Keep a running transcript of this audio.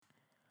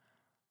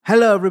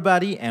Hello,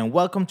 everybody, and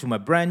welcome to my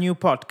brand new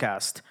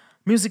podcast,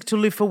 Music to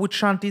Live For with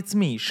Shanti. It's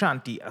me,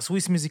 Shanti, a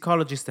Swiss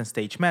musicologist and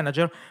stage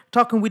manager,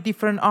 talking with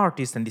different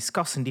artists and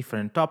discussing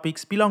different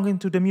topics belonging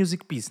to the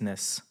music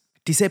business.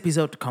 This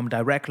episode comes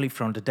directly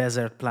from the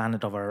desert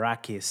planet of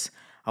Arrakis.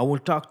 I will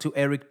talk to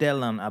Eric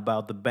Dillon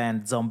about the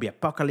band Zombie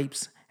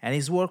Apocalypse and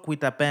his work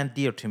with a band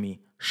dear to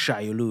me,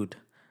 Shai Hulud.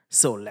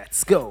 So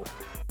let's go!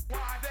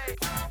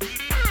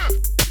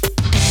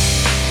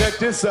 Check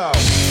this out.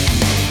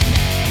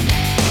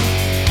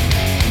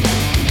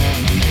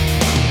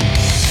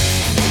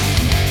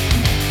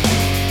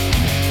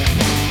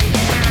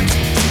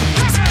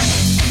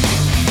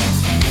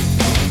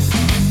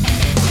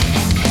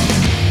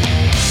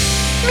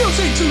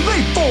 Music to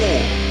live for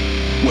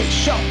with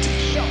Shanti.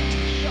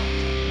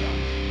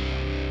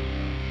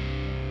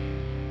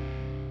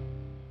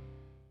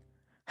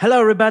 Hello,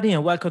 everybody,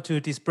 and welcome to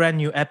this brand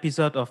new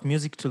episode of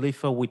Music to Live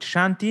For with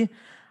Shanti.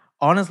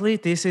 Honestly,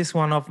 this is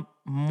one of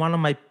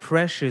my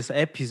precious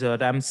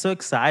episodes. I'm so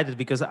excited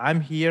because I'm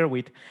here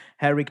with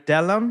Eric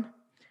Dillon,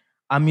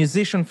 a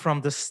musician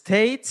from the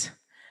States.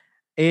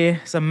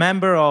 He's a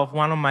member of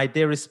one of my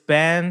dearest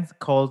bands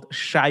called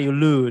Shai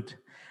Hulud.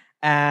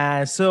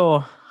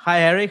 So, hi,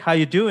 Eric. How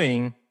you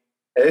doing?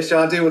 Hey,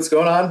 Shanti, what's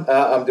going on?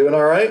 I'm doing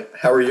all right.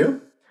 How are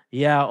you?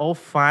 Yeah, all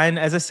fine.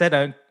 As I said,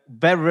 I'm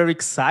very, very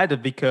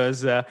excited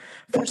because,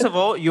 first of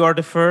all, you are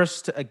the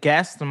first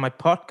guest on my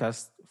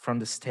podcast from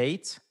the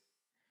States.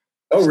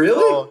 Oh, really?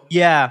 So,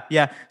 yeah.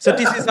 So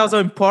this is also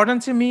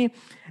important to me.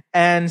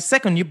 And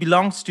second, you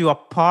belongs to a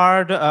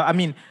part.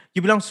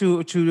 You belong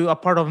to a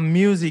part of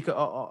music.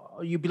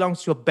 You belong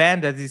to a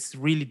band that is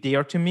really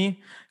dear to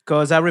me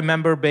because I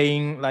remember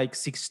being like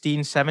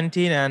 16,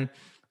 17 and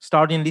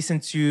starting listening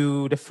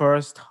to the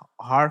first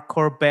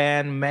hardcore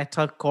band,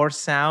 metalcore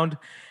sound,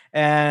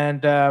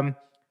 and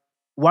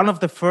one of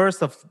the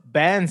first of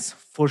bands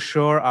for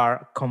sure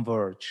are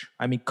Converge.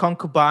 I mean,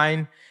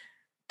 Concubine.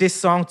 This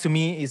song to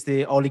me is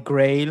the holy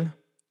grail.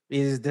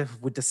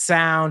 With the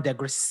sound, the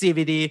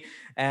aggressivity,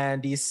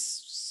 and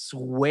this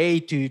way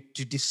to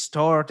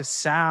distort the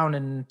sound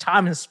and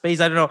time and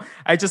space. I don't know.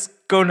 I just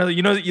go now.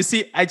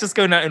 I just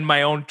go now in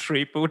my own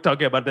trip. We're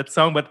talking about that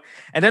song,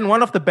 and then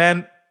one of the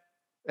band.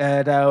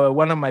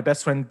 One of my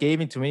best friends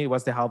gave it to me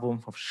was the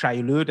album of Shai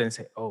Hulud, and I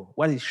said, "Oh,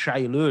 what is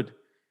Shai Hulud?"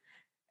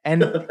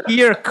 And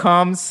here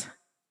comes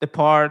the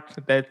part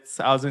that's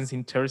also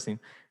interesting.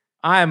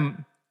 I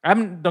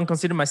don't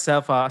consider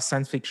myself a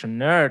science fiction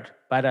nerd,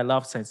 but I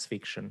love science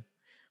fiction.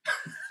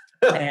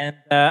 And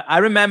I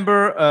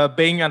remember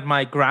being at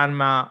my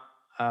grandma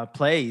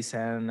place,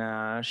 and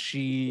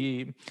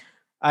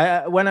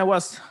when I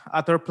was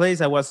at her place,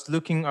 I was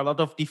looking a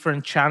lot of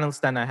different channels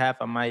than I have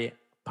at my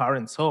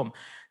parents' home.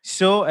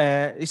 So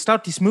it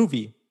started this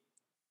movie,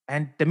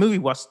 and the movie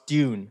was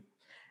Dune,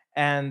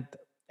 and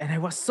it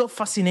was so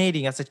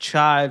fascinating as a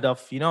child.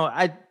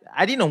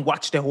 I didn't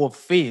watch the whole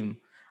film.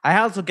 I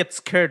also get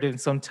scared in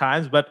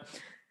sometimes,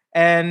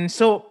 and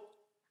so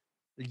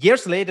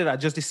years later I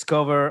just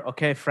discover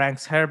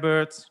Frank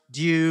Herbert's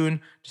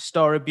Dune, the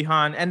story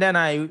behind, and then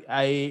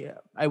I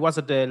was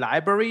at the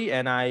library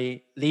and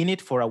I leaned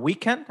it for a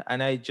weekend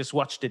and I just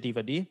watched the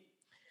DVD.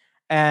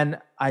 And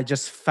I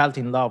just felt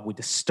in love with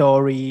the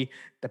story,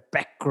 the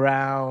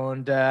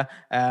background,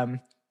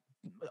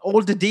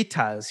 all the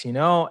details,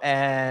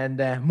 and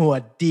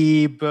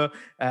Muad'Dib,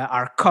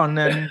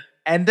 Harkonnen.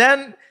 And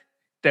then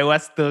there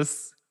was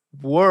those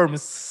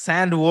worms,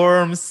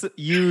 sandworms,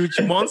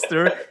 huge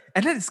monster.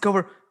 And then I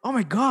discovered, oh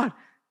my God,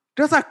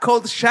 those are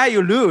called Shai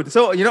Hulud.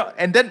 So,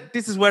 and then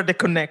this is where the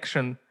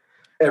connection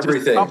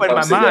Everything just opened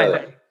my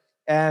together.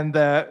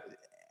 mind.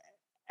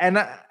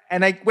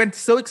 And I went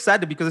so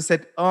excited because I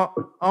said,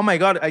 oh my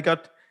God,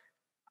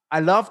 I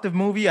love the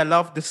movie, I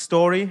love the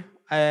story,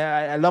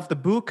 I love the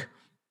book,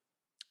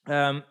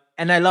 and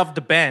I love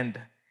the band.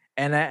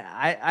 And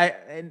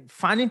and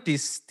finding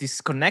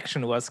this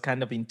connection was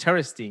kind of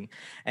interesting.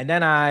 And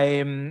then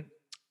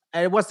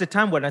it was the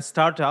time when I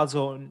started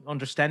also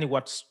understanding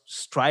what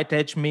straight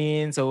edge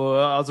means, or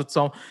also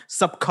some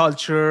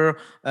subculture,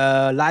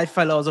 life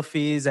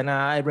philosophies. And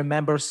I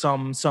remember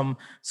some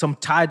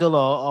title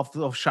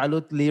of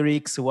Charlotte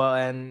lyrics,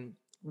 and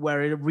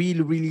were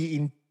really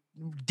really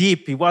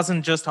deep. It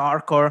wasn't just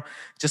hardcore,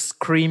 just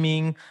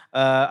screaming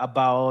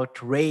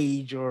about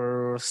rage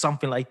or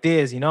something like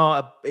this.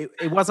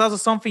 It was also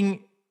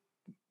something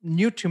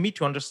new to me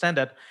to understand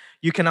that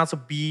you can also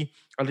be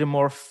a little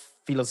more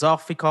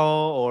philosophical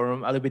or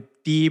a little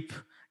bit deep,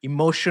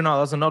 emotional,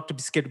 also not to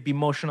be scared to be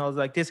emotional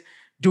like this,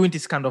 doing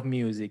this kind of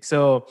music.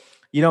 So,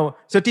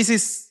 so this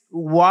is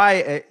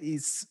why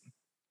is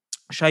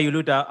Shai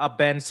Hulud a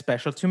band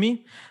special to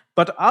me.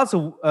 But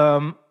also,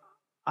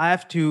 I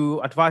have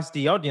to advise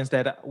the audience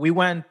that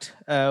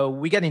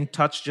we get in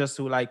touch just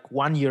like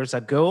 1 year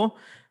ago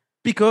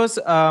because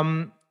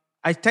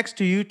I text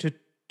to you to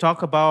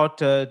talk about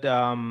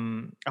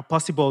a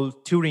possible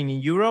touring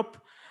in Europe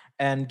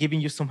and giving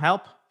you some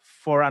help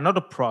for another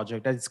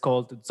project that is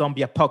called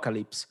Zombie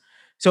Apocalypse.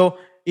 So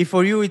if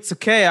for you it's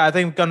okay, I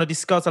think we're gonna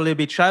discuss a little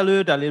bit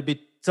childhood, a little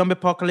bit zombie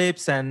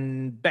apocalypse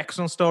and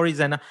background stories,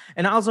 and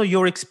also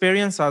your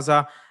experience as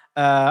a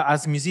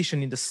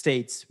musician in the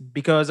States,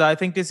 because I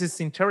think this is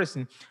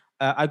interesting.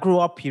 I grew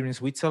up here in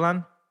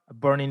Switzerland,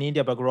 born in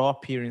India, but grew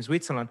up here in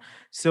Switzerland.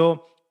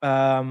 So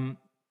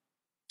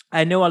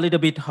I know a little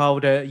bit how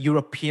the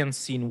European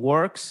scene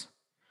works,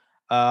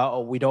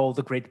 with all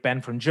the great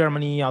band from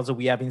Germany. Also,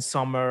 we have in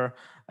summer.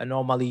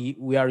 Normally,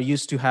 we are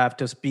used to have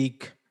those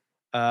big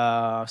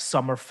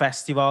summer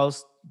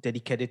festivals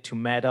dedicated to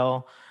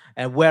metal,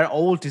 and where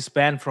all this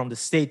band from the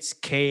States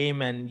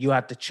came, and you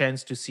had the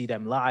chance to see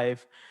them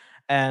live.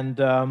 And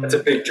That's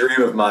a big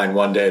dream of mine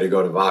one day to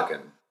go to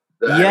Wacken.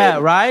 yeah,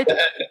 right.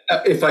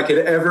 If I could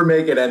ever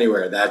make it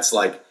anywhere, that's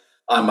like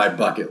on my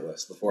bucket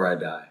list before I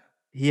die.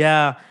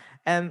 Yeah,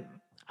 and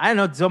I don't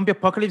know, Zombie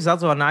Apocalypse is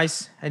also a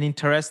nice and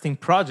interesting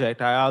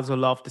project. I also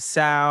love the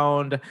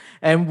sound,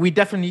 and we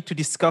definitely need to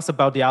discuss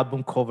about the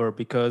album cover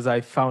because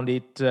I found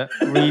it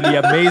really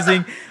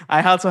amazing.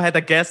 I also had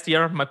a guest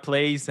here at my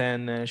place,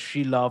 and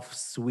she loves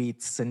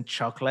sweets and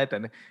chocolate,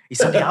 and he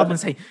saw the album and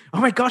say,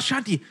 "Oh my gosh,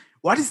 Shanti,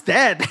 what is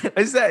that?"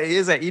 Is that?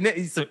 Is that?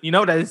 You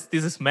know that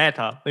this is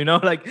metal.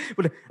 Like,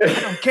 but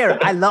I don't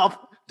care. I love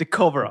the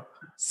cover.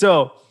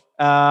 So.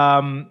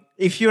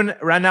 If you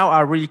right now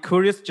are really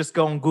curious, just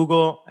go on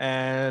Google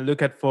and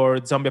look at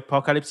for Zombie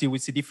Apocalypse. You will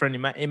see different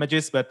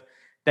images, but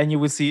then you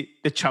will see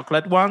the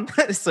chocolate one,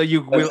 so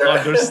you will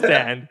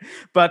understand.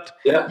 But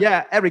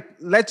yeah, Eric,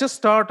 let's just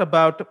start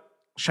about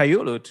Shai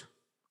Hulud.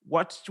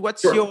 What's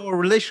Sure. your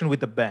relation with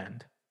the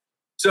band?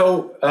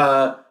 So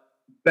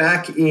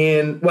back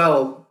in,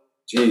 well,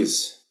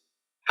 geez,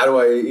 how do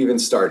I even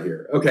start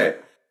here? Okay.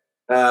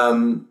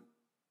 I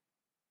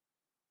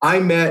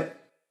met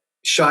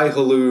Shai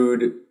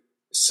Hulud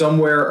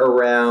somewhere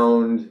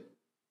around,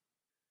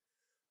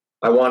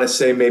 I want to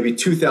say maybe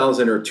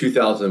 2000 or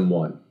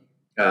 2001.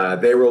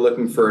 They were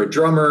looking for a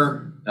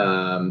drummer,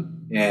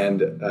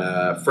 and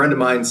a friend of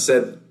mine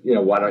said,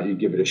 why don't you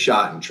give it a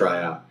shot and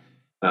try out?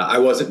 I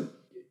wasn't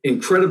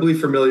incredibly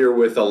familiar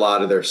with a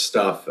lot of their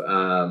stuff,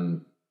 but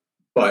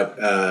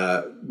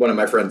one of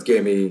my friends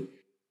gave me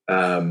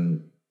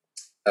Hearts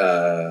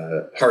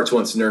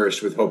Once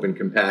Nourished with Hope and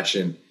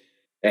Compassion,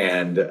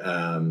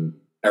 and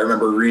I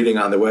remember reading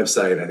on the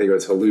website, I think it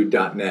was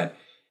hulud.net,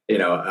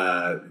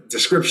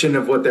 description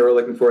of what they were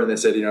looking for. And they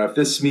said, if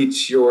this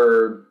meets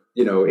your,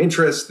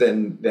 interest,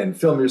 then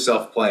film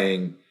yourself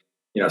playing,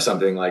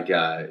 something like,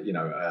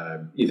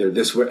 either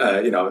this,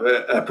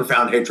 a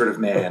profound hatred of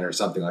man or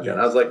something like that.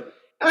 And I was like,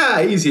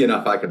 easy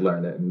enough. I could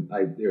learn it. And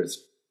it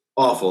was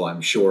awful,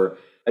 I'm sure.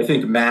 I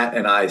think Matt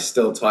and I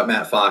still taught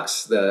Matt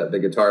Fox, the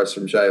guitarist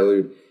from Shai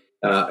Hulud,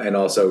 and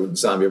also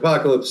Zombie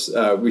Apocalypse.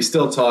 We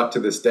still talk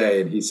to this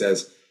day. And he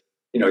says,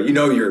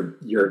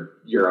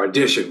 your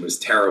audition was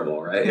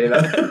terrible, right?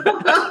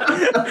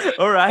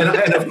 All right.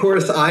 And of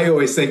course, I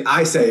say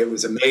it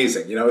was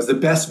amazing. It was the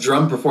best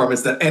drum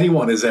performance that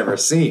anyone has ever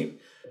seen.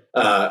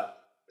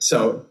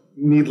 So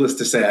needless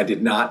to say, I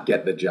did not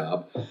get the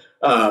job.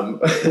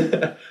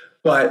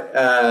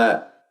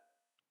 But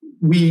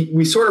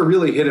we sort of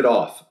really hit it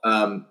off.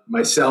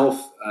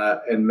 Myself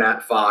and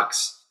Matt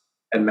Fox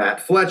and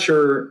Matt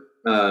Fletcher,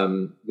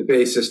 the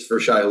bassist for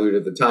Shai Hulud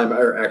at the time,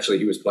 or actually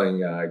he was playing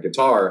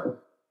guitar,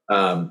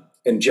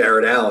 and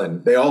Jared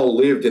Allen, they all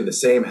lived in the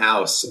same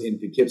house in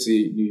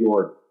Poughkeepsie, New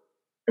York,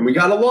 and we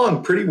got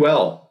along pretty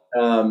well.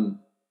 And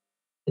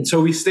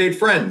so we stayed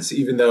friends,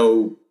 even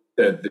though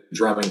the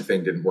drumming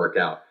thing didn't work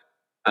out.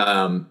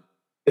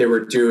 They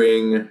were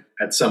doing,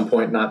 at some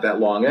point not that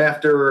long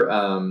after,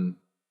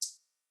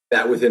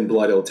 that Within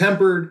Blood Ill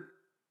Tempered,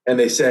 and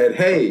they said,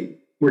 "Hey,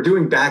 we're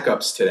doing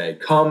backups today.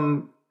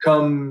 Come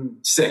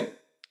sing."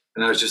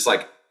 And I was just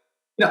like,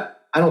 I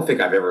don't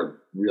think I've ever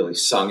really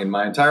sung in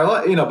my entire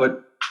life,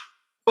 but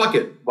fuck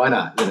it. Why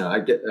not? I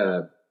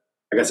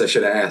guess I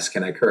should have asked,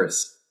 can I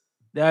curse?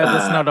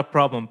 That's not a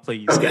problem,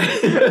 please. Okay.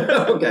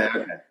 okay.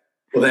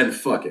 Well then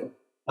fuck it.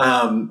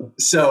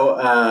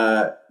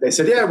 So they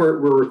said, yeah, we're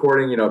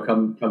recording,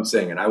 come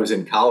sing. And I was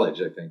in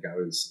college. I think I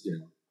was,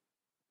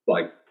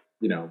 why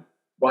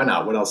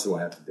not? What else do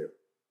I have to do?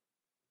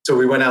 So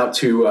we went out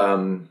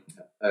to,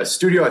 a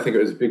studio. I think it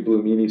was a Big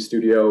Blue Meanie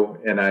studio.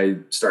 And I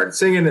started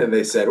singing and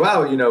they said,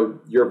 wow,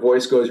 your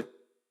voice goes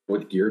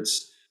with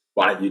Geertz.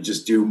 Why don't you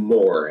just do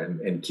more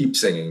and keep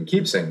singing and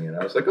keep singing? And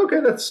I was like, okay,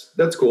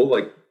 that's cool.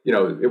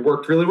 It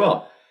worked really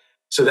well.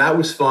 So that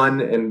was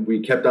fun. And we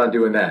kept on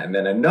doing that. And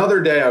then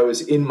another day I was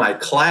in my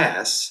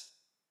class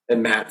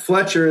and Matt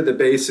Fletcher, the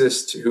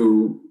bassist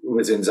who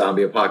was in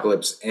Zombie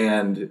Apocalypse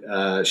and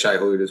Shai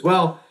Hulud as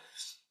well,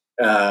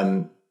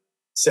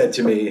 said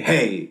to me,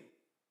 hey,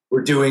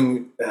 we're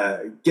doing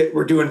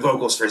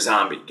vocals for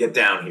Zombie. Get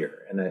down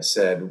here. And I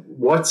said,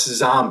 what's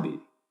Zombie?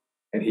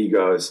 And he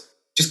goes,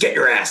 just get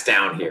your ass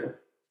down here.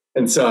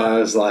 And so I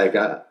was like,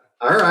 all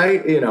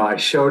right. I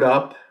showed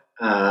up.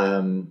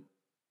 Ronen,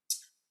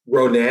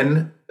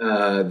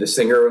 the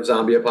singer of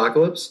Zombie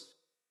Apocalypse,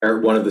 or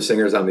one of the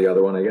singers on the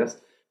other one, I guess,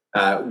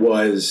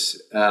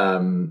 was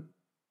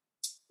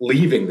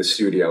leaving the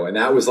studio. And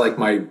that was like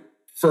my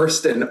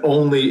first and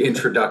only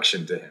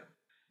introduction to him.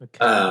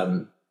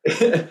 Okay.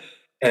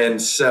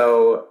 And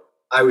so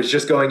I was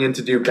just going in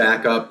to do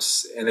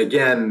backups. And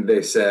again,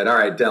 they said, all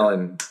right,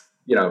 Dillon,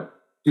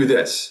 do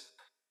this.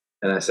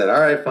 And I said, all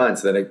right, fine.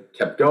 So then it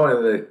kept going.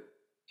 And they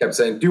kept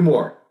saying, do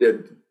more,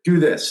 do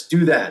this,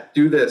 do that,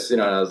 do this.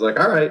 And I was like,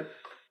 all right.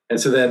 And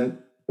so then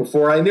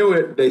before I knew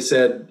it, they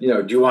said,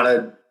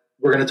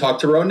 we're going to talk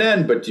to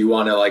Ronen, but do you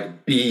want to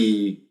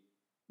be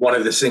one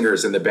of the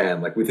singers in the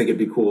band? We think it'd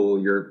be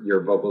cool.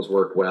 Your vocals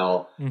work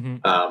well.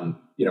 Mm-hmm.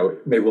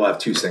 Maybe we'll have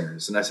 2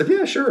 singers. And I said,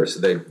 yeah, sure. So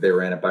they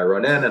ran it by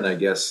Ronen, and I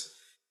guess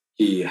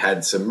he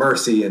had some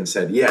mercy and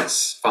said,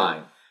 yes,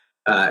 fine.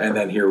 And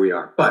then here we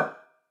are. But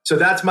so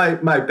that's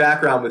my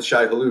background with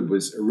Shai Hulud,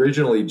 was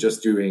originally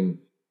just doing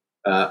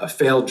a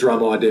failed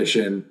drum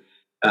audition,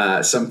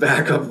 some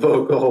backup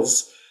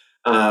vocals.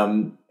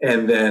 And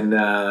then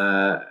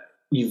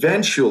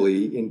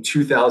eventually in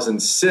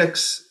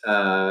 2006,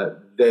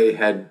 they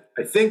had,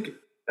 I think,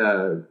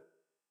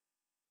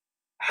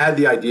 had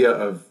the idea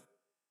of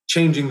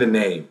changing the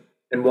name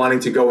and wanting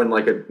to go in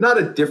not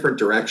a different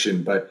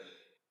direction, but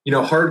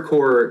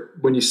hardcore,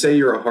 when you say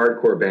you're a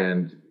hardcore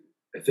band,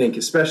 I think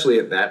especially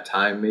at that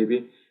time,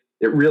 maybe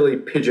it really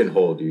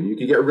pigeonholed you. You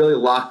could get really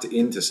locked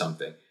into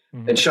something.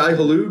 Mm-hmm. And Shai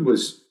Hulud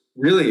was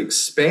really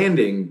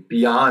expanding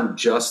beyond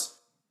just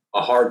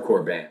a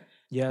hardcore band.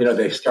 Yes.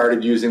 They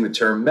started using the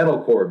term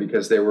metalcore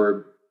because they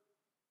were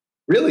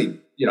really,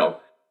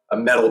 a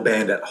metal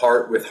band at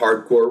heart with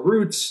hardcore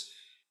roots.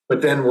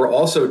 But then we're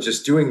also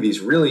just doing these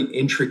really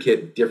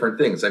intricate different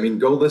things. I mean,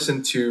 go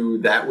listen to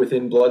That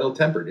Within Blood Ill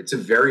Tempered. It's a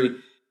very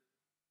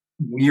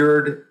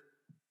weird,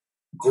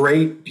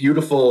 great,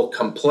 beautiful,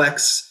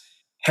 complex,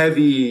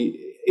 heavy.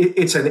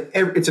 It's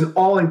an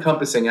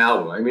all-encompassing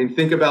album. I mean,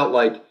 think about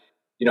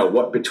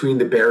what Between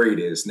the Buried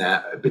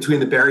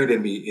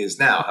and Me is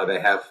now. How they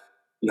have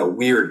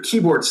weird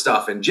keyboard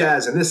stuff and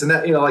jazz and this and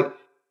that.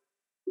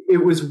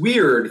 It was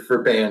weird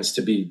for bands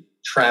to be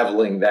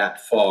traveling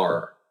that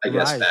far, I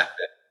guess, back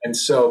then. And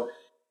so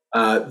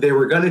they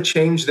were going to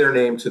change their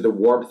name to The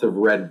Warmth of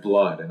Red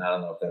Blood. And I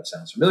don't know if that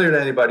sounds familiar to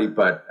anybody,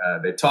 but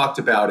they talked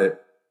about it.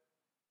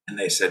 And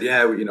they said,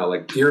 yeah,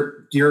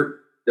 Geert,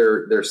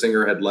 their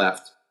singer, had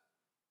left.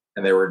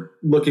 And they were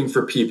looking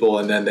for people.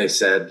 And then they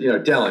said,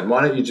 Dillon,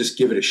 why don't you just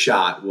give it a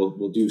shot?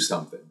 We'll do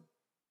something.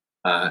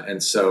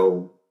 And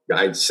so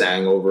I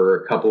sang over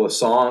a couple of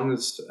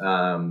songs.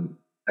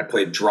 I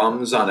played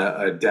drums on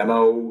a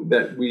demo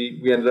that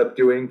we ended up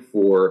doing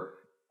for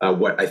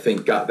what I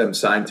think got them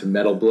signed to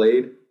Metal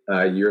Blade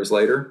years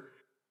later.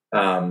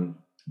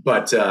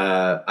 But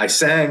I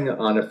sang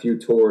on a few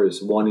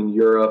tours, one in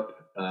Europe,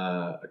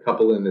 a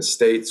couple in the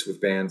States with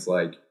bands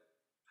like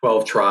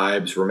 12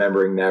 Tribes,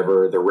 Remembering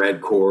Never, The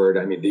Red Chord.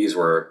 I mean, these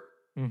were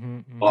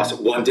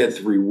awesome. One Dead,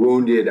 Three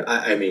Wounded.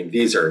 I mean,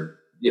 these are,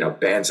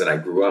 bands that I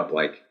grew up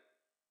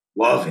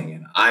loving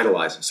and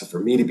idolizing. So for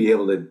me to be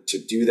able to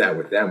do that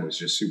with them was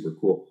just super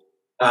cool.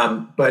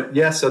 But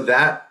yeah, so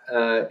that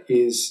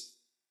is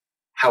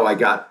how I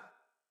got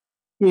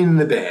in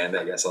the band,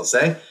 I guess I'll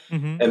say.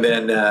 Mm-hmm. And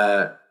then,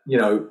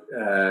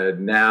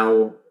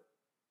 now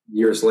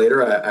years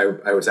later,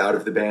 I was out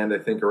of the band, I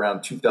think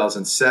around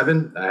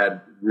 2007. I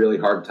had really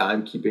hard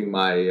time keeping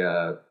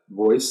my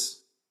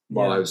voice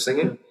while I was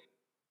singing.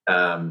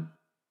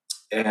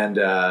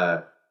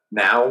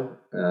 Now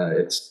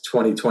it's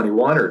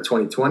 2021 or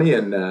 2020,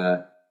 and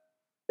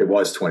it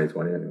was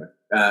 2020 anyway.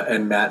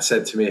 And Matt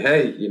said to me,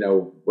 hey,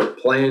 we're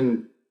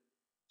playing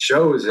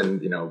shows,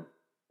 and,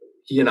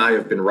 he and I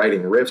have been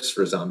writing riffs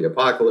for Zombie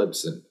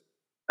Apocalypse, and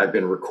I've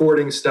been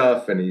recording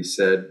stuff. And he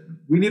said,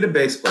 we need a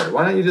bass player.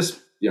 Why don't you just,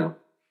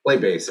 play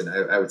bass? And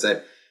I would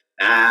say,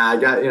 I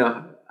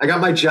got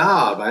my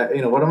job.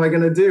 What am I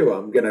going to do?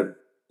 I'm going to,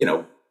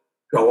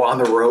 go on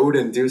the road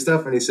and do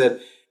stuff. And he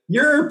said,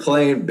 you're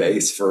playing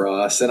bass for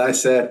us. And I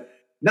said,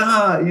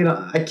 nah,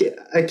 I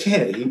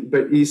can't.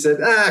 But he said,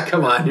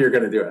 come on, you're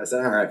going to do it. I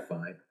said, all right,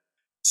 fine.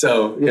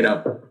 So,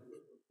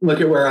 look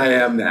at where I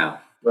am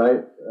now,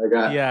 right? I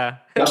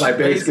got my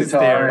bass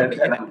guitar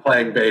and I'm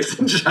playing bass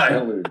in Shai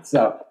Hulud.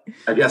 So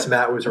I guess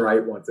Matt was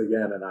right once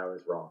again, and I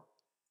was wrong.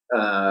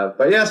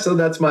 But yeah, so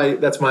that's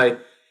my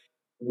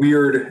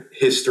weird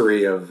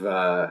history of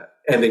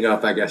ending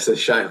up, I guess, as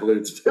Shai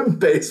Hulud's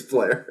bass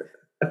player.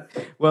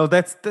 Well,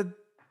 that's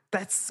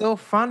so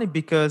funny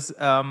because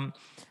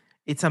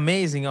it's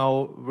amazing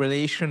how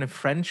relation and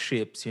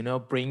friendships,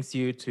 brings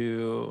you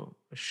to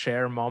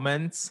share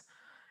moments.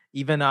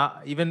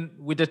 Even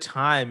with the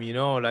time,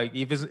 even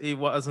it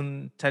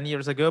wasn't 10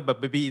 years ago, but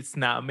maybe it's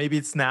now. Maybe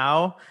it's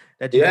now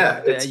that you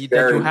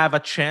have a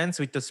chance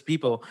with those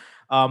people.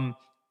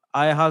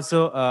 I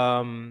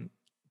also,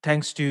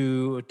 thanks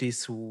to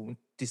this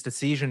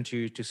decision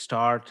to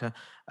start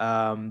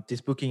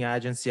this booking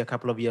agency a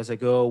couple of years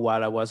ago,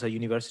 while I was a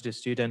university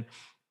student,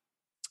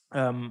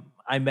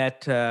 I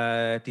met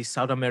this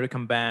South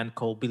American band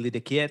called Billy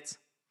the Kids.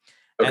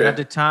 Okay. And at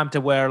the time, they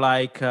were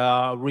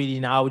really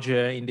in auge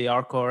in the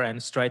hardcore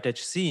and straight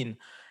edge scene.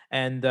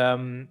 And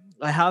I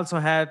also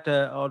had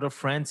other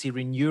friends here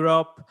in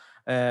Europe.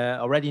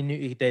 already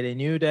knew they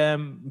knew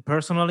them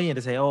personally, and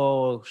they say,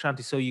 "Oh,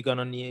 Shanti, so you're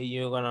gonna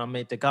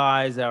meet the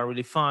guys. They are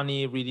really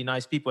funny, really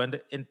nice people."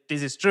 And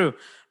this is true,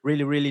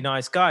 really really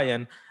nice guy.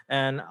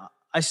 And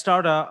I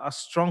start a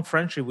strong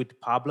friendship with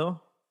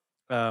Pablo.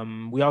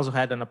 We also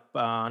had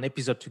an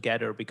episode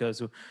together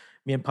because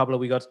me and Pablo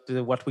we got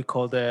what we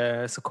call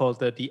the so-called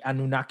the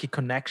Anunnaki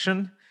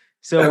connection.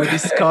 So we Okay.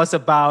 discuss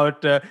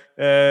about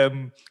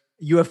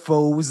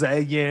UFOs,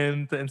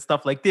 aliens, and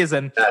stuff like this.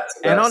 That's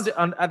the And best.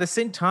 at the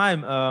same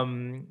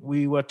time,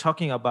 we were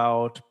talking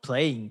about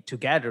playing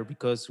together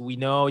because we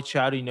know each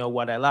other. You know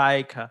what I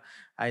like.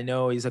 I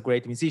know he's a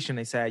great musician.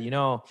 I said,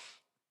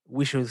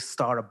 we should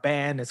start a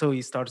band, and so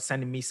he started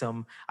sending me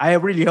some. I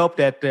really hope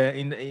that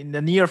in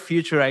the near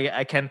future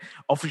I can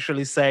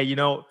officially say,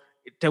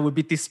 there will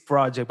be this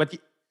project. But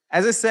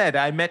as I said,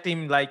 I met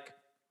him like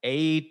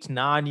 8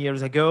 9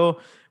 years ago.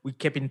 We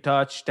kept in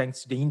touch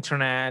thanks to the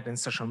internet and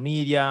social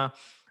media,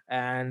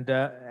 and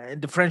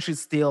the friendship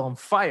is still on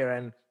fire.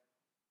 And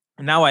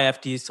now I have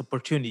this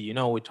opportunity.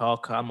 We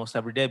talk almost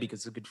every day because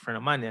it's a good friend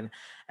of mine.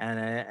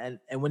 And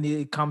when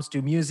it comes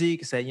to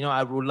music, say,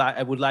 I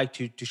would like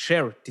to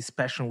share this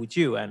passion with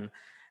you. And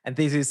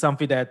this is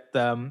something that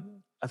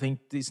I think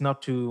is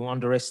not to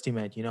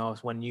underestimate.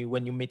 When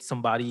you meet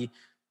somebody,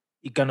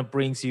 it kind of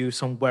brings you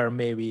somewhere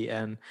maybe.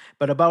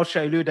 But about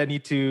Shailud, I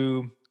need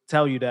to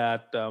tell you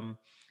that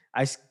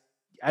I s-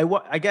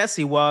 I guess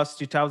it was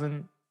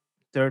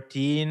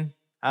 2013,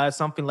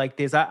 something like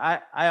this.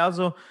 I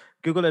also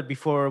Google it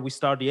before we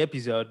start the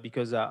episode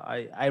because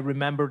I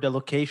remember the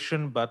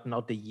location but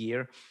not the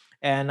year.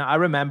 And I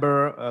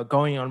remember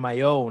going on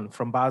my own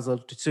from Basel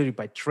to Zurich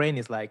by train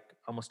is like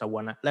almost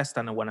less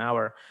than a 1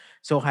 hour.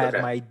 So I had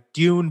Okay. my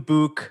Dune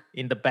book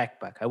in the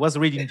backpack. I was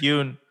reading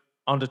Dune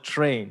on the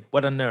train.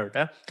 What a nerd,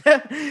 huh?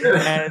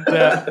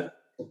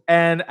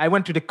 And I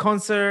went to the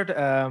concert.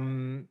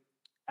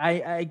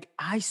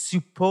 I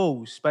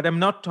suppose, but I'm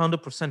not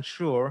 100%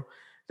 sure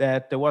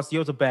that there was the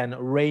other band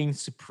Reign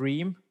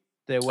Supreme.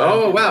 They went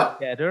Oh wow.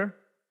 together,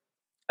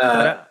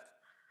 but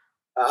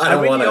Uh, I I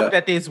don't want really hope to.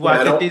 that this Yeah, was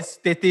I that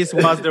don't. this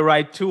was the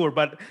right tour.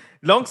 But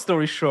long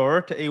story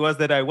short, it was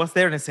that I was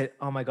there and I said,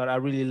 "Oh my god, I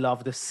really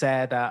love the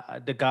set.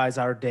 The guys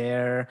are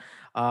there."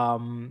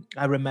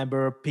 I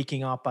remember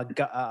picking up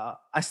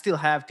I still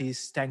have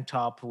this tank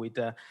top with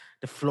the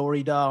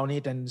Florida on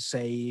it and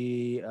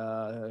say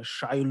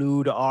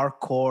Hulud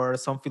Arcor,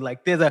 something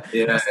like this. I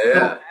Yeah, was so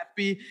yeah.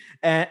 happy,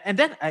 and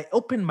then I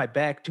opened my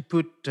bag to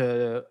put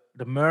the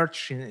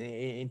merch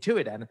into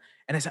it, and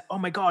I said, "Oh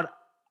my god,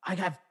 I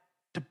have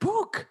the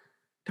book."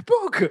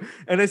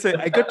 And I say,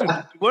 I got to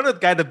one of the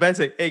guy the best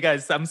say, "Hey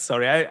guys, I'm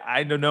sorry,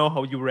 I don't know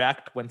how you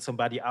react when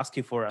somebody asks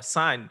you for a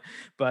sign,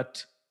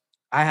 but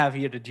I have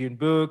here the Dune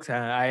books."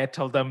 And I had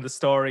told them the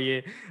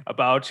story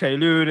about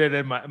Shailud and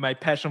then my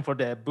passion for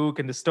the book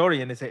and the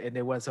story. And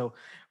they were so,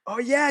 "Oh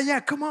yeah, yeah,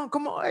 come on,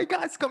 hey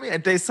guys, come here."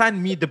 And they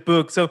signed me the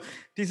book. So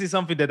this is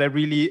something that I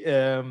really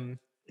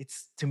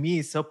it's to me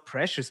it's so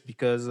precious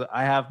because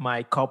I have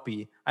my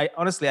copy. I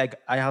honestly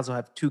I also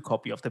have two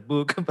copy of the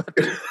book, but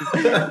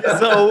it's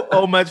so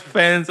how much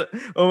fan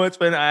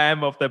I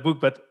am of the book.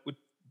 But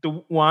the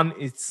one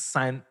is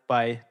signed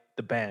by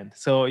the band,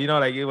 so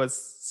like it was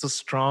so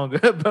strong.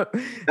 But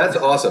That's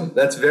awesome.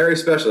 That's very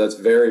special. That's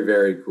very,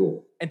 very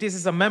cool. and this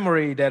is a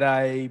memory that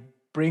I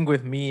bring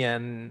with me.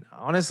 And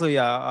honestly,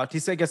 I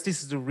guess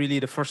this is really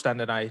the first time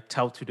that I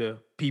tell to the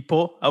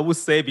people. I would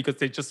say because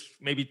they just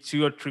maybe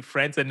two or three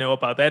friends that know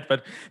about that.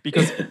 But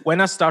because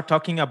when I start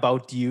talking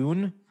about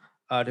Dune,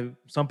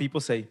 some people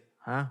say,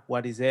 "Huh,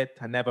 what is it?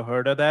 I never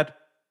heard of that."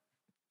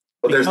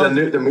 Well, there's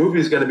Because the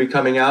movie's going to be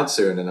coming out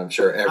soon, and I'm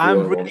sure I'm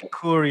everyone will. really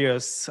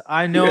curious.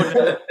 I know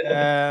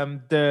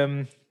that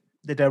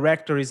the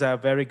director is a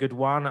very good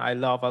one. I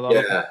love a lot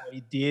of Yeah, what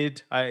he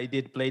did. I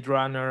did Blade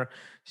Runner,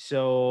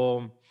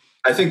 so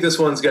I think this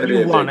one's going to new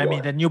be a one. big I mean,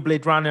 one. the new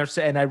Blade Runners,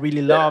 and I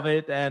really Yeah, love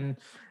it. And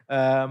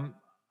um,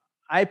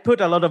 I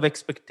put a lot of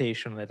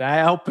expectation on it.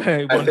 I hope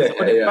I I won think.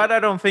 somebody, Yeah, but I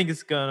don't think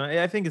it's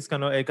gonna. I think it's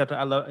gonna. It got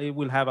a lot. It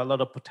will have a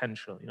lot of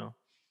potential.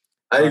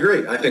 I But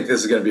agree. I think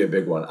this is going to be a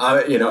big one.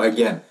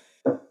 Again,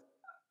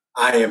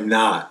 I am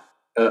not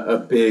a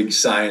big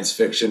science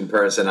fiction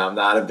person. I'm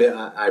not a bit.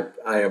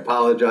 I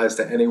apologize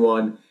to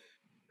anyone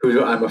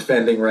who I'm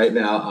offending right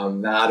now.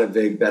 I'm not a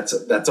big.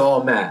 That's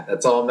all Matt.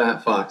 That's all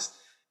Matt Fox.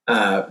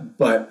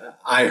 But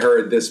I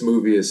heard this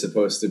movie is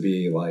supposed to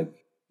be like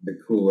the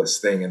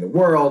coolest thing in the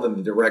world, and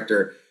the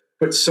director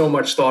put so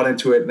much thought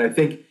into it. And I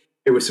think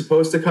it was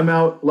supposed to come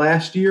out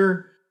last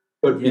year,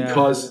 but yeah,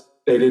 because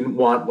they didn't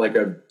want like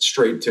a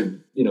straight to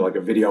like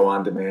a video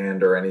on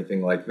demand or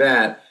anything like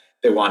that,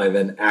 they wanted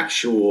an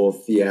actual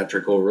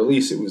theatrical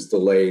release. It was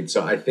delayed,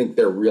 so I think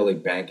they're really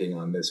banking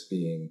on this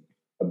being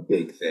a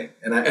big thing,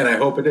 and I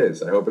hope it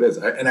is. I hope it is,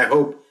 and I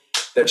hope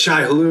that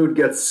Shai Hulud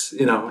gets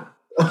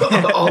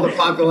all the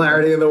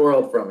popularity in the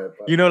world from it.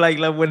 But like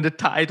when the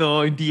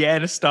title in the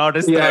end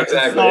started, yeah, the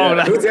exactly. song,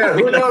 Yeah, like something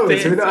who like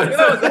knows? Who this. knows?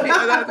 Something like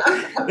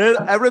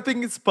that.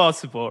 Everything is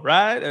possible,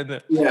 right?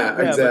 And Yeah, yeah,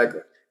 but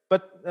exactly.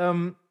 but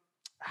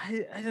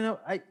I don't know.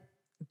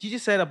 you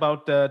said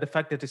about the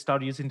fact that they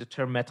started using the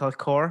term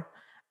metalcore,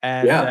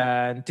 and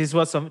Yeah, this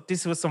was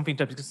something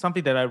that, because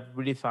something that I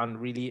really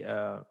found really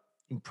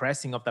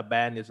impressing of the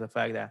band is the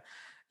fact that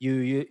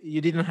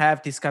you didn't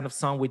have this kind of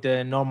song with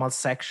the normal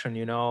section,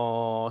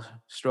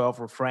 strophe,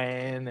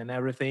 refrain, and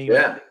everything.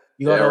 Like yeah,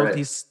 you yeah, got all right.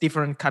 these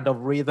different kind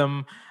of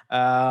rhythm,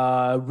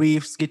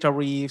 riffs, guitar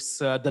riffs,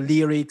 the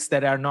lyrics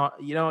that are not,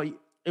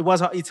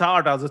 it's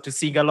hard also to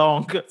sing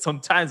along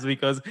sometimes,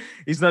 because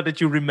it's not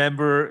that you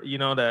remember,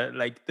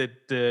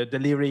 the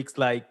lyrics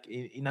like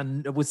in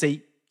a, I would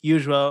say,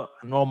 usual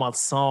normal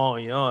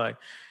song, like.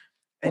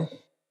 And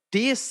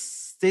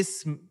this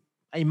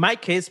in my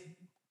case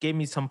gave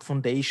me some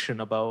foundation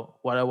about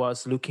what I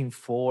was looking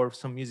for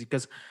some music,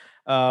 because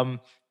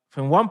um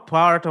from one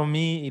part of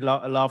me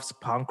loves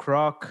punk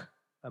rock,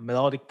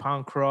 melodic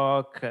punk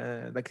rock,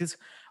 like this.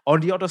 On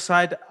the other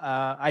side,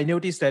 I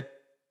noticed that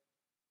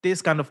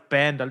this kind of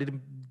band, a little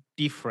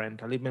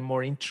different, a little bit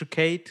more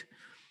intricate,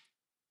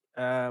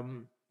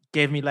 um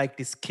gave me like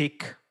this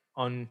kick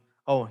on,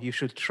 oh, you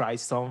should try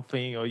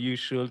something, or you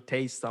should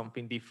taste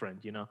something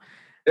different, Yeah,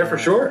 for uh,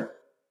 sure.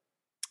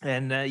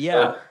 and yeah.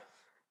 Uh,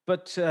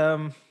 But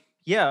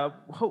yeah,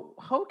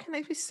 how can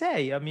I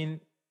say? I mean,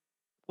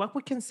 what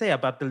we can say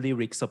about the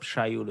lyrics of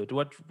Shai Hulud?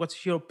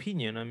 What's your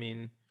opinion? I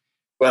mean,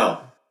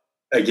 well,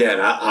 again,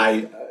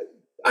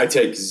 I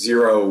take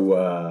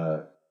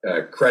zero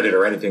credit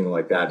or anything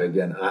like that.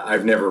 Again,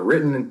 I've never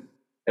written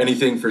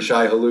anything for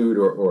Shai Hulud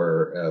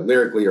or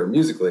lyrically or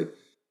musically.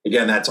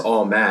 Again, that's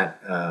all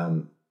Matt.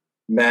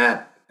 Matt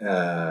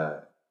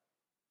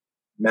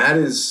Matt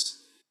is.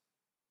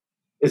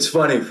 It's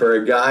funny for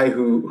a guy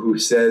who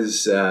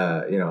says,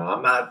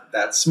 I'm not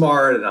that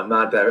smart and I'm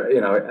not that,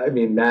 I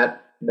mean,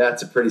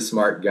 Matt's a pretty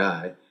smart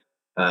guy.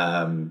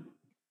 Um,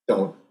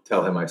 don't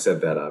tell him I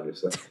said that,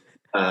 obviously.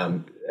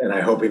 And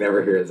I hope he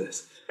never hears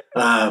this.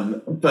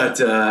 But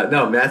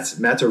no,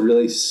 Matt's a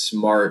really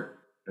smart,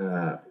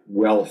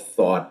 well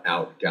thought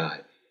out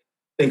guy.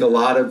 I think a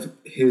lot of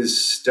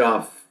his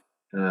stuff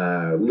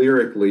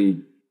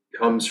lyrically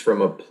comes from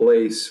a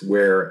place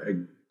where,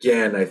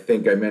 again, I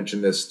think I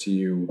mentioned this to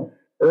you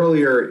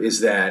earlier, is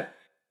that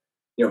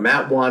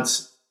Matt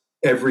wants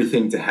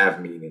everything to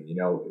have meaning.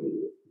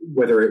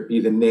 Whether it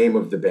be the name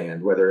of the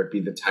band, whether it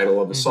be the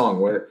title of a mhm,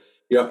 song, whether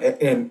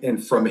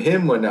and from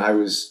him when I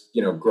was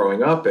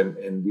growing up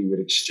and we would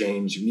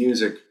exchange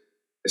music,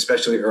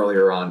 especially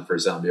earlier on for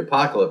zombie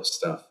apocalypse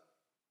stuff.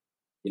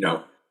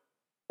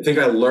 I think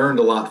I learned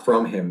a lot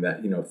from him that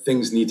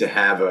things need to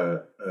have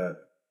a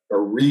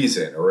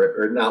reason,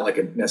 or not like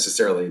a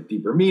necessarily a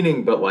deeper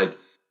meaning, but like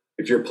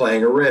if you're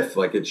playing a riff,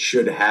 like it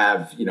should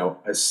have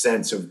a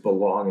sense of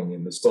belonging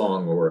in the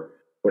song or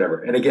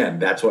whatever. And again,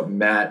 that's what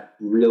Matt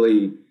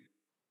really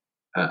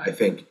I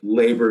think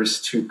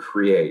labors to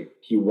create.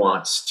 He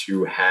wants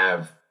to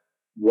have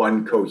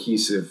one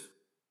cohesive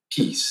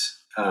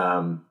piece,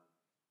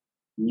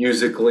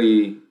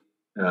 musically,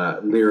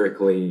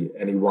 lyrically,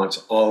 and he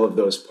wants all of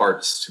those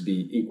parts to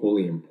be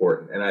equally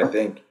important. And I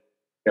think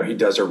he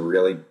does a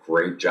really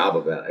great job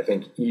of that. I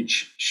think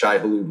each Shai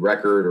Hulud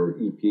record or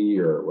EP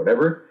or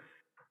whatever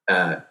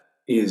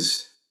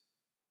is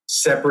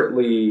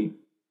separately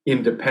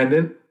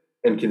independent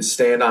and can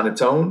stand on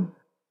its own,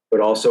 but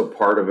also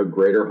part of a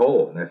greater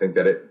whole. And I think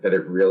that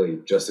it really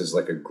just is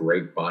like a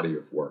great body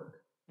of work.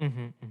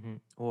 mhm, mhm.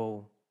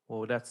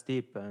 Whoa, that's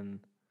deep. And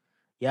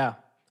yeah,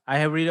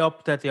 I really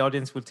hope that the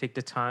audience will take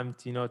the time,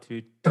 to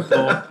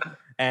go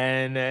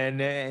and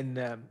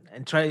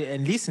try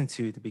and listen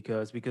to it,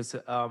 because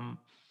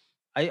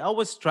I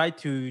always try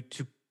to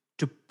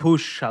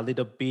push a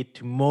little bit,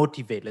 to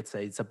motivate. Let's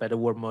say it's a better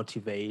word,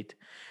 motivate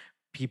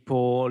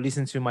people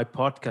listen to my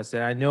podcast.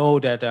 And I know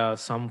that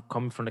some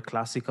come from the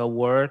classical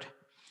world,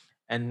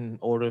 and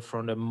or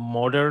from the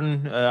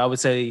modern, I would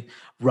say,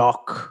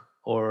 rock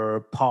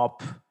or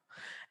pop,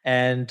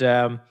 and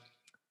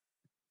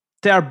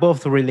they are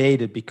both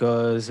related,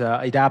 because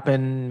it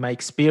happened my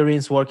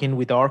experience working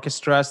with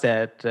orchestras,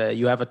 that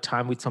you have a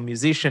time with some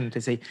musician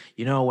to say,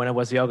 when I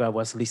was young, I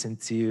was listening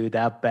to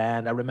that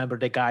band. I remember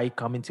the guy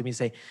coming to me and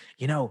say,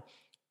 you know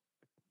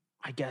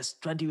I guess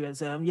 20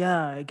 years,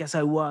 yeah, I guess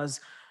I was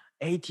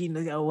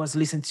 18, I was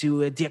listening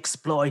to The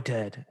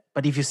Exploited.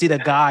 But if you see the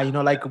guy,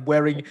 like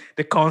wearing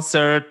the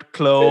concert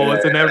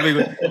clothes and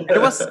everything, and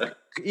it was,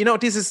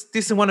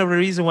 this is one of the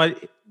reasons why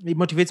it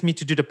motivates me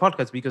to do the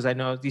podcast, because I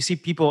know, you see,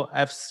 people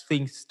have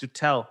things to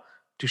tell,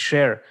 to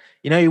share.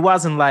 It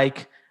wasn't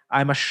like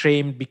I'm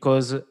ashamed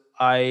because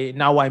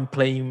I'm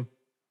playing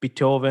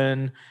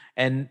Beethoven,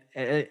 and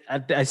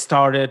I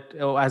started,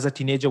 as a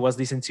teenager, was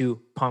listening to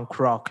punk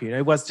rock.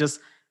 It was just,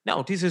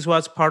 no, this is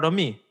what's part of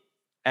me,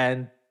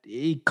 and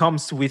it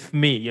comes with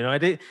me. And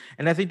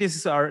I think this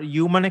is our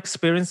human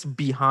experience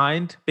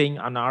behind being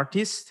an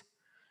artist,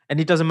 and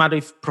it doesn't matter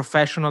if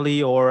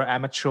professionally or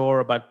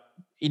amateur, but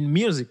in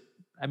music.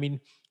 I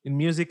mean, in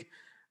music,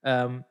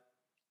 um,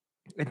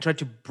 and try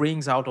to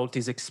brings out all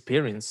this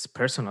experience,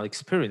 personal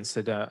experience.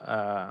 That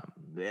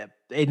yeah,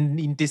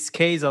 in this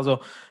case,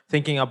 also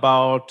thinking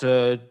about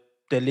the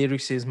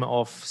lyricism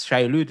of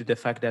Shai Hulud, the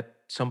fact that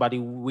somebody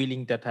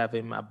willing that have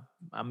him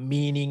a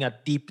meaning, a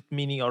deep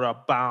meaning, or a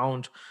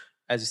bound,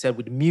 as you said,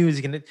 with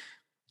music. And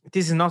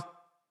this is not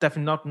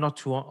definitely not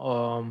to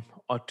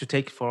or to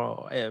take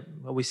for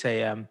what we say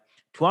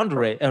to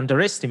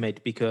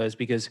underestimate,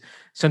 because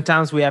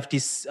sometimes we have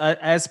this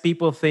as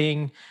people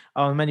think,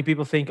 many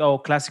people think, oh,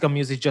 classical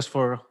music is just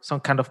for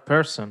some kind of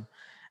person,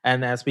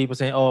 and as people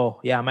say, oh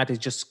yeah, Matt is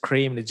just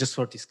screaming, it's just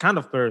for this kind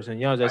of person,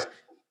 Right.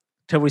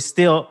 there's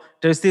still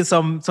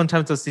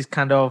sometimes there's this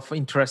kind of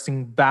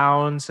interesting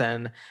bounce,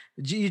 and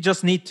you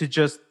just need to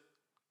just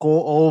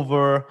go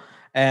over.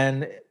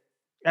 And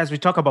as we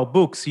talk about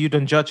books, you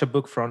don't judge a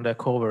book from the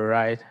cover,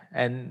 right?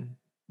 And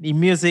in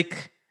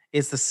music,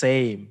 it's the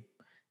same.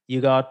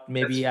 You got That's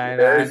maybe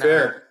very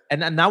fair.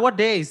 and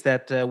nowadays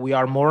that we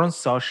are more on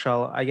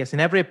social. I guess in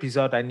every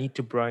episode I need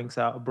to bring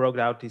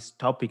out this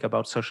topic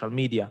about social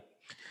media,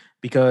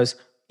 because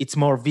it's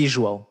more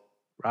visual,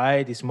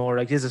 right? It's more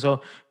like this.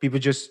 So people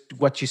just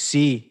what you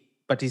see,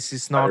 but this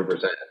is not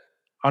 100%.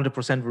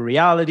 100%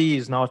 reality.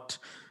 Is not.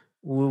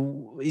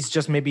 It's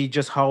just maybe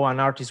just how an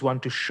artist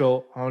want to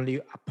show only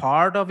a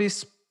part of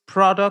his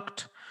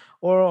product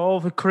or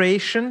of a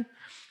creation.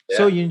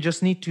 So Yeah. you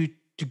just need to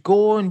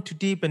go into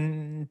deep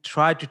and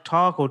try to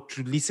talk or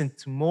to listen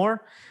to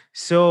more.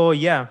 So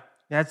yeah,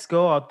 let's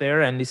go out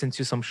there and listen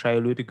to some Shai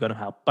Hulud. Gonna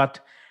help.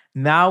 But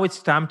now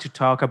it's time to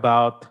talk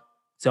about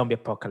Zombie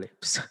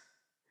Apocalypse.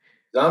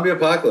 Zombie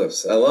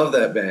Apocalypse. I love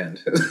that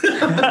band.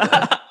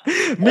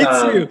 Me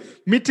too. Um,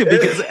 Me too.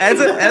 Because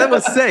as I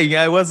was saying,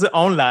 I was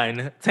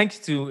online. Thanks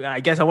to, I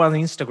guess I was on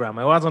Instagram.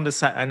 I was on the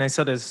site and I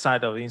saw the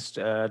side of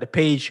the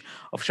page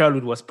of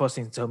Charlotte was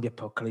posting Zombie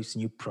Apocalypse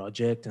new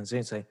project, and so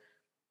it's like,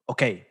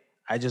 okay,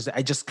 I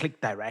just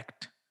clicked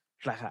direct.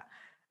 Like,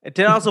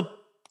 there also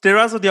there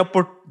also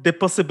the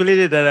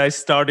possibility that I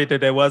started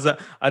that I was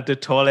at the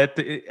toilet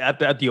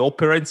at the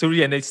opera in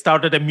Zurich, and they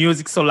started the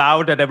music so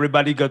loud that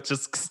everybody got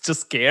just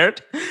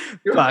scared.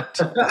 But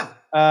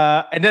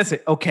and then I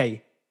said,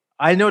 okay,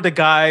 I know the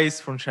guys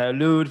from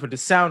Hulud for the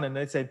sound, and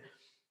I said,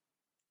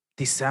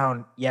 this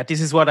sound, yeah, this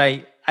is what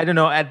I don't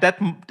know at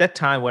that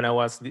time when I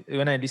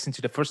listened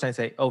to the first time, I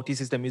say, oh,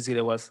 this is the music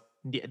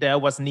that I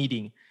was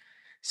needing.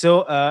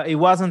 So it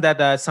wasn't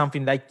that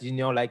something like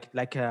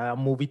like a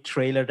movie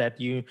trailer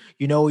that you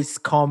know is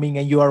coming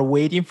and you are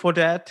waiting for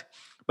that,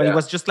 but it yeah.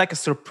 was just like a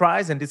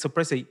surprise, and this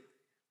surprise, say,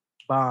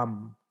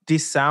 bam,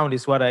 this sound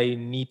is what I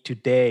need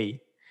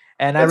today.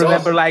 And I That's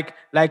remember awesome.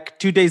 like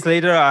 2 days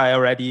later, I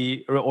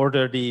already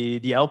ordered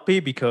the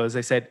LP because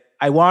I said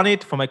I want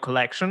it for my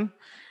collection.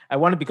 I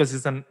want it because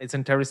it's an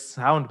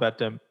interesting sound,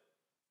 but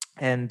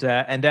and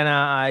then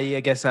I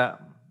guess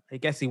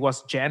it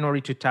was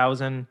January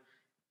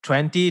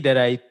 2020 that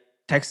I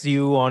text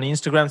you on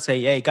Instagram,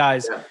 say, hey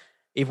guys, Yeah.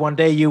 if one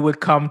day you will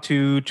come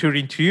to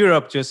touring to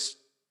Europe, just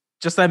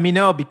let me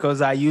know,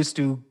 because I used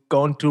to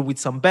go on tour with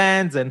some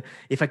bands, and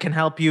if I can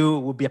help you,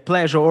 it would be a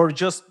pleasure. Or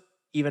just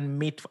even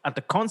meet at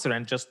the concert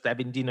and just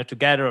having dinner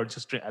together, or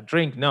just a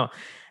drink. No,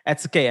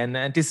 that's okay.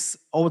 And this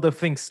all the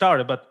things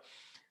started, but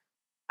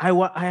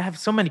I have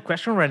so many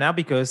questions right now,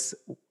 because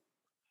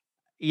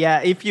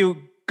yeah, if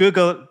you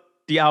Google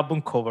the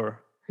album cover,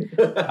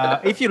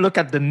 if you look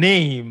at the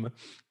name,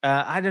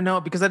 I don't know,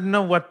 because I don't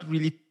know what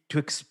really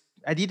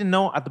I didn't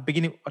know at the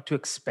beginning what to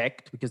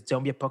expect, because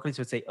Zombie Apocalypse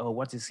would say, "Oh,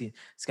 what is it?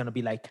 It's gonna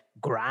be like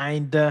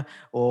grind,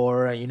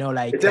 or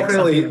like something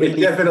It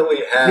really,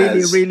 definitely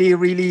really, has. really,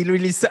 really,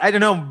 really. I don't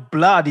know,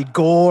 bloody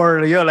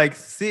gore, like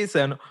this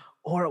and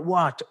or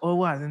what,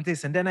 and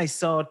this, and then I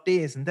saw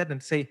this and that,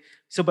 and say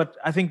so. But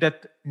I think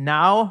that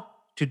now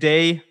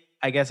today,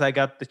 I guess I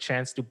got the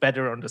chance to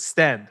better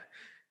understand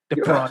the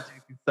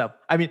project and stuff.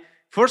 I mean,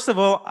 first of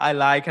all, I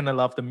like and I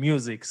love the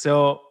music.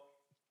 So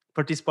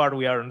for this part,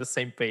 we are on the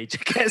same page,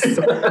 I guess.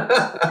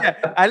 Yeah,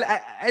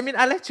 I mean,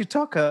 I let you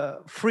talk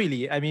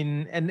freely. I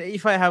mean, and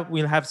if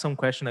we'll have some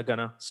question, I'm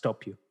gonna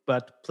stop you.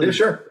 But Yeah, please,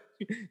 sure.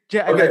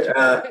 yeah, I let Okay. you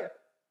talk.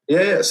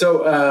 Yeah.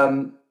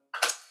 So,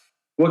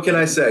 what can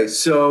I say?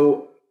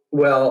 So,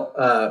 well,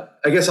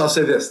 I guess I'll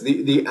say this: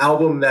 the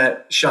album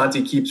that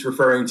Shanti keeps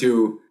referring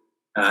to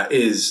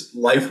is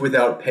 "Life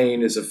Without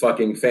Pain is a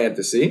Fucking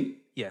Fantasy."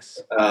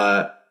 Yes.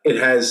 It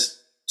has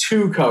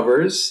two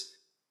covers.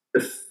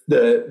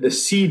 The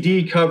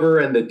CD cover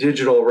and the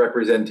digital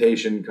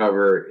representation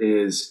cover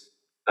is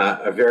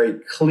a very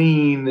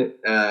clean,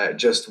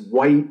 just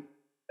white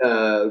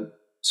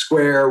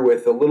square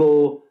with a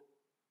little.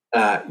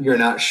 You're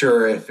not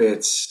sure if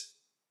it's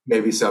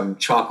maybe some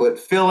chocolate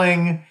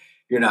filling.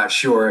 You're not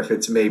sure if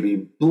it's maybe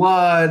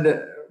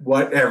blood.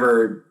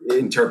 Whatever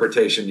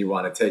interpretation you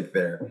want to take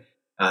there.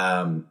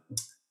 And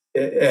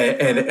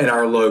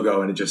our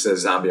logo, and it just says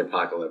Zombie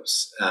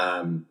Apocalypse.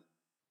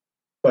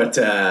 But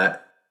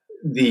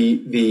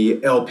the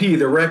LP,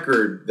 the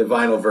record, the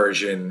vinyl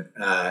version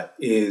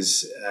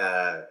is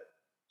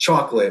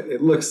chocolate.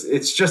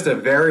 It's just a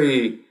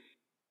very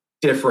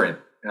different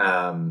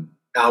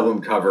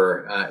album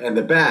cover, and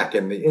the back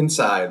and the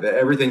inside,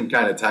 everything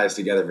kind of ties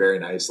together very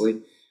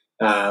nicely.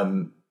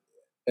 And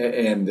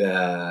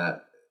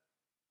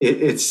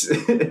it's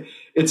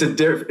it's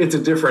a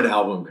different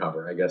album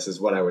cover, I guess is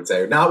what I would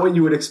say. Not what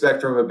you would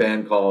expect from a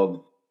band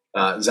called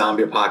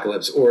Zombie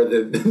Apocalypse, or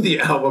the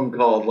album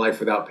called Life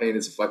Without Pain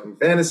is a Fucking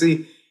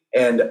Fantasy.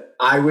 And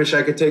I wish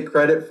I could take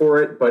credit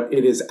for it, but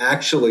it is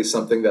actually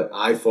something that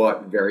I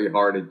fought very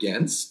hard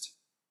against.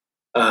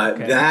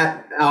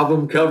 That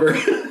album cover,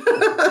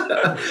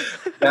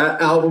 that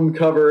album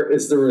cover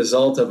is the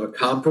result of a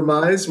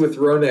compromise with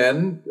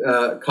Ronan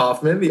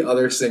Kaufman, the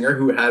other singer,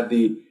 who had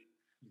the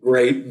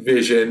great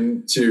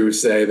vision to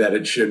say that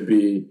it should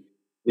be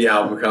the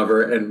album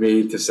cover, and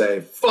me to say,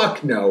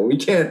 fuck no, we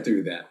can't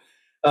do that.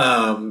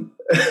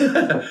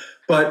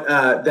 But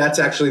that's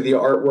actually the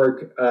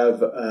artwork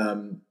of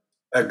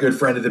a good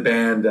friend of the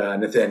band,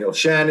 Nathaniel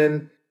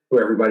Shannon, who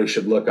everybody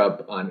should look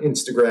up on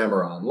Instagram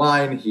or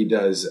online. He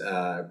does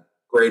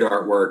great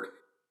artwork,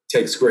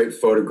 takes great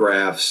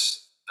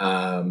photographs,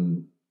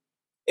 and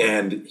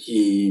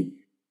he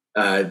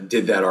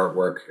did that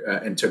artwork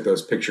and took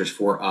those pictures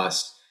for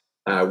us.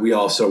 We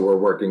also were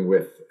working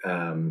with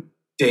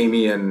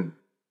Damien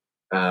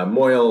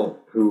Moyle,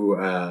 who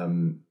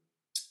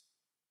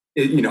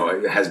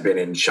has been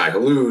in Shai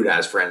Hulud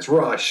as Friends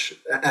Rust,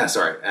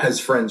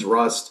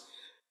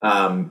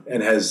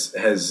 and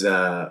has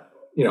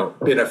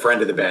been a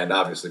friend of the band,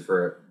 obviously,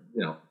 for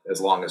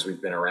as long as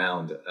we've been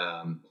around.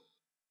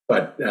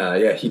 But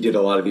he did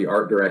a lot of the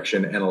art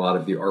direction and a lot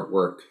of the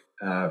artwork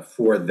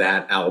for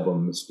that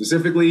album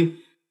specifically,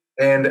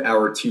 and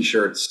our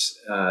T-shirts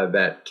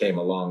that came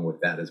along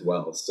with that as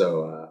well.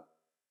 So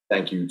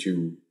thank you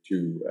to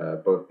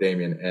both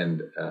Damien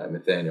and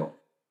Nathaniel.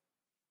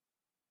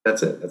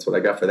 That's it. That's what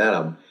I got for that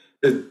album.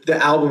 The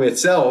album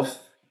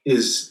itself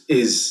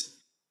is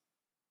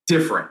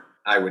different,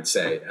 I would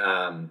say.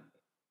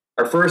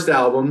 Our first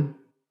album,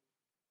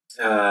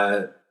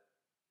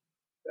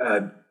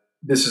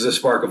 This Is a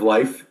Spark of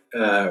Life,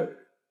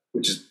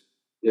 which is,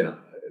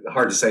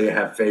 hard to say you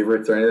have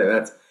favorites or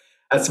anything.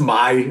 That's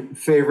my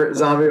favorite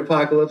Zombie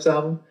Apocalypse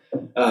album.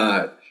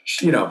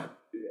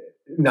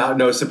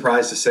 No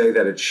surprise to say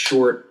that it's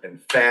short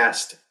and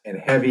fast and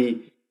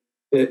heavy.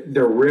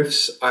 The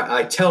riffs,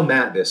 I tell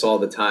Matt this all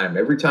the time.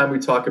 Every time we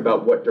talk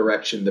about what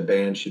direction the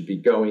band should be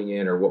going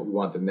in or what we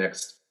want the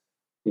next,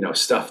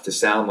 stuff to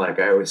sound like,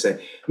 I always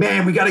say,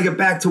 man, we got to get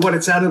back to what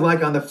it sounded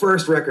like on the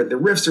first record. The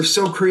riffs are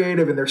so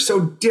creative and they're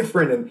so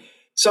different. And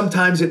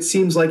sometimes it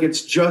seems like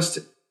it's just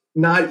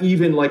not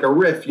even like a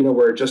riff,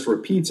 where it just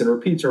repeats and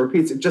repeats and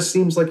repeats. It just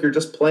seems like you're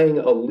just playing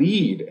a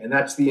lead, and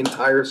that's the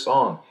entire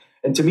song.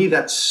 And to me,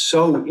 that's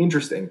so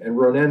interesting. And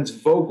Ronan's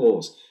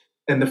vocals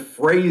and the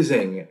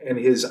phrasing and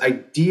his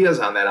ideas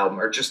on that album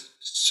are just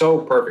so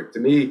perfect to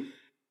me.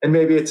 And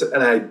maybe it's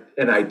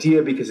an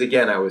idea because,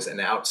 again, I was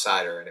an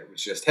outsider, and it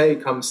was just, hey,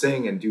 come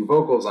sing and do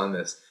vocals on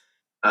this.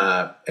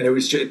 And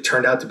it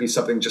turned out to be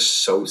something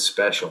just so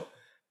special.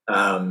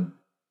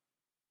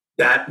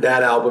 That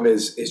album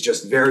is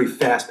just very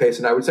fast paced,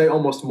 and I would say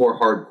almost more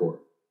hardcore.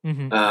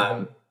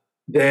 Mm-hmm.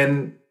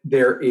 Then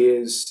there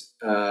is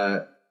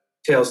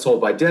Tales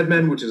Told by Dead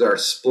Men, which is our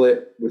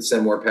split with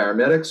Send More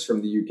Paramedics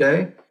from the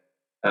UK.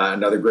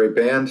 Another great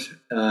band.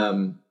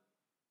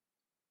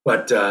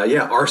 But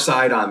our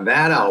side on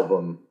that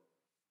album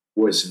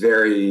was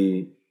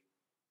very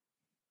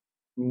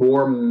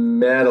more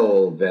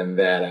metal than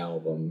that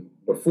album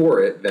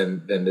before it,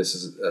 than This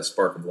Is a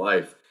Spark of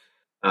Life.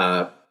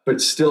 But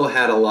still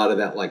had a lot of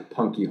that like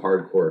punky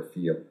hardcore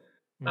feel.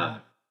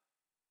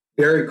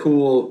 Very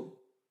cool,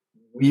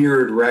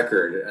 weird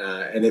record.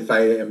 And if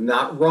I am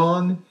not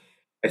wrong,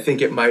 I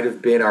think it might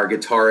have been our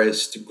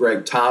guitarist,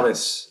 Greg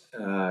Thomas,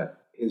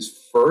 his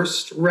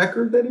first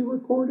record that he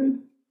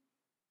recorded.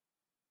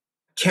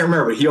 Can't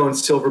remember, but he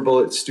owns Silver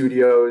Bullet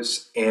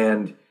Studios,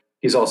 and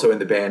he's also in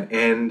the band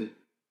End.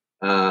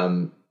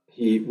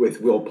 He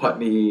with Will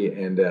Putney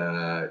and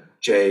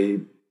Jay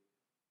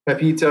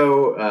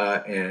Pepito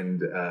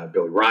and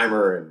Billy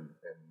Reimer, and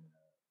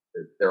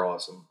they're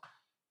awesome.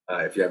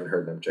 If you haven't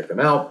heard them, check them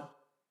out.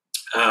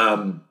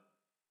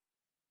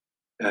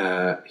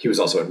 He was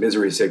also in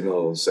Misery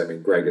Signals. I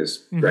mean, Greg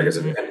was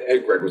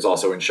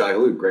also in Shai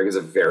Hulud. Greg is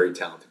a very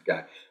talented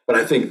guy. But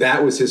I think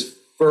that was his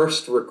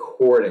first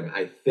recording.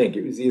 I think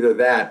it was either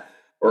that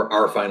or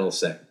Our Final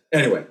Say.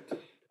 Anyway,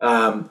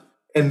 and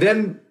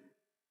then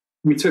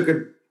we took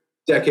a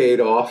decade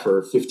off,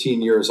 or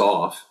 15 years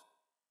off,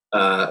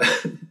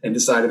 and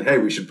decided, hey,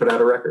 we should put out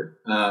a record.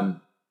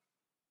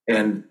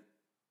 And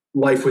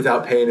Life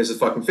Without Pain is a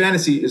Fucking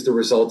Fantasy is the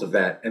result of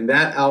that. And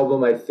that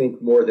album, I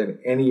think, more than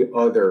any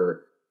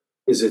other,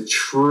 is a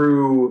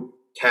true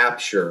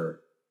capture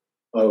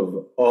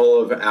of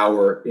all of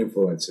our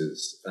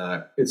influences.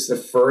 It's the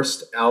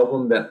first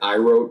album that I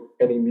wrote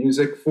any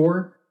music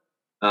for.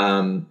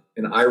 And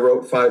I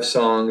wrote 5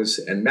 songs,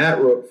 and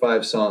Matt wrote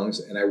 5 songs,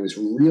 and I was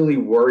really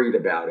worried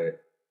about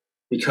it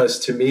because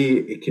to me,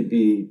 it could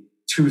be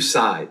 2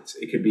 sides.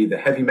 It could be the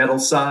heavy metal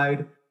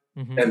side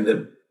and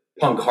the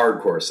punk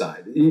hardcore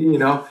side,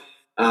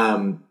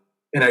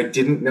 and I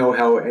didn't know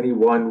how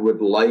anyone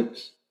would like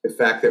the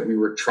fact that we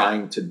were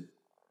trying to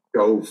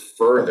go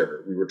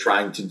further. We were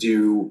trying to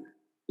do,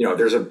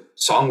 there's a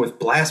song with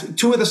blast.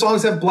 Two of the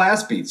songs have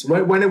blast beats.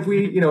 When have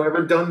we,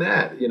 ever done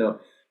that?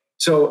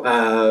 So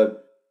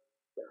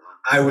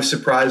I was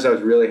surprised. I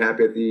was really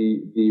happy at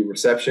the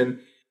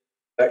reception.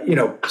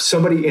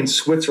 Somebody in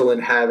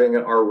Switzerland having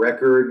our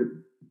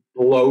record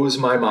blows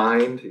my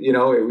mind.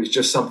 It was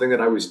just something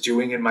that I was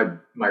doing in my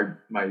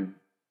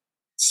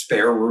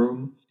spare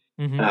room.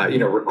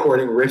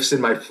 Recording riffs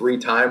in my free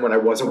time when I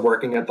wasn't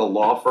working at the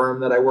law firm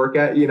that I work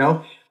at.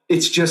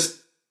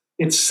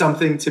 It's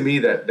something to me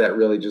that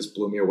really just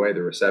blew me away,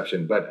 the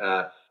reception. But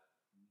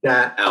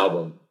that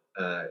album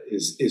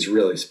is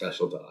really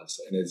special to us,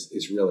 and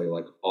is really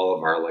like all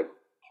of our like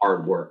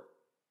hard work.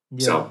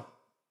 Yeah. So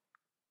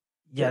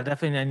yeah,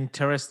 definitely an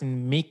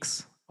interesting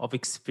mix of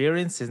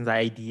experience and the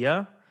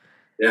idea.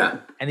 Yeah.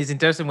 And it's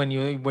interesting when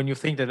you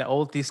think that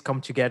all these come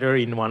together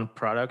in one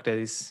product. That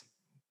is,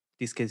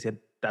 this case,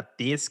 that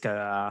disc,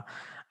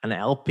 an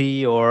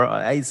LP, or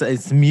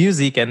it's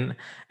music, and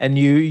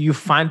you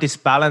find this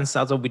balance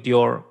also with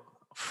your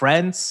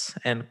friends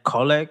and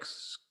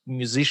colleagues,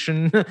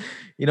 musician,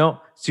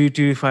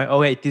 to find, oh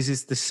wait, this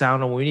is the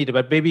sound we need.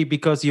 But maybe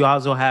because you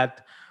also had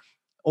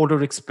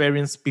older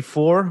experience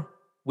before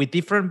with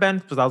different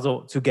bands, but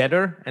also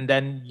together, and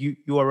then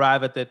you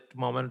arrive at that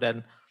moment,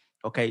 and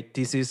okay,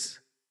 this is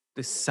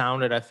the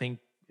sound that I think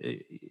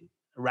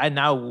right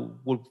now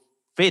will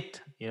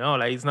fit.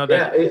 Like it's not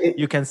that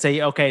you can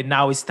say, okay,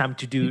 now it's time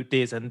to do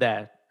this and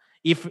that.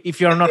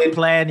 If you're not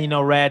planning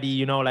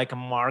already, like a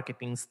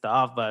marketing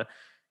stuff, but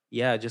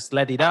yeah, just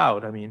let it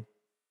out. I mean,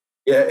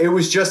 yeah, it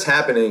was just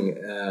happening,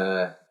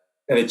 and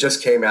it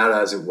just came out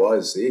as it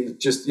was. It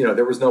just,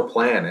 there was no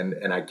plan,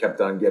 and I kept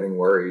on getting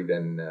worried,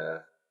 and I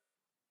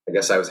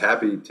guess I was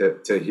happy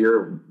to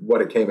hear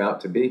what it came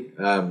out to be.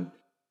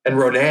 And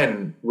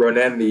Ronan,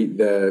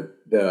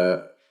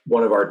 the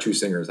one of our two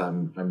singers,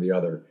 I'm the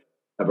other,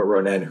 but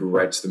Ronan, who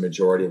writes the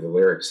majority of the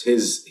lyrics,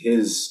 his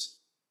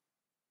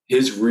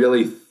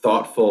really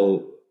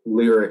thoughtful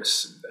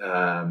lyrics,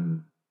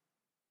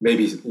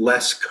 maybe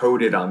less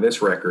coded on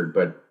this record,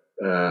 but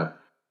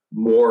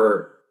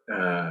more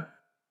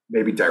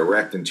maybe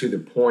direct and to the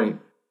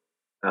point,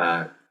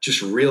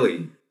 just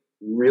really,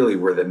 really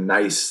were the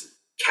nice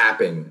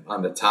capping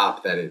on the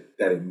top that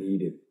it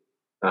needed.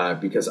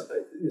 Because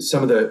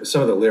some of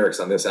the lyrics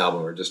on this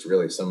album are just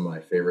really some of my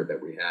favorite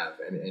that we have,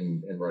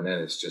 and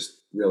Ronan is just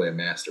really a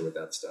master with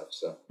that stuff.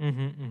 So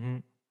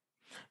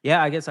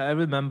yeah, I guess I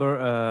remember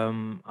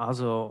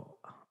also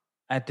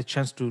I had the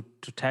chance to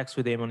text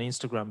with him on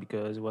Instagram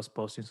because he was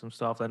posting some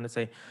stuff, and I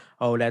say,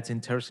 "Oh, that's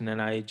interesting,"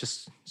 and I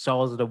just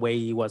saw the way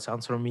he was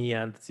answering me,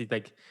 and see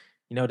like,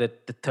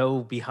 the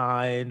toe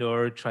behind,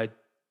 or tried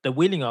the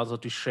willing also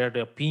to share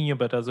the opinion,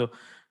 but also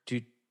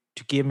to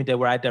give me the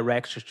right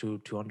direction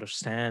to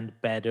understand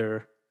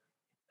better.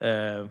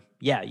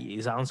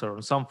 His answer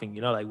on something,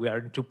 like we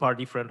are two part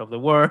different of the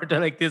world,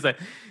 like this.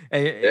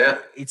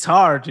 It's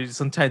hard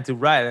sometimes to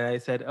write. And I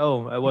said,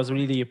 oh, I was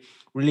really,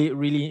 really,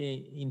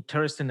 really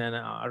interested, and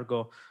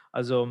Argo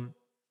also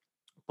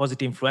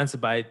positive influenced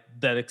by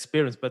that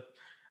experience. But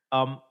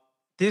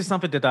this is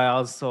something that I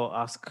also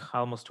ask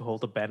almost to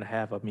hold the band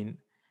have. I mean,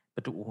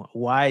 but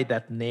why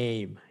that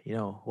name?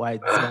 Why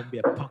Zombie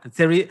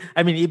Apocalypse?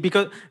 I mean,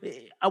 because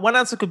one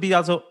answer could be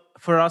also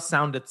for us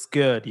sound that's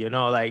good,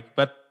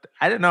 but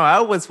I don't know. I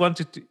always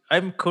wanted to.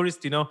 I'm curious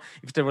to know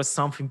if there was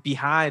something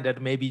behind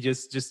that. Maybe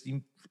just.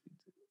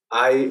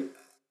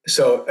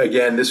 So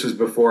again, this was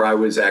before I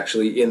was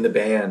actually in the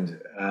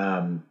band,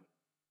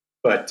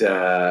 but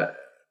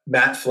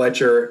Matt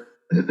Fletcher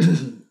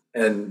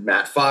and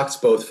Matt Fox,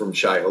 both from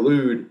Shai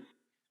Hulud,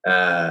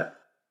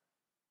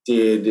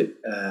 did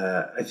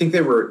I think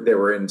they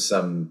were in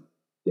some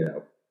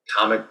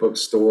comic book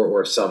store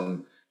or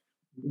some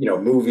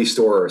movie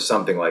store or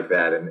something like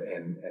that,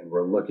 and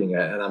we're looking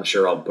at, and I'm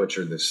sure I'll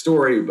butcher this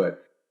story,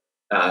 but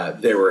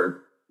they were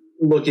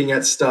looking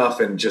at stuff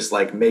and just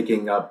like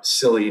making up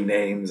silly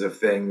names of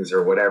things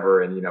or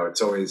whatever, and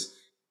it's always,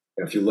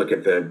 if you look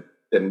at the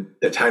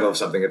title of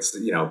something, it's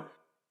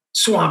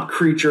Swamp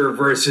Creature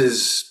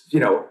versus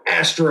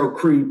Astro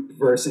Creep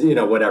versus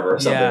whatever,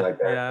 something like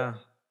that. Yeah.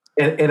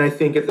 And I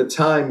think at the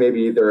time,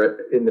 maybe either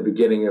in the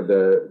beginning of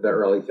the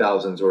early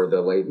thousands or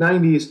the late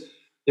 90s,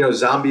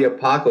 zombie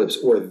apocalypse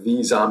or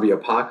the zombie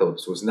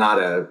apocalypse was not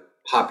a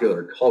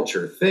popular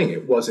culture thing.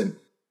 It wasn't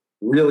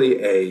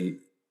really a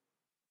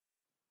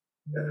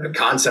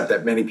concept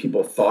that many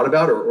people thought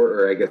about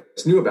or I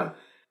guess knew about.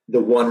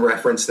 The one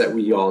reference that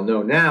we all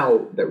know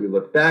now that we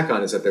look back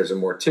on is that there's a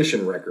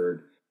Mortician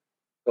record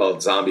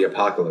called Zombie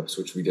Apocalypse,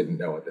 which we didn't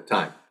know at the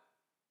time.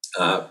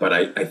 But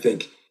I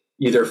think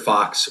either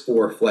Fox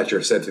or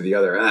Fletcher said to the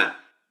other,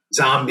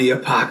 Zombie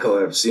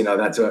Apocalypse, and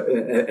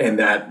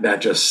that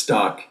just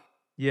stuck.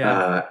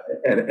 Yeah.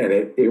 And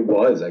it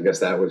was, I guess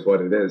that was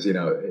what it is.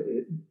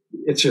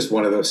 It's just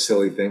one of those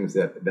silly things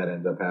that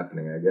ends up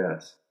happening, I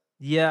guess.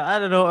 Yeah, I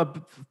don't know.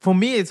 For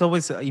me, it's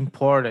always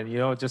important,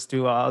 just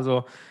to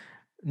also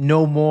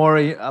know more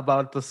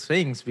about those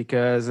things,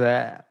 because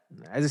as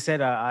I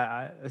said,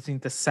 I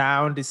think the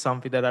sound is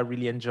something that I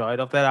really enjoyed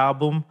of that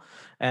album,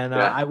 And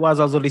Yeah. I was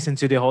also listening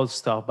to the whole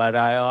stuff, but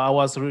I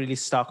was really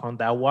stuck on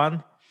that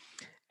one.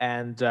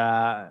 And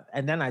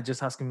then I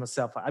just asking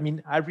myself, I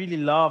mean, I really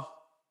love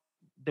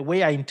the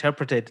way I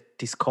interpreted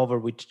this cover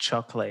with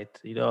chocolate,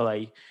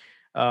 like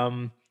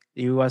um,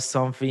 it was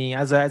something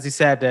as you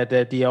said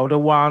that the other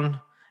one,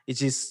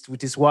 it is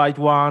with this white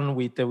one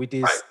with Right.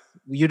 this,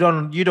 you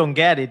don't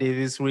get it. It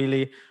is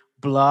really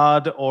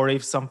blood, or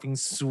if something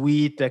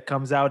sweet that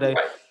comes out. Right.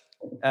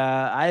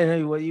 I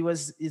don't know. It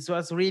was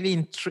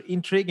really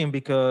intriguing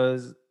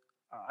because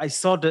I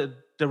saw the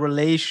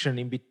relation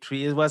in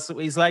between.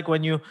 It's like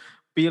when you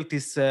build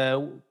this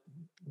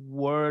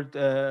word,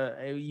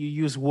 you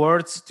use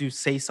words to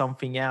say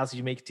something else.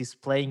 You make this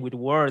playing with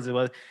words.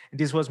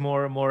 This was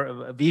more of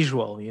a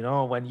visual.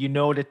 When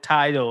the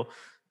title,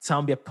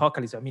 zombie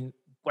apocalypse. I mean,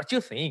 what do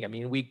you think? I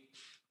mean,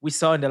 we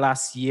saw in the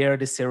last year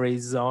the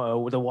series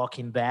with The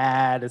Walking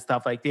Dead and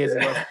stuff like this.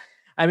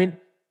 I mean,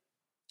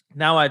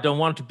 now I don't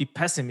want to be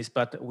pessimist,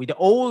 but with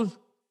all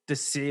the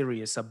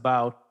series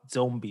about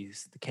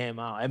zombies that came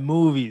out and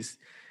movies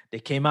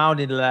that came out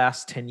in the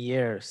last 10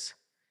 years,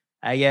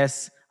 I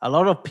guess a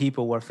lot of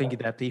people were thinking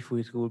that if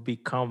it would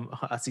become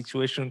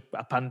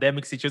a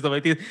pandemic situation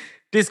like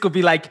this could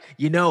be like,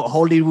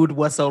 Hollywood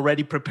was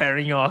already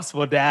preparing us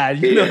for that,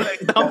 Yeah. like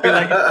something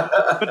like it.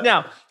 But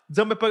now,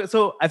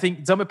 so I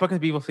think zombie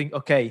apocalypse people think,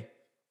 okay,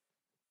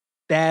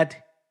 dead,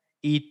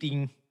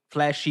 eating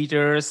flesh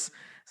eaters,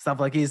 stuff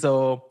like this,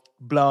 or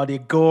bloody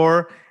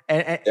gore.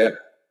 Yeah.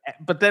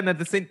 But then at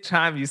the same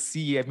time, you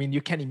see, I mean,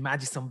 you can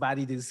imagine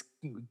somebody this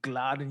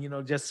glad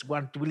and just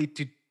want really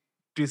to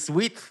do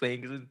sweet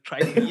things and try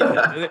to eat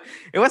it.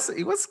 It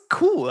was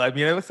cool. I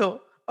mean, I was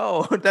so,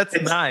 oh, that's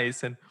It's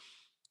nice. And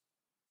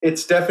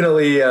it's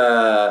definitely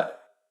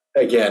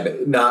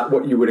again not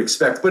what you would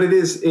expect, but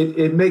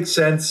it makes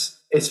sense,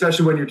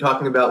 especially when you're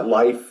talking about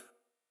life,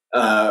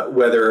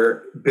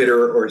 whether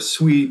bitter or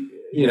sweet,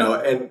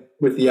 and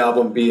with the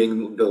album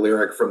being the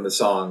lyric from the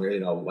song,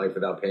 life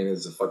without pain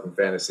is a fucking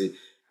fantasy.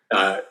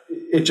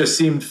 It just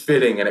seemed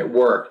fitting and it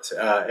worked.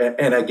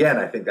 And again,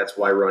 I think that's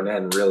why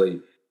Ronan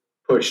really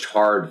pushed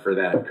hard for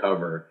that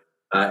cover.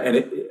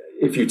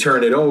 If you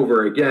turn it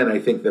over again, I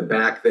think the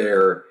back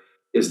there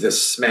is the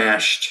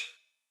smashed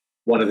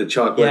one of the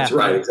chocolates. Yeah,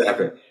 Right, yeah.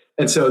 exactly.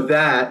 And so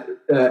that,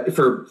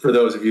 for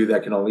those of you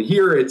that can only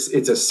hear, it's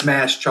a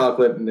smashed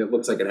chocolate, and it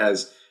looks like it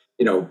has,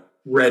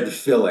 red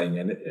filling.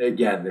 And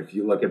again, if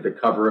you look at the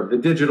cover of the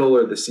digital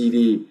or the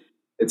CD,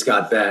 it's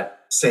got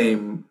that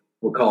same,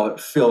 we'll call it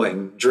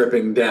filling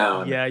dripping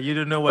down. Yeah, you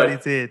don't know what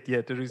But is it.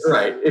 Yeah, there is.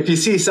 right, if you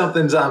see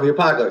something zombie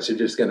apocalypse, you're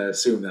just going to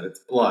assume that it's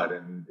blood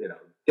and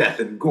death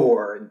and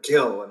gore and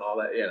kill and all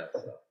that.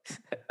 So,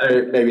 I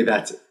mean, maybe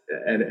that's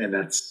and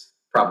that's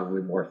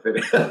probably more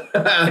fitting.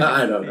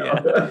 I don't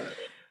know. Yeah.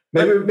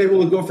 Maybe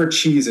we'll go for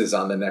cheeses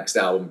on the next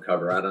album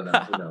cover. I don't know.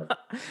 Who knows?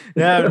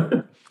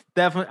 Yeah,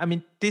 definitely. I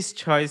mean, this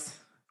choice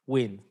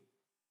win.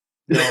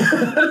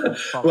 No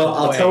Well,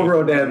 I'll way. tell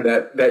Ronan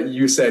that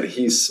you said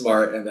he's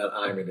smart and that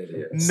I'm an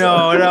idiot.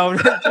 No.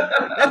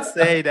 Let's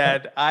say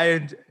that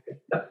I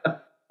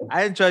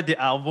enjoyed the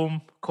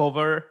album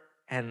cover,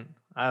 and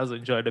I also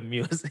enjoyed the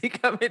music.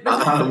 I mean,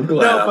 I'm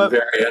glad. no, I'm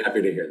very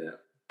happy to hear that.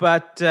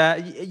 but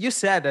you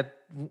said that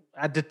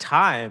at the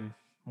time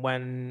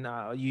when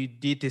you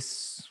did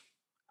this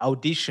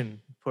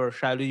audition for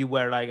Shiloh, you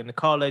were like in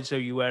college, or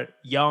you were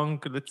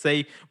young. Let's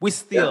say we're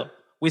still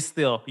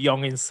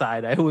young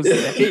inside, I would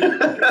say.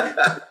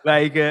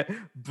 Like,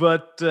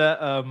 but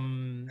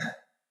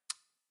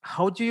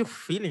how do you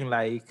feeling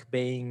like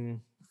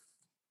being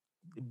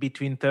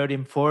between 30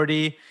 and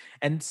 40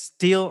 and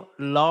still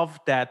love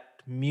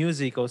that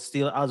music, or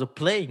still also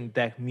playing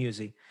that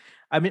music?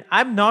 I mean,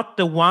 I'm not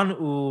the one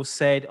who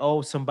said,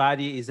 oh,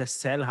 somebody is a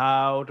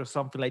sellout or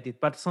something like that,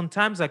 but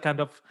sometimes I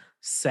kind of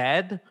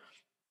sad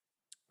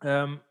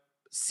um,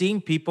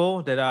 seeing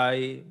people that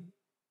I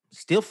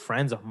still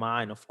friends of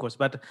mine, of course,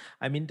 but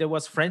I mean, there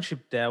was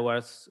friendship there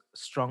was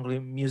strongly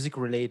music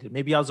related.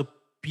 Maybe also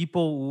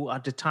people who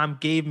at the time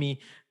gave me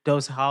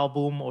those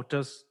album or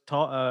those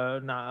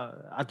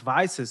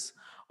advices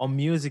on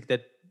music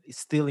that is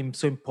still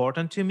so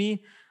important to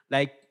me,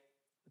 like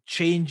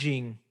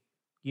changing,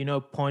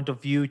 point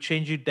of view,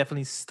 changing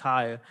definitely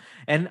style.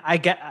 And I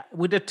get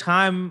with the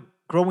time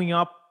growing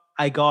up,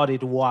 I got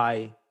it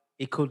why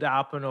it could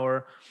happen,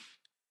 or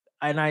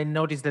and I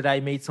noticed that I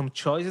made some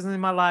choices in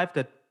my life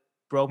that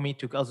brought me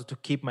to also to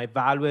keep my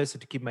values, to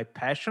keep my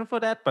passion for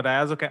that. But I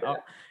also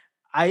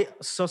I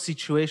saw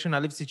situation, I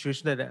lived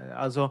situation that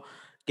also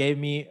gave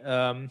me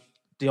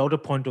the other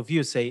point of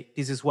view. Say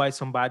this is why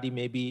somebody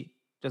maybe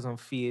doesn't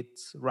fit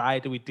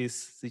right with this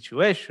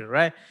situation,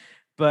 right?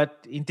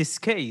 But in this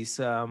case,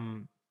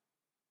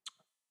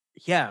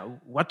 yeah,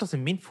 what does it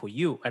mean for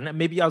you? And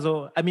maybe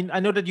also, I mean, I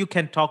know that you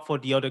can talk for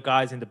the other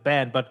guys in the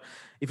band, but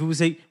if we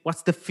say,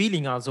 what's the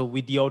feeling also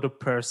with the other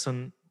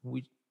person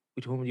with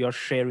whom you're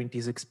sharing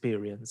this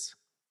experience?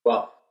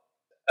 Well,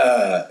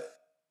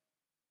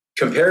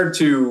 compared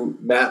to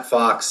Matt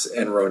Fox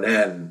and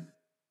Ronan,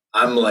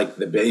 I'm like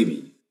the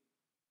baby.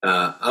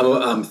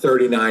 I'm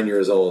 39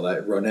 years old.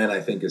 Ronan,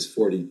 I think, is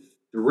 40,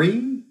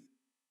 43.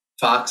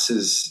 Fox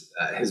is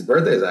his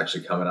birthday is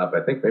actually coming up. I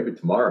think maybe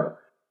tomorrow.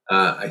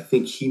 I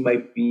think he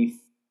might be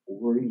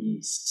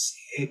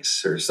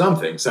 46 or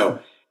something. So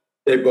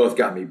they both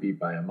got me beat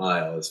by a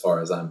mile as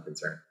far as I'm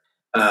concerned.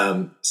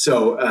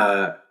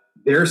 So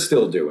they're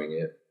still doing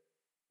it,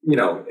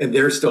 and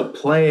they're still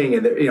playing,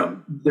 and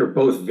they're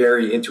both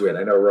very into it.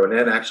 I know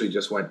Ronan actually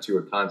just went to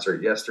a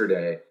concert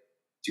yesterday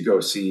to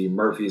go see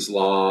Murphy's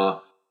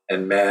Law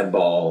and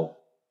Madball.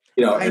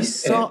 I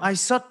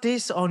saw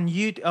this on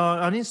YouTube,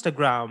 on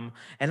Instagram,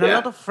 and a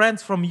lot of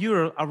friends from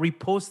Europe are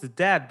reposted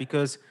that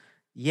because,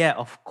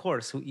 of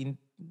course,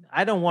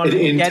 I don't want to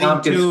get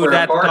into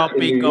that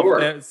topic of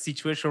the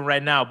situation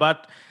right now,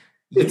 but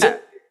it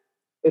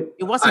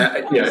was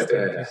interesting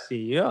to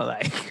see.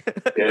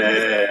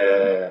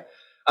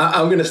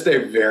 I'm going to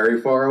stay very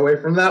far away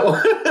from that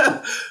one,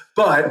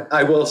 but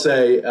I will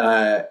say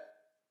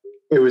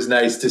it was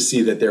nice to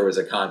see that there was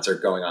a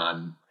concert going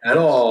on at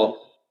all.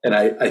 And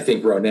I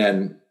think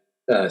Ronan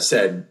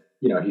said,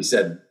 he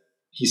said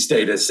he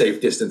stayed a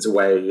safe distance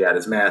away. He had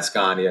his mask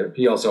on.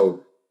 He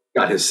also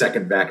got his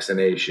second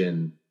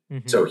vaccination.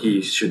 Mm-hmm. So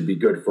he should be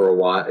good for a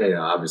while,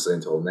 obviously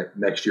until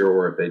next year,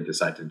 or if they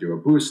decide to do a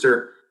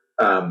booster.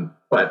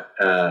 But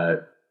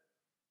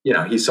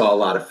he saw a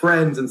lot of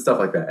friends and stuff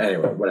like that.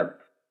 Anyway, whatever.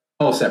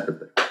 Whole separate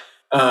thing.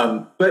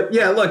 But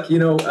yeah, look,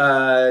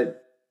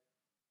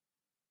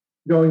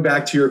 going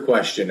back to your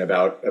question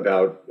about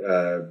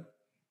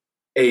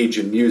age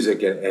and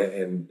music,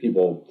 and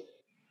people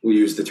will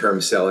use the term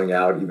selling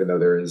out, even though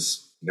there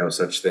is no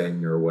such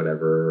thing or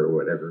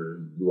whatever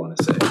you want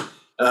to say.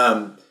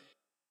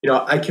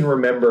 I can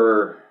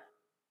remember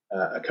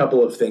a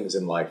couple of things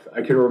in life.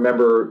 I can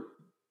remember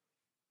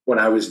when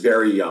I was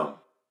very young,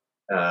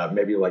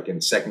 maybe like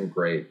in second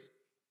grade,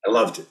 I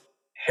loved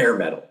hair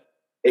metal,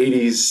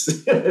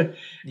 80s,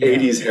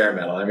 80s hair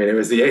metal. I mean, it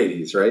was the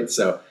 80s, right?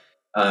 So,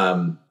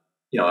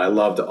 I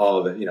loved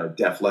all the,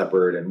 Def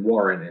Leppard and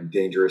Warren and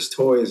Dangerous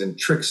Toys and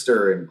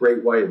Trickster and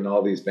Great White and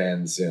all these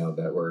bands,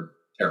 that were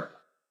terrible.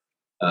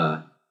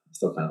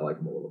 Still kind of like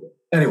them a little bit.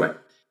 Anyway,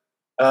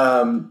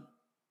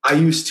 I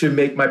used to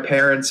make my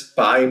parents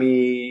buy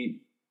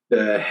me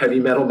the heavy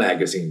metal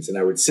magazines, and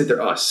I would sit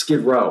there.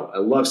 Skid Row. I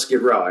love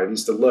Skid Row. I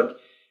used to look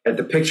at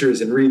the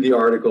pictures and read the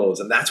articles,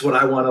 and that's what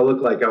I want to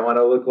look like. I want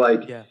to look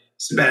like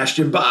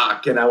Sebastian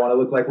Bach, and I want to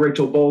look like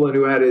Rachel Bolan,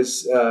 who had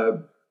his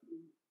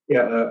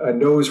a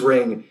nose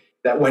ring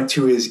that went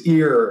to his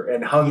ear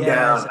and hung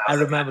down. I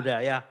remember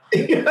that. Yeah.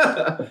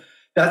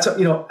 That's,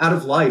 out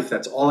of life,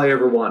 that's all I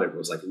ever wanted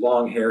was like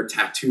long hair,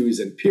 tattoos,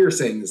 and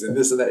piercings, and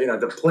this and that,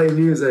 to play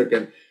music.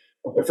 And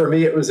for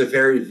me, it was a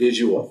very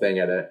visual thing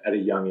at a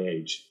young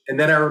age. And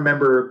then I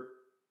remember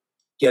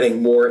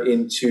getting more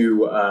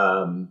into,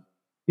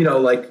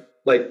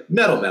 like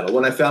metal,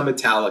 when I found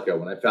Metallica,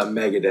 when I found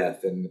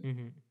Megadeth,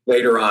 and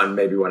later on,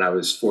 maybe when I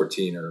was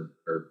 14 or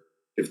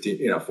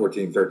 15,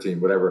 14, 13,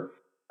 whatever,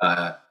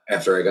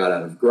 after I got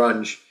out of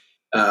grunge,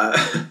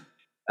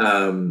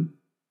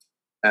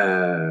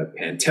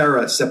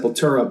 Pantera,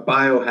 Sepultura,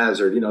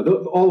 Biohazard,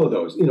 all of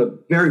those,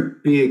 very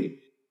big,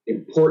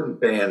 important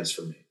bands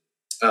for me.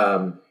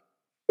 But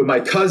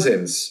my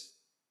cousins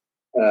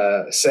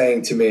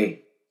saying to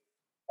me,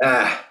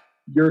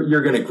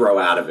 you're going to grow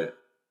out of it.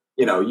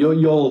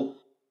 You'll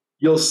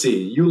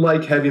see. You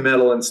like heavy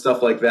metal and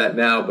stuff like that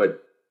now, but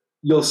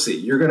you'll see.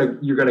 You're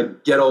gonna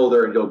get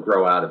older and you'll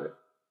grow out of it.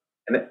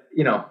 And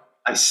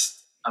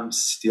I'm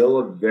still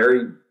a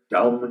very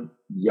dumb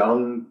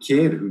young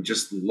kid who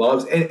just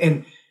loves.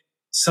 And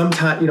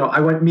sometimes,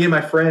 me and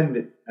my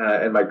friend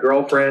and my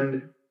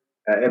girlfriend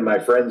and my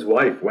friend's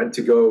wife went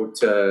to go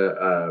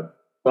to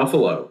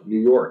Buffalo, New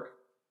York,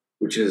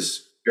 which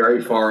is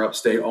very far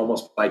upstate,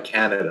 almost by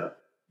Canada.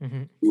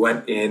 Mm-hmm. We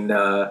went in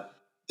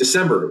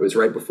December. It was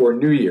right before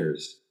New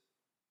Year's.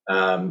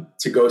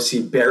 To go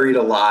see Buried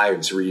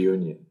Alive's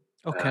reunion.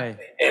 Okay.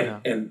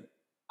 And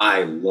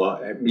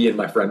me and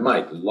my friend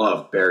Mike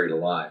love Buried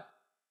Alive.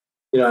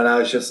 And I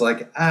was just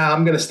like,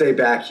 I'm going to stay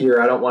back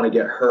here. I don't want to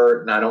get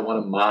hurt and I don't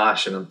want to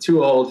mosh and I'm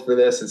too old for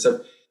this and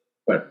stuff.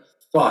 But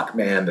fuck,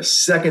 man, the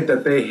second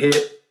that they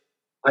hit,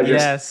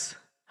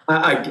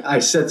 I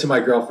said to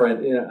my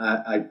girlfriend,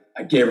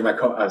 I gave her my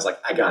coat. I was like,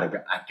 I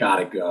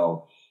gotta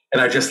go.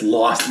 And I just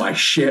lost my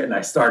shit. And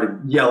I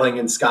started yelling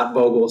in Scott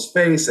Vogel's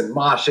face and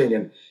moshing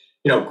and,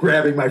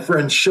 grabbing my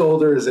friend's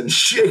shoulders and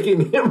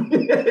shaking him.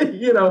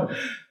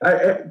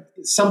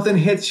 Something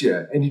hits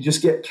you and you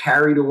just get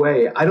carried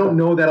away. I don't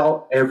know that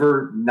I'll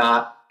ever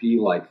not be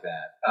like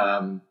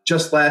that.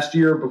 Just last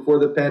year before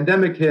the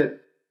pandemic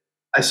hit,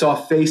 I saw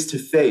Face to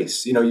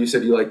Face. You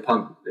said you like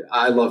punk.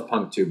 I love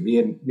punk too. Me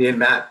and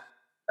Matt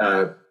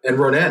and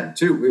Ronan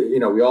too.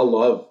 We all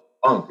love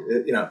punk.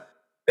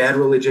 Bad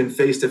Religion,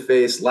 Face to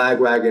Face,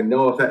 Lagwagon,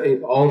 No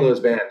Effect, all those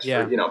bands.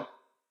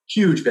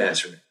 Huge bands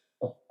for me.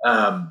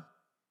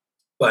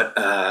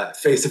 But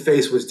Face to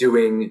Face was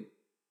doing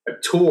a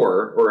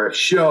tour or a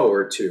show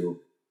or two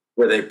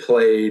where they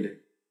played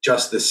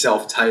just the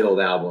self-titled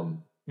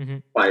album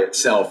by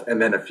itself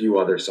and then a few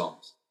other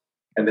songs.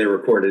 and they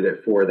recorded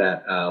it for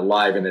that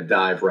Live in a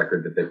Dive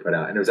record that they put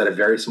out. And it was at a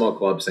very small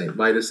club, St.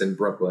 Vitus in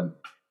Brooklyn,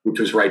 which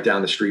was right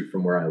down the street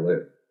from where I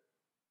live.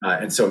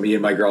 And so me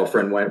and my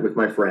girlfriend went with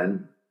my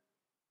friend,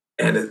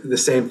 and the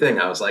same thing.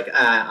 I was like,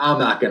 I'm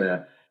not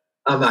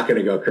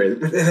gonna go crazy.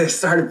 But then they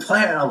started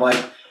playing. I'm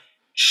like,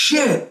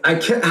 shit, I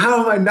can't.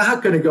 How am I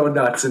not gonna go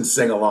nuts and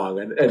sing along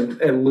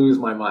and lose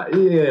my mind?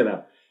 You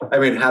know, I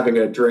mean, having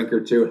a drink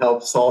or two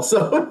helps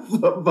also.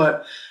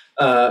 But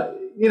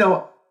you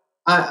know,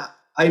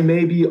 I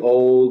may be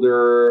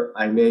older.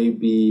 I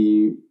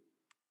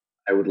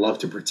would love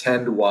to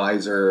pretend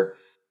wiser.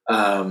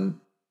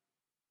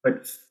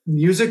 But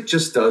music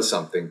just does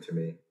something to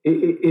me.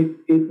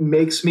 It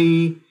makes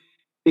me,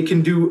 it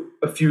can do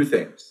a few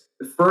things.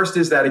 The first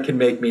is that it can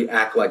make me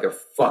act like a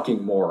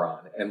fucking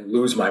moron and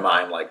lose my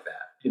mind like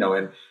that, you know,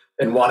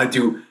 and want to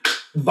do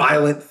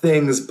violent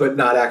things, but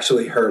not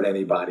actually hurt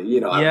anybody.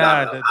 You know, I'm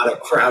not a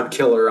crowd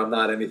killer. I'm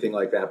not anything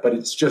like that, but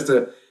it's just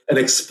an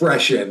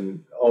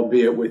expression,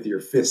 albeit with your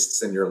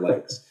fists and your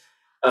legs.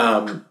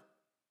 The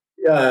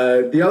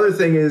other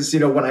thing is, you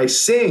know, when I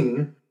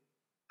sing,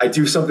 I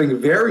do something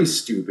very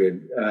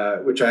stupid,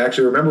 which I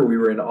actually remember we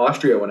were in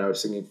Austria when I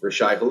was singing for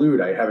Shai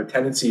Hulud. I have a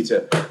tendency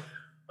to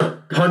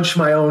punch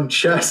my own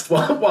chest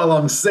while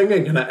I'm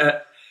singing. And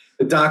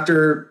the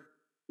doctor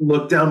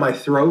looked down my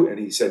throat and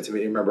he said to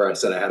me, remember I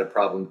said I had a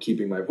problem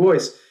keeping my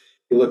voice.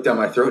 He looked down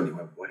my throat and he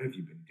went, "What have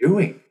you been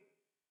doing?"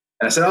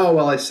 And I said, "Oh,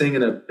 well, I sing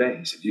in a band."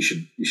 He said,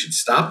 you should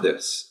stop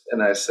this."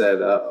 And I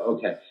said,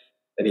 "Okay."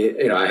 And he,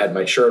 you know, I had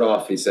my shirt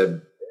off. He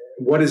said,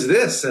 "What is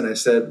this?" And I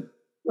said,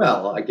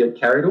 "Well, I get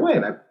carried away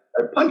and I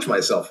punch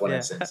myself when I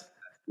sing.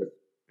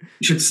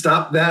 You should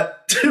stop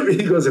that too."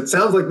 He goes, "It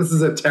sounds like this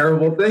is a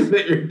terrible thing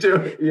that you're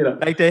doing." You know,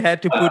 like they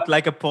had to put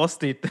like a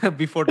post-it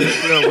before the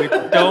show with,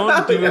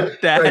 "Don't do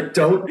that. Right,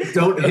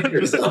 don't hit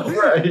yourself."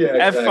 Right?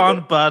 Yeah, Have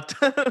fun, but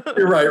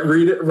you're right.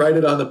 Write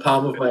it on the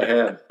palm of my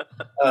hand.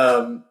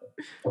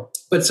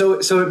 But so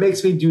it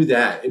makes me do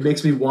that. It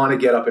makes me want to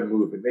get up and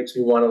move. It makes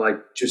me want to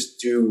like just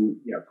do,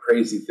 you know,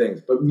 crazy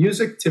things. But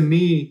music to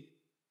me,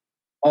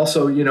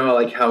 also, you know,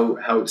 like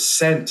how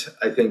scent,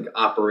 I think,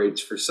 operates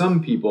for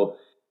some people.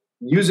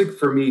 Music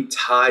for me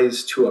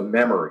ties to a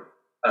memory,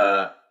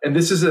 and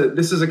this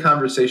is a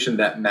conversation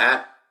that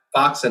Matt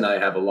Fox and I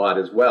have a lot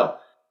as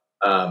well.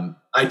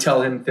 I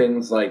tell him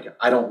things like,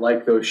 I don't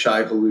like those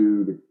Shai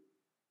Hulud.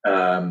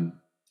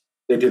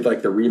 They did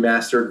like the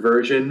remastered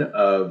version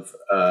of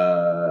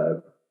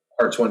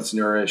Hearts Once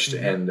Nourished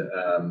and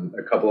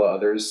a couple of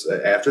others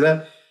after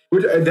that,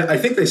 which I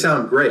think they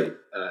sound great.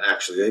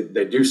 Actually,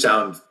 they do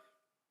sound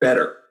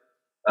better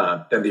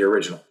than the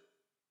original.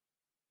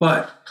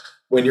 But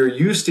when you're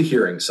used to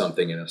hearing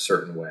something in a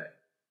certain way,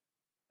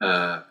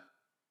 I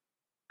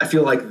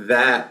feel like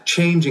that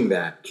changing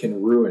that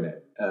can ruin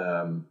it.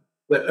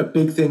 A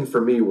big thing for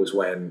me was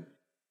when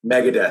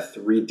Megadeth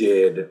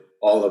redid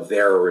all of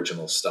their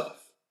original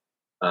stuff,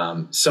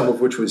 some of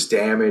which was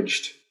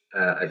damaged.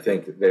 I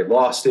think they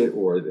lost it,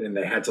 and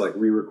they had to like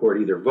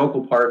re-record either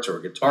vocal parts or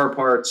guitar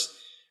parts,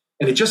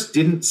 and it just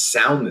didn't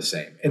sound the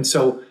same. And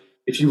so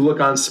if you look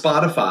on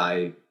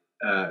Spotify,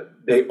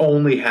 they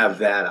only have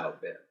that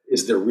out there.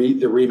 Is the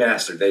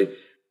remaster.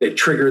 They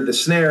triggered the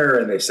snare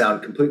and they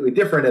sound completely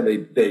different, and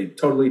they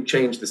totally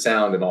changed the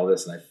sound and all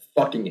this, and I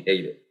fucking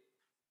hate it.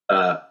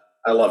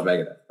 I love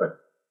Megadeth, but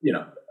you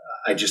know,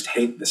 I just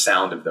hate the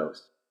sound of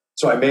those.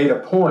 So I made a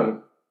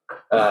point,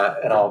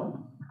 and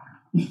I'll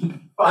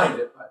find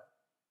it, but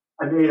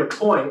I made a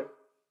point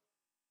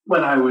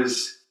when I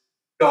was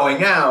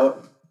going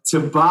out to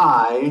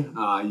buy,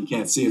 you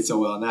can't see it so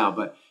well now,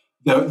 but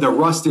the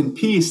Rust in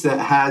Peace that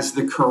has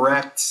the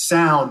correct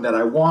sound that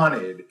I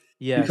wanted.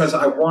 Yes. Because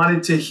I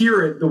wanted to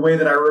hear it the way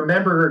that I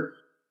remember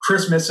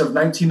Christmas of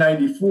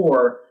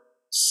 1994,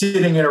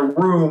 sitting in a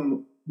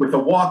room with a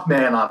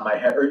Walkman on my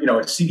head, or, you know,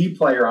 a CD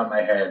player on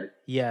my head.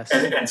 Yes.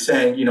 And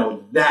saying, you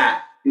know,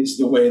 that is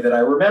the way that I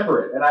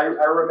remember it. And I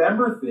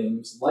remember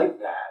things like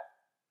that,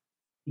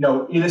 you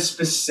know, in a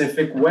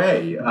specific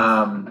way.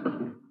 I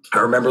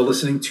remember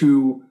listening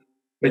to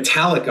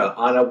Metallica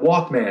on a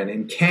Walkman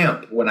in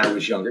camp when I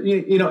was younger,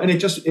 you know, and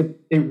it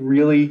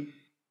really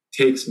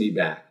takes me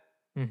back.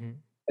 Mm-hmm.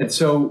 And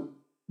so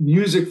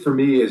music for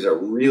me is a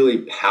really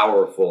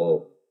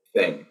powerful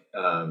thing.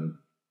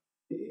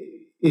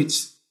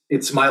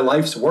 It's my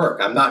life's work.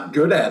 I'm not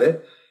good at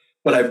it,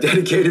 but I've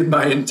dedicated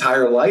my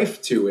entire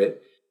life to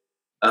it,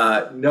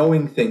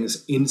 knowing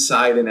things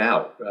inside and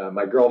out.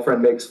 My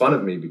girlfriend makes fun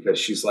of me because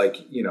she's like,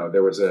 you know, have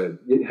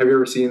you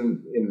ever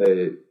seen in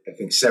the, I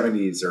think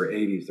 70s or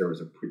 80s, there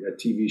was a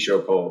TV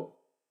show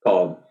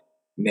called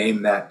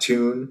Name That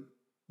Tune.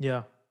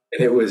 Yeah.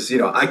 And it was, you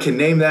know, I can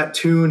name that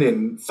tune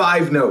in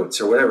 5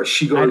 notes or whatever.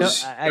 She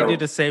goes, I do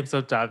the same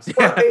sometimes.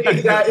 Yeah,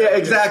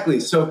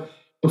 exactly. So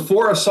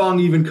before a song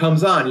even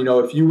comes on, you know,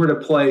 if you were to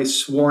play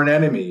Sworn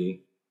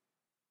Enemy,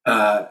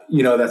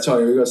 you know, that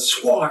song, it goes,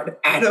 Sworn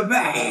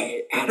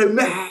Enemy,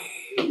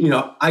 you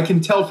know, I can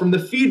tell from the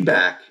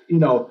feedback, you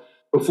know,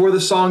 before the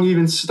song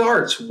even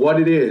starts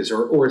what it is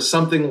or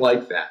something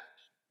like that.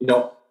 You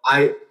know,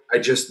 I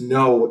just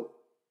know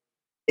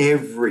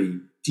every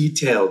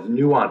detailed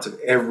nuance of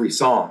every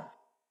song.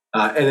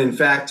 And in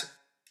fact,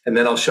 and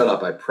then I'll shut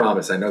up, I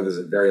promise. I know this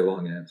is a very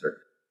long answer.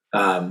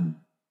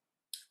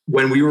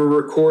 When we were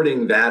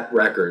recording that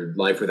record,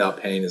 Life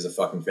Without Pain is a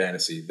Fucking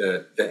Fantasy,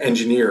 the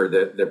engineer,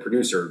 the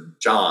producer,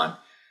 John,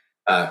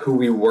 who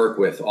we work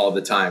with all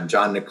the time,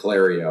 John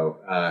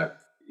Nicolario,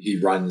 he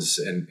runs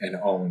and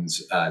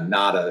owns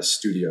Nada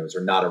Studios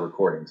or Nada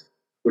Recordings,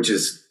 which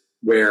is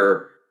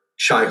where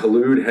Shai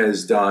Hulud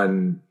has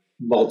done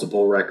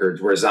multiple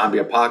records, where Zombie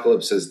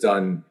Apocalypse has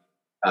done,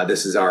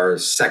 this is our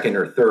second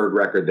or third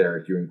record there,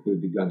 if you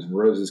include the Guns N'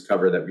 Roses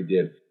cover that we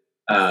did.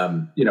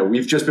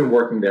 We've just been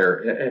working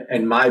there.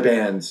 And my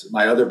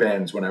other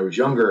bands, when I was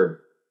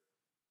younger,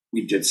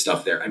 we did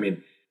stuff there. I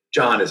mean,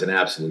 John is an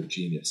absolute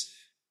genius.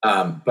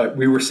 But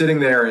we were sitting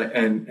there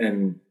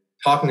and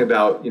talking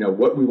about,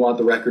 what we want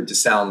the record to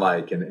sound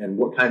like and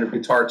what kind of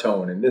guitar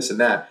tone and this and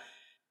that.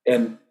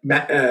 And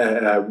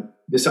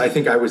I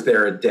think I was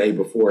there a day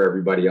before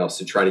everybody else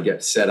to try to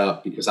get set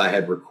up because I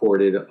had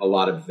recorded a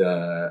lot of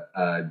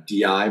the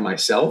DI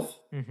myself.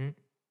 Mm-hmm.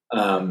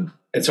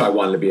 And so I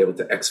wanted to be able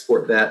to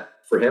export that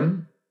for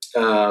him.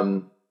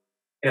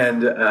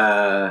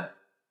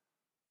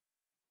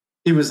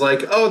 He was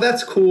like, oh,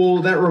 that's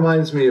cool. That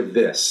reminds me of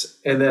this.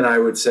 And then I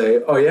would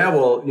say, oh, yeah,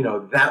 well,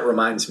 that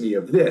reminds me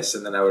of this.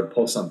 And then I would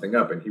pull something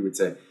up and he would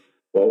say,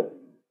 well,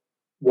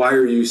 why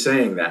are you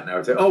saying that? And I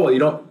would say, oh,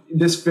 well,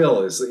 this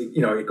fill is,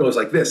 it goes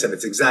like this and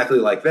it's exactly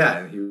like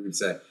that. And he would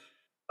say,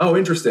 oh,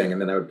 interesting. And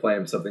then I would play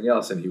him something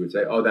else and he would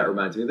say, oh, that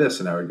reminds me of this.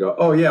 And I would go,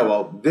 oh, yeah,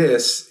 well,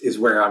 this is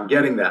where I'm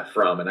getting that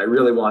from. And I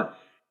really want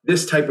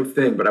this type of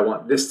thing, but I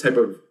want this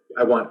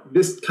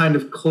kind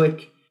of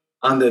click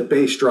on the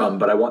bass drum,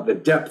 but I want the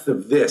depth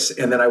of this.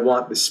 And then I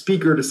want the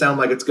speaker to sound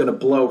like it's going to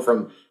blow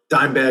from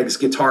Dimebag's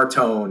guitar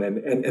tone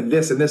and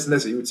this and this and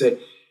this. And he would say,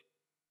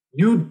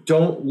 you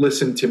don't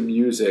listen to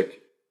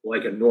music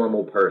like a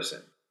normal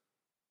person.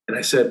 And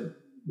I said,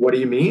 what do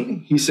you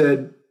mean? He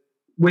said,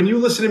 when you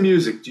listen to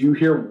music, do you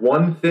hear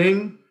one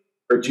thing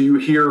or do you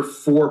hear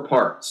four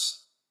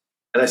parts?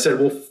 And I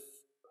said, well,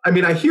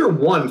 I hear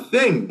one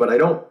thing, but I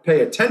don't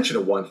pay attention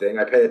to one thing.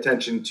 I pay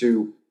attention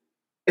to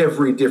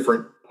every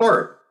different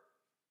part.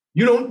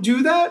 You don't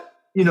do that?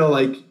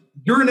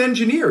 You're an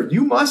engineer.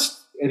 You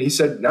must. And he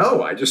said,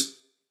 no, I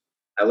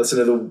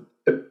listen to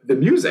the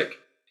music.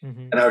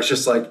 Mm-hmm. And I was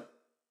just like,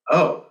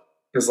 oh,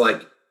 because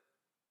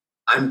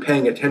I'm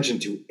paying attention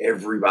to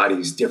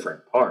everybody's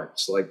different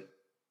parts.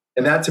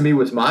 And that to me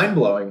was mind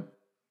blowing,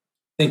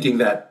 thinking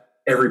that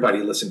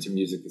everybody listened to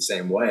music the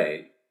same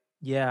way.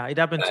 Yeah, it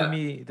happened to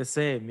me the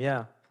same.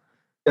 Yeah.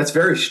 That's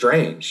very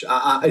strange.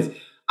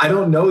 I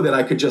don't know that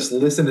I could just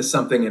listen to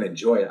something and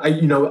enjoy it.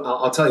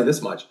 I'll tell you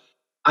this much.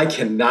 I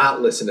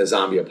cannot listen to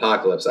Zombie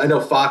Apocalypse. I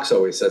know Fox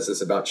always says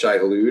this about Shai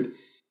Hulud.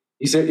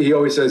 He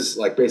always says,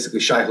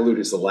 basically Shai Hulud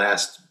is the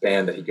last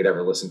band that he could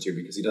ever listen to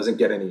because he doesn't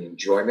get any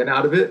enjoyment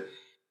out of it.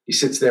 He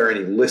sits there and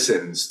he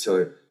listens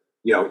to,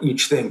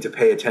 each thing to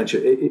pay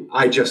attention.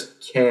 I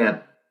just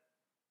can't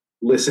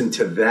listen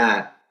to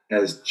that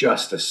as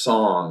just a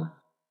song.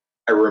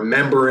 I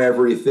remember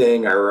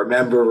everything. I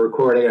remember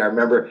recording. I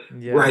remember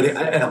writing.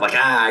 And I'm like,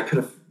 I could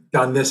have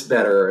done this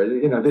better.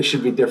 This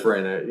should be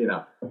different.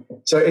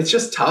 So it's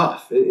just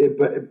tough.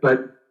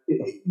 But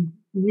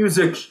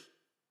music,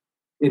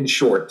 in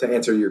short, to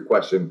answer your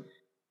question,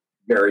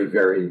 very,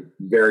 very,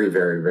 very,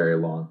 very, very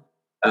long.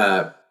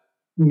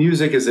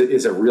 Music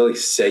is a really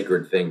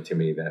sacred thing to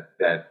me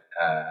that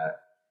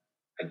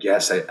I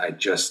guess I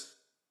just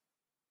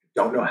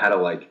don't know how to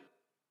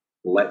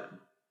let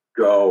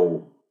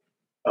go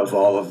of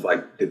all of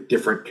the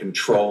different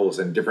controls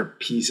and different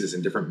pieces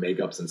and different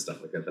makeups and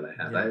stuff like that I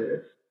have. Yeah.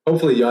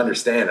 Hopefully you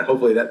understand and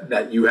hopefully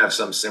that you have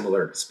some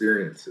similar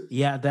experiences.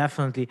 Yeah,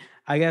 definitely.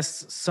 I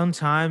guess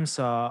sometimes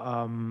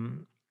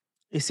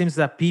it seems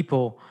that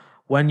people,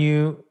 when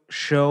you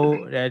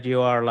show that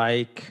you are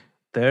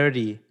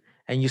 30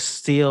 and you're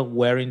still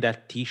wearing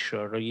that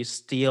t-shirt or you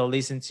still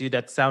listen to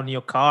that sound in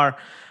your car,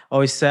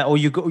 or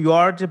you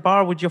are at the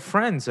bar with your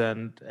friends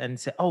and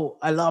say, oh,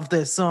 I love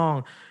this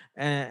song.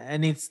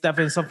 And it's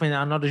definitely something,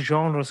 another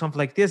genre or something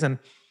like this. And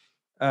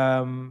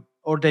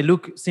or they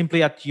look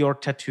simply at your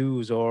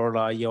tattoos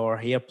or your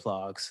hair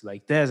plugs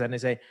like this, and they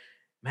say,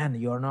 man,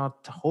 you're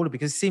not holy.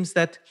 Because it seems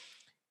that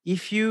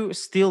if you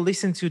still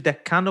listen to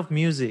that kind of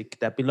music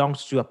that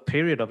belongs to a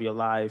period of your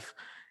life,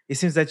 it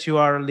seems that you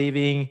are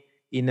living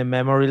in a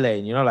memory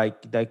lane,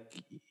 like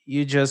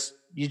you just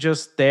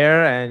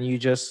there and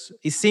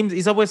it seems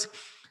it's always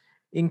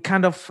in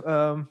kind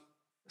of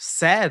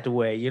sad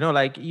way,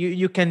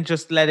 you can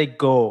just let it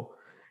go,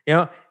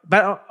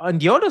 but on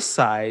the other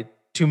side,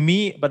 to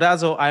me, but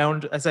as I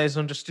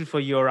understood for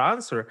your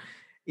answer,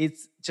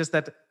 it's just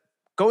that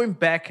going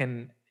back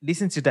and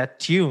listen to that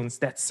tunes,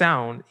 that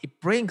sound,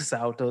 it brings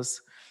out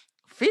those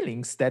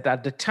feelings that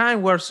at the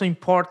time were so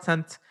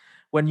important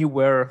when you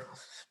were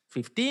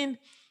 15,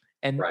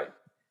 and right.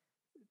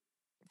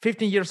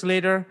 15 years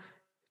later,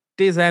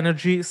 this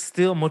energy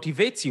still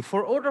motivates you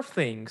for other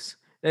things.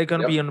 They're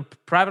going to be in a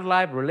private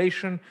life,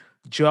 relation,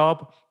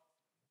 job.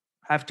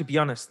 have to be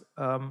honest.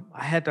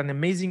 I had an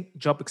amazing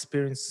job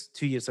experience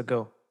 2 years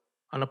ago,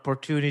 an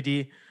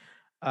opportunity,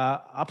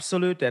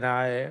 absolute, and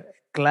I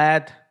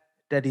glad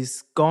that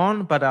is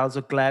gone, but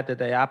also glad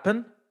that it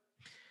happened.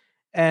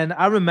 And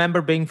I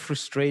remember being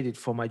frustrated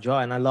for my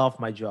job, and I love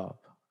my job.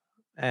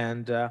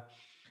 And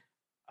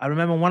I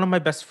remember one of my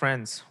best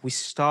friends. We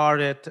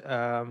started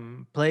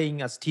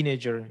playing as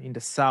teenager in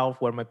the south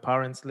where my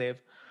parents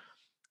live.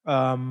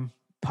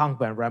 Punk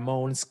band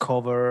Ramones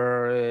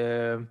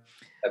cover,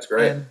 That's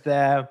great.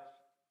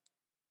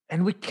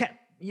 and we kept,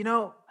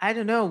 I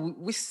don't know, it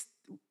was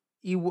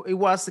we were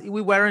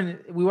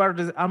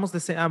almost the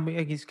same.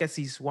 I guess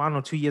he's 1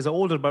 or 2 years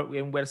older, but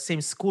we're the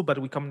same school, but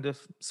we come in the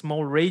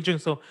small region,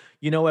 so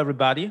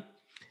everybody.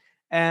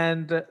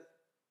 And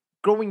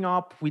growing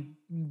up,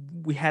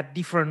 we had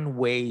different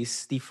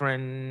ways,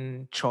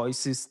 different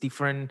choices,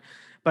 different.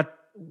 But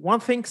one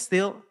thing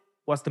still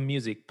was the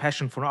music,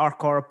 passion for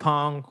hardcore,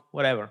 punk,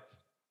 whatever.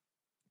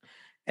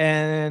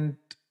 And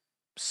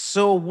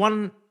so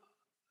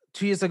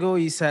 2 years ago,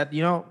 he said,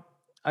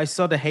 I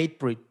saw the hate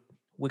breed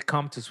would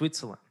come to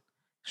Switzerland.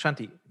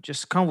 Shanti,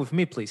 just come with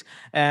me, please.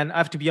 And I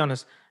have to be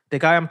honest, the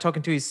guy I'm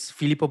talking to is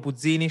Filippo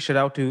Buzzini. Shout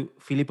out to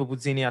Filippo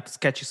Buzzini at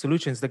Sketchy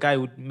Solutions, the guy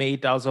who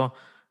made also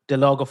the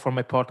logo for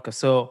my podcast.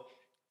 So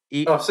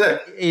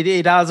Sick.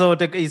 It also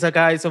is a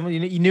guy. So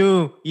he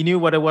knew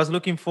what I was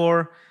looking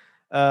for.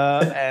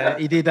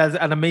 He did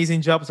an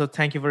amazing job. So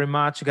thank you very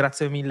much,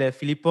 grazie mille,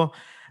 Filippo.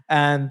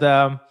 And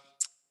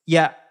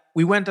yeah,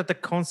 we went at the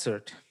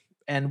concert,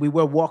 and we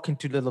were walking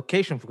to the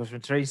location because from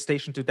the train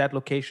station to that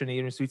location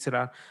here in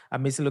Switzerland, a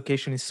missing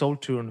location in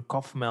Solothurn,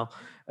 Kaufmel.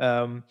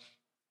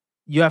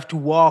 You have to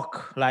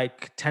walk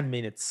like 10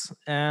 minutes.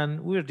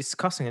 And we were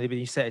discussing a little bit.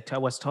 He said, I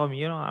was telling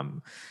me,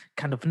 I'm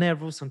kind of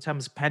nervous,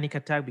 sometimes panic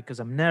attack because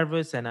I'm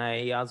nervous. And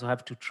I also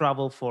have to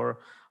travel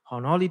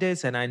on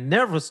holidays. And I'm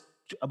nervous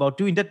about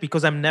doing that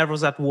because I'm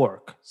nervous at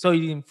work. So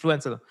he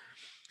influenced it. And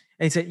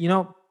he said,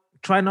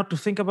 try not to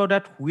think about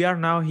that. We are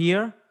now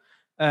here.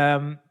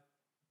 And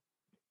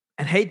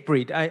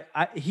Hatebreed,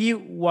 he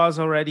was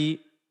already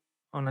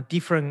on a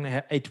different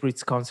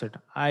Hatebreed's concert.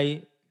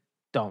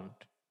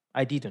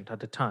 I didn't at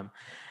the time.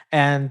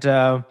 And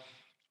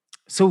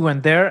so we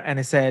went there, and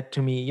he said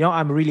to me,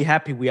 I'm really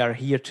happy we are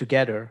here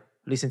together,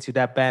 listen to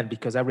that band,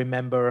 because I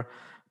remember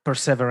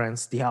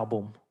Perseverance, the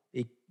album.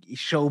 It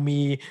showed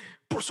me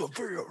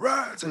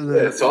Perseverance.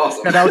 That's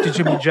awesome. Shout out to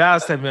Jimmy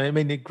Just. I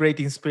mean, a great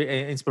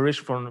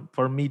inspiration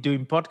for me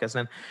doing podcasts.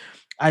 And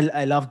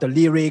I love the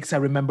lyrics. I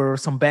remember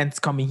some bands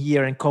coming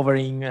here and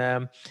covering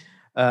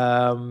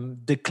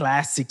the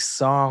classic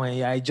song,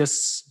 and I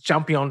just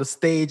jumping on the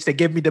stage. They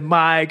gave me the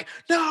mic.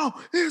 No,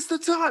 it's the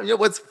time. It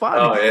was fun.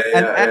 Oh,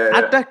 yeah,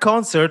 At that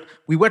concert,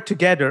 we were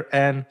together,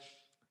 and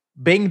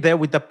being there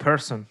with that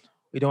person,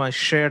 I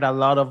shared a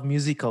lot of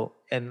musical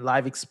and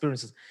live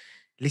experiences.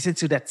 Listen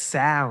to that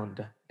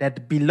sound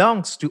that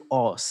belongs to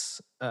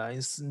us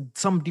in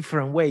some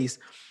different ways.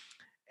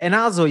 And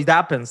also, it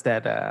happens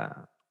that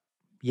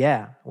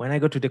when I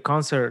go to the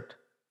concert,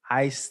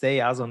 I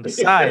stay as on the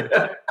side,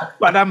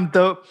 but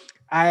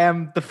I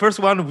am the first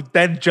one who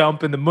then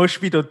jump in the mosh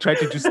pit or try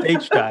to do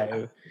stage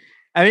dive.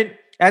 I mean,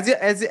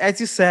 as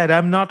you said,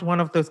 I'm not one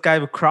of those guys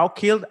who crowd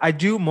killed. I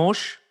do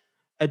mosh,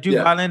 I do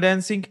violent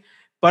dancing,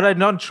 but I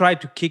don't try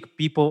to kick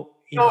people.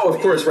 No, of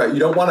course, right. You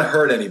don't want to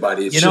hurt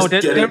anybody. It's just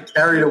getting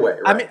carried away.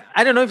 Right? I mean,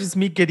 I don't know if it's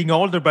me getting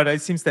older, but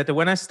it seems that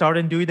when I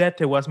started doing that,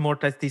 there was more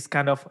this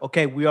kind of,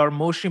 okay, we are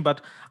moshing,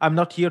 but I'm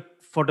not here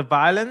for the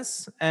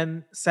violence.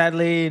 And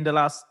sadly, in the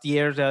last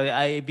years,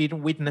 I've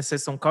been witnessing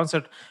some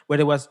concert where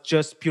there was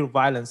just pure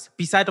violence.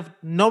 Besides of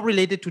not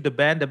related to the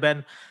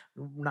band,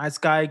 nice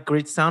guy,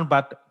 great sound,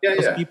 but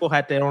those people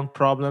had their own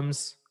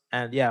problems.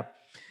 And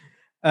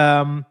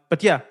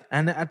but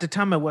and at the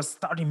time I was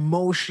starting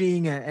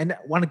moshing, and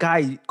one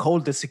guy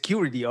called the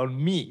security on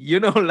me,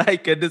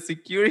 like the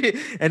security,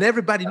 and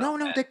everybody, no,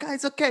 the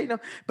guy's okay,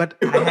 but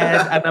I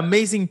had an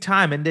amazing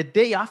time. And the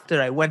day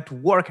after, I went to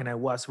work, and I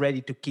was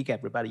ready to kick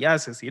everybody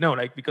else's,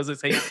 like, because I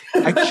say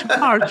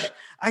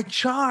I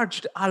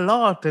charged a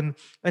lot, and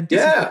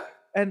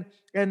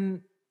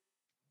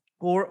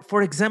or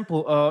for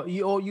example,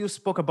 you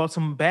spoke about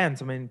some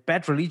bands. I mean,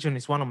 Bad Religion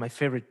is one of my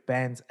favorite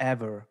bands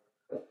ever.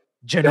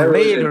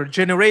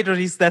 Generator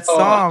is that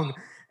song.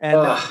 And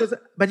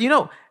but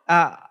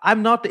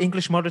I'm not the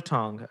English mother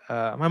tongue.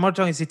 My mother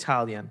tongue is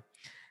Italian.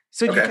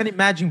 So you can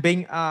imagine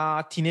being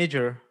a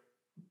teenager,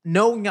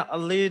 knowing a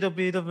little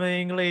bit of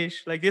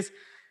English like this,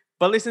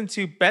 but listen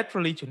to Bad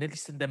Religion, and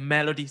listen to the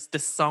melodies, the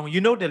song.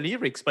 You know the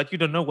lyrics, but you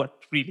don't know what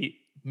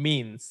really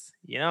means.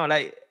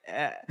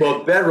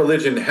 Well, Bad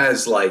Religion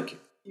has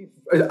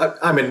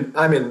I'm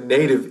a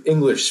native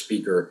English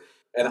speaker,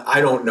 and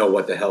I don't know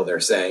what the hell they're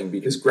saying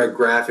because Greg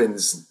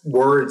Graffin's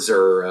words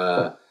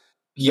are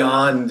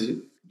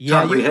beyond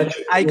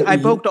comprehension. I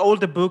bought all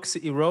the books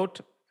he wrote,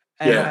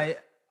 and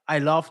I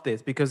love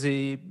this because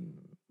he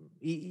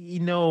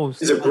knows.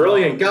 He's a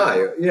brilliant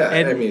guy. Yeah,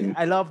 and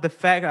I love the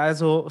fact I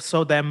also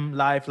saw them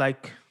live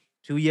like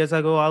 2 years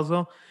ago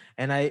also,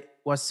 and I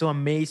was so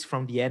amazed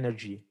from the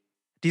energy.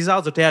 these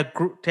also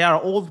they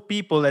are old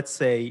people, let's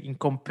say, in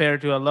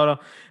compared to a lot of,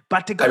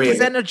 but they got I this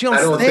mean, energy on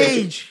I don't think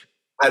stage.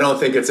 I don't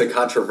think it's a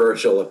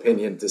controversial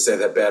opinion to say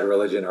that Bad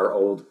Religion are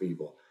old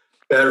people.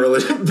 Bad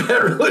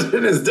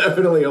Religion is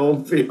definitely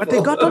old people. But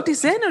they got all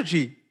this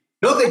energy.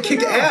 No, they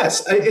kick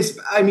ass.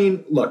 I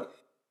mean, look,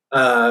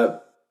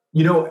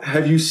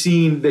 have you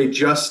seen? They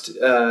just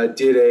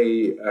did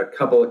a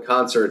couple of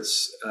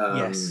concerts.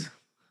 Yes.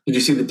 Did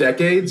you see the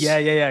Decades?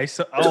 Yeah.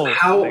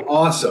 How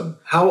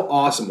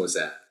awesome was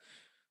that?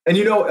 And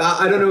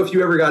I don't know if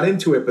you ever got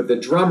into it, but the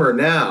drummer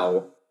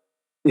now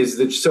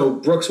so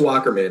Brooks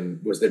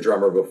Wackerman was the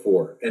drummer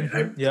before,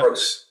 and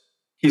Brooks,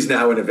 he's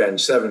now in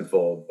Avenged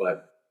Sevenfold,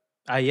 but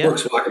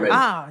Brooks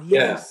Wackerman.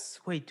 Yes.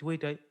 Yeah. Wait.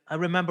 I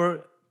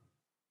remember.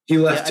 He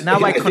left. Yeah,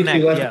 now I connect. Think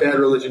he left Bad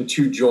Religion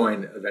to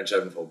join Avenged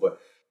Sevenfold, but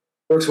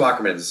Brooks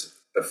Wackerman's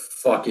the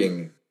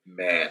fucking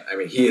man. I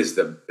mean, he is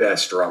the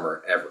best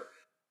drummer ever.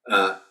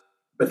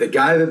 But the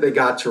guy that they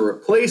got to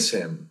replace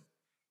him,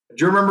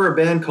 do you remember a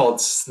band called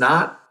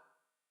Snot?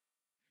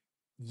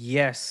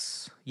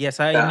 Yes,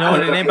 I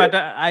know the name, but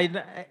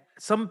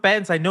some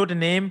bands I know the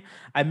name.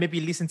 I maybe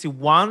listen to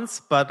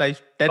once, but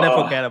then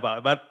I forget about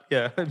it. But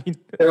yeah, I mean,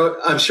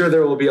 I'm sure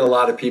there will be a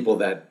lot of people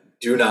that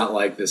do not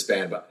like this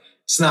band, but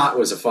Snot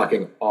was a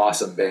fucking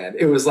awesome band.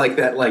 It was like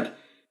that,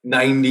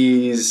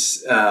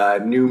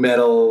 90s new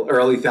metal,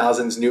 early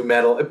thousands new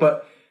metal,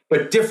 but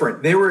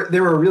different.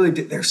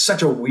 They're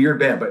such a weird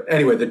band. But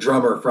anyway, the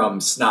drummer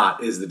from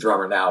Snot is the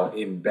drummer now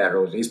in Bad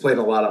Religion. He's played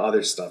a lot of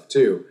other stuff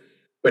too,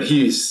 but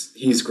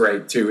he's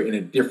great too in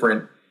a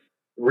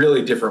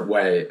really different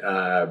way.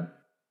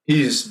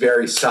 He's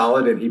very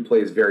solid and he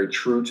plays very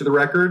true to the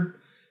record.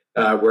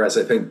 Whereas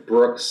I think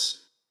Brooks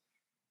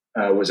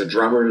was a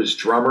drummer's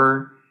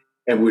drummer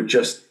and would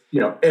just,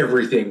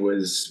 everything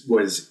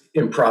was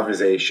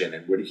improvisation,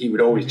 and he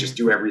would always just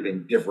do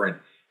everything different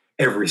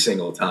every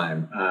single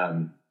time.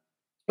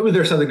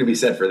 There's something to be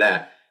said for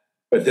that.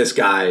 But this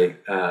guy,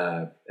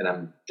 and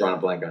I'm drawing a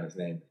blank on his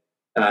name,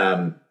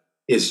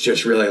 is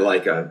just really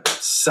like a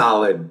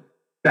solid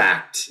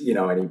backed,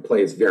 and he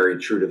plays very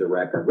true to the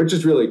record, which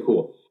is really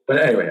cool.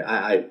 But anyway,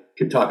 I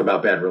could talk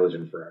about Bad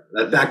Religion forever.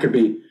 That could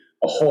be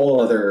a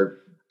whole other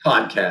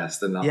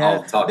podcast, and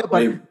I'll talk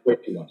way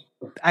too much.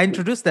 I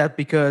introduced that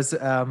because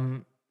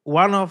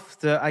one of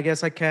I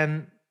guess I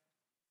can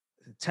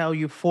tell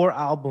you 4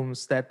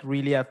 albums that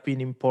really have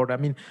been important.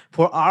 I mean,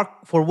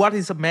 for what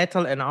is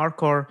metal and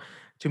hardcore,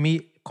 to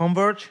me,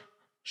 Converge,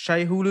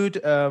 Shai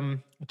Hulud,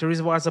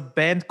 there was a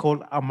band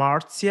called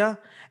Amartya,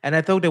 and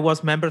I thought there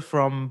was members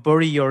from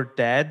Bury Your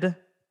Dead.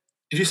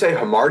 Did you say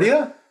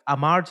Hamartia?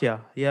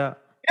 Amartya, yeah.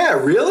 Yeah,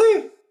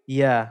 really?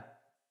 Yeah.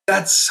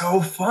 That's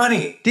so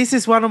funny. This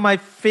is one of my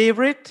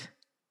favorite.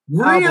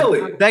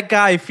 Really? Album. That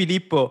guy,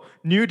 Filippo,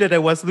 knew that I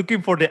was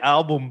looking for the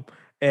album,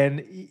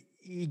 and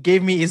he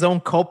gave me his own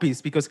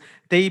copies because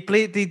they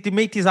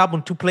made this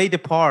album to play the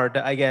part,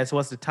 I guess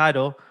was the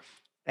title.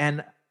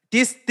 And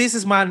this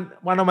is one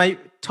of my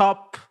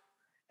top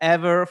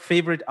ever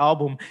favorite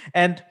album.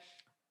 And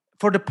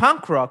for the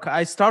punk rock,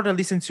 I started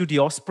listening to The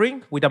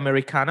Offspring with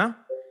Americana.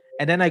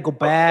 And then I go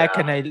back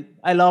and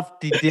I love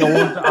the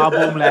old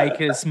album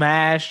like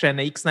Smash and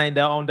X9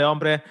 on the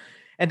Hombre.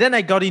 And then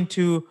I got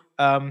into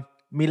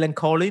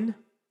Millencolin.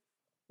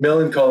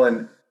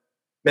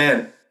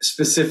 Man,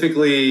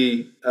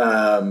 specifically,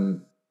 I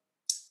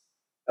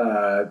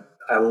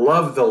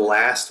love the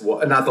last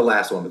one, not the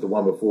last one, but the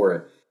one before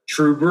it.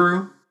 True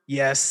Brew.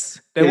 Yes,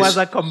 there was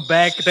a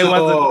comeback. There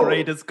was the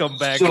greatest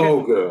comeback.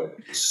 So good.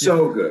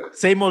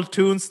 Same old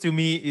tunes to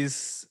me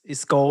is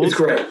gold. It's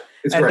great.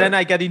 Then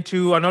I get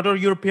into another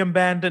European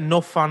band, No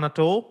Fun at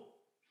All.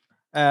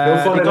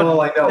 No Fun at All,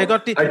 I know. I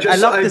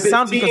love the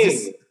sound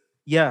because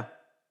yeah.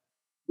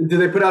 Did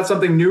they put out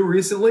something new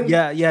recently?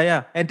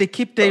 Yeah. And they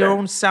keep their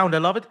own sound. I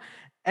love it.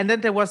 And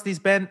then there was this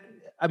band,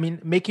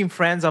 Making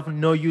Friends of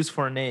No Use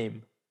for a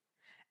Name.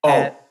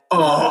 Wait.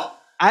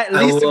 I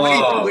love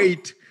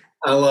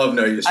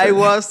No Use for a Name.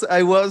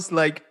 I was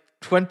like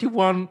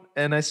 21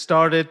 and I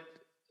started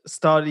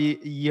study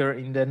here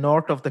in the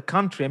north of the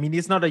country. I mean,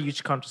 it's not a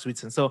huge country,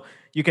 Switzerland. So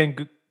you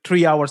can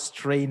 3 hours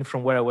train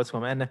from where I was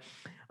from. And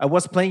I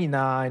was playing in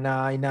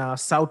a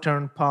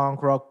southern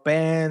punk rock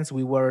bands.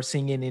 We were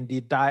singing in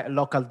the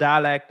local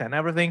dialect and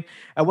everything.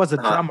 I was a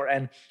drummer,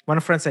 and one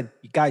friend said,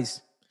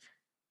 "Guys,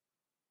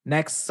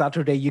 next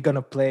Saturday you're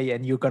gonna play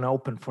and you're gonna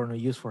open for No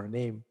Use for a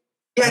Name."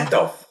 Get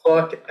the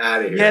fuck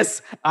out of here!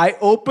 Yes, I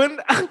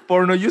opened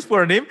for No Use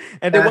for a Name,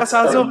 and there was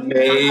also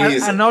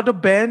another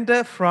band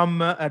from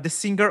the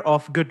singer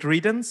of Good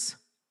Riddance.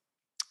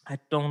 I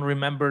don't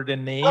remember the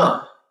name,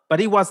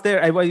 but he was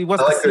there. He was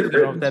the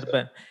singer of that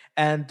band.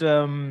 And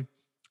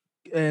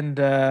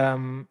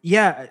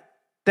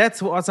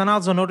that was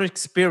also another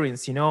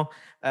experience, you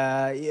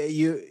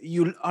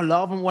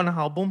love one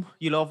album,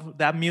 you love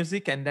that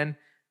music, and then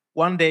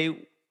one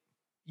day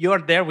you're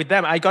there with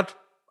them. I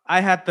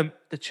had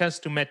the chance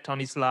to meet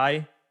Tony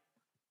Sly.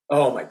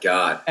 Oh my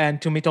God.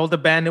 And to meet all the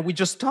band, and we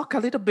just talk a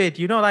little bit,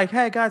 like,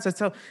 hey guys,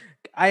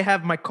 I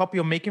have my copy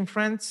of Making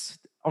Friends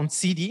on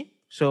CD.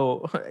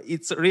 So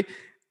it's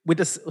with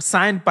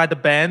signed by the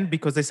band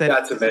because they said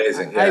That's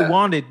amazing. I Yeah.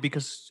 want it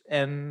because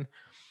and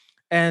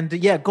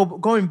yeah,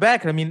 going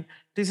back. I mean,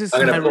 this is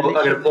I'm my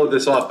gonna pull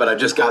this off, but I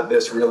just got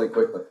this really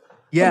quickly. Let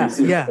me yeah,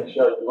 see if I yeah. can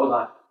show you. Hold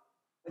on.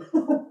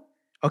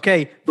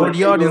 Okay, for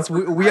the audience,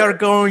 we are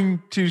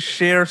going to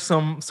share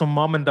some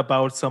moment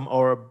about some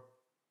our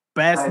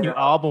best I new know.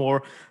 album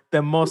or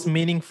the most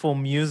meaningful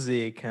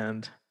music.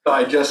 And So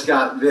I just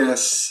got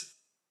this.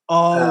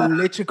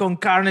 Leche con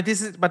carne.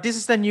 This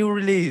is the new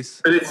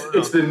release. But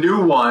it's the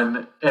new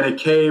one, and it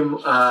came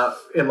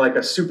in like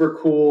a super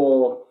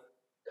cool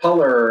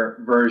color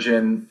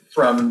version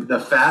from the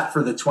Fat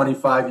for the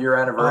 25-year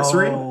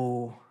anniversary.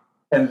 Oh,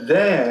 And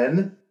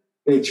then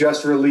they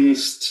just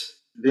released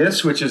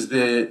this, which is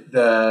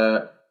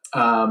the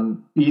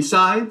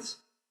B-sides.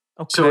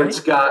 okay. So it's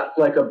got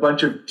like a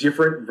bunch of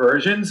different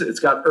versions. It's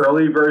got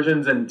early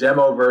versions and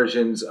demo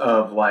versions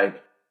of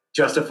like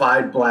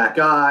Justified Black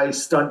Eye,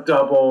 Stunt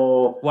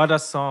Double. What a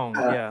song!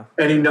 Yeah.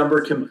 Any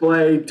Number Can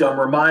Play, Dumb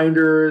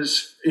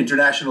Reminders,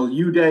 International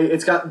U Day.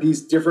 It's got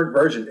these different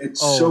versions.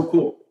 It's so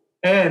cool.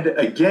 And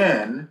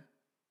again,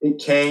 it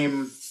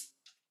came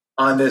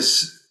on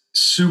this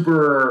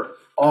super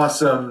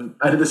awesome.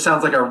 This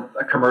sounds like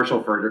a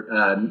commercial for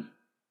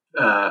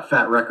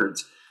Fat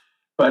Records,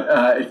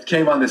 but it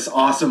came on this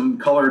awesome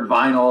colored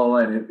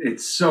vinyl, and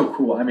it's so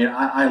cool. I mean,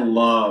 I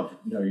love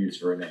No Use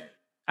for a Name.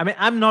 I mean,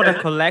 I'm not a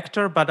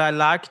collector, but I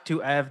like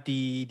to have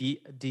the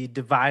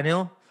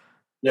vinyl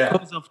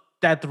because of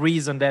that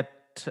reason. That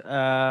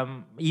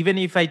even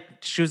if I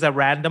choose a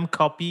random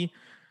copy,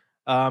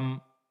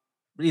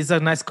 it's a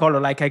nice color.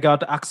 Like I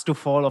got Axe to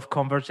Fall of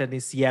Converge, and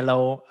it's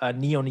yellow,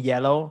 neon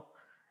yellow,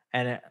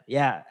 and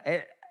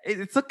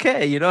it's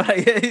okay. You know,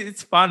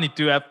 it's funny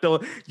to have to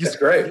use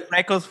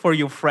records for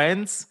your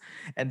friends,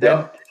 and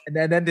then.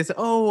 And then they say,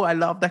 "Oh, I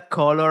love that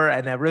color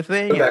and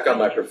everything." Put back on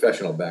my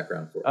professional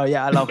background for it. Oh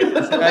yeah, I love it.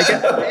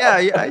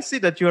 I see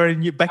that you are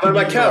back on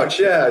my couch.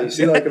 Yeah, you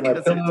see like in my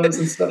pillows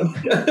and stuff.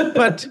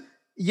 But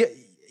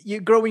you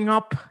growing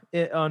up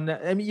on.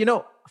 I mean, you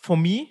know, for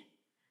me,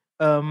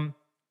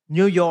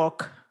 New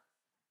York.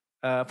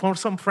 For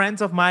some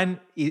friends of mine,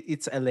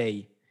 it's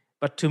LA,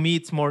 but to me,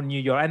 it's more New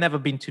York. I never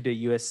been to the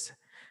US,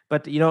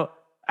 but you know,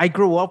 I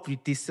grew up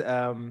with this.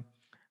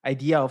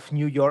 Idea of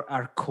New York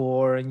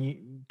hardcore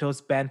and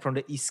those bands from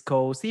the East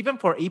Coast. Even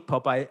for hip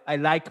hop, I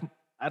like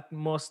at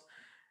most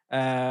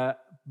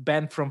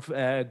band from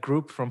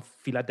group from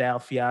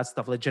Philadelphia,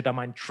 stuff like Jedi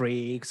Mind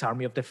Tricks,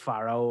 Army of the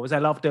Pharaohs. I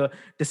love the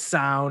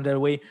sound, the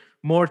way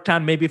more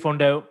time maybe from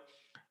the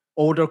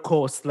older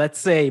coast, let's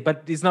say.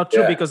 But it's not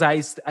true because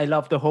I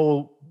love the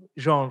whole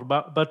genre.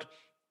 But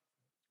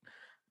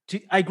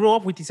I grew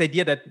up with this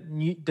idea that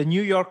the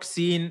New York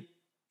scene.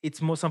 It's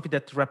more something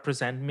that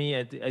represents me.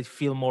 I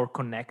feel more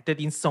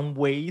connected in some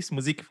ways,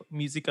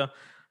 music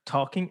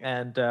talking.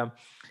 And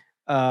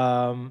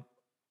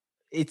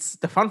it's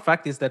the fun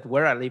fact is that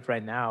where I live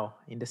right now,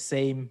 in the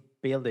same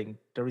building,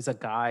 there is a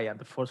guy on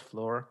the fourth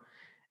floor,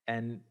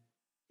 and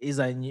he's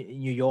a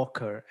New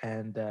Yorker,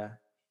 and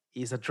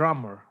he's a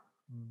drummer,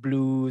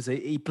 blues.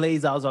 He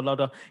plays out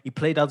he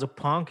played out of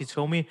punk. He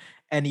told me,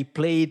 and he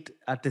played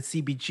at the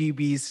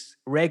CBGBs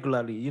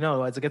regularly. You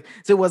know, as a kid.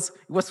 So it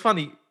was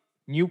funny.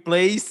 New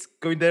place,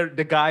 going there,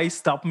 the guy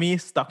stopped me,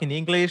 stuck in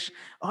English.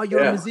 Oh,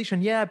 you're a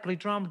musician? Yeah, I play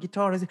drum,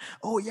 guitar. I said,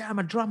 oh, yeah, I'm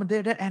a drummer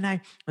there. And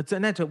I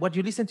said, what do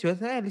you listen to? I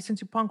said, hey, I listen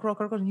to punk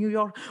rock. I go to New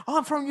York. Oh,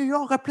 I'm from New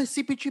York. I play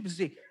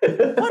CPG.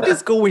 What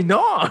is going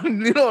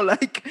on? You know,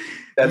 like.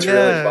 That's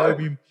really fun. I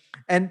mean,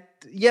 and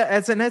yeah,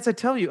 as I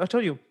tell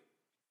you,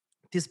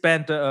 this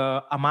band,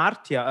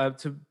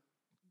 Amartya,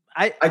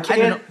 I don't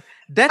know.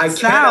 That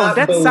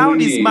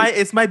sound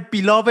is my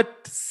beloved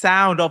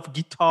sound of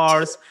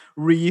guitars,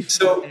 riffs.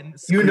 So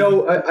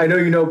I know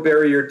you know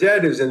Bury Your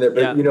Dead is in there,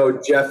 but you know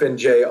Jeff and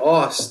Jay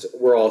Aust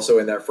were also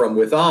in that from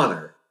With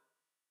Honor.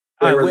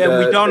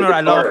 With Honor,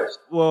 I love.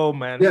 Whoa,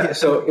 man! Yeah,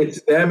 so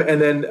it's them,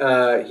 and then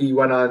he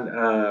went on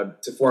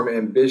to form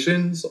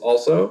Ambitions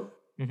also,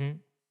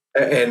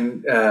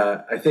 and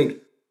I think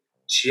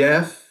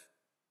Jeff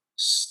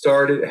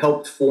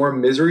helped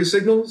form Misery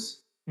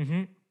Signals.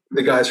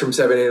 The guys from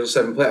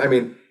 787 Play. I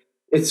mean,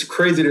 it's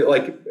crazy to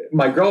like.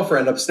 My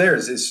girlfriend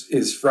upstairs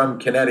is from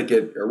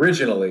Connecticut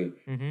originally,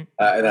 and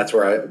that's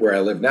where I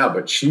live now.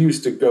 But she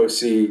used to go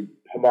see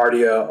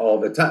Hamartia all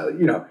the time.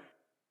 You know,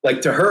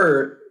 like to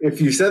her, if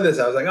you said this,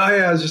 I was like, oh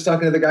yeah, I was just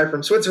talking to the guy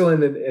from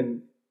Switzerland,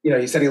 and you know,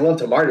 he said he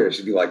loved Hamartia.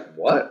 She'd be like,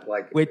 what?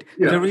 Like, wait,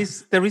 there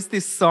is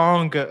this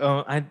song.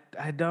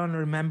 I don't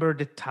remember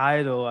the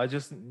title. I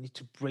just need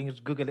to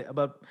Google it.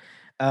 But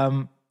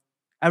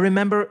I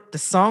remember the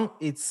song.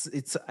 It's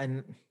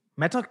an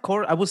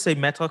metalcore. I would say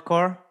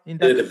metalcore in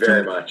that. It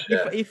very much.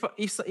 Yeah.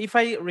 If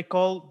I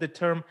recall the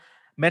term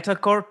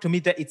metalcore, to me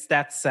that it's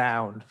that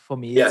sound for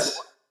me. Yes.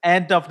 It's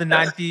end of the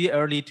 90s,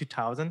 early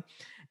 2000.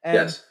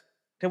 And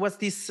there was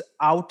this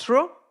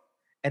outro,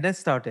 and then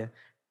started.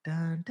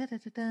 dun, da, da,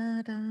 da,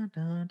 da, dun,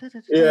 dun, da, da,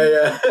 da, Yeah, dun,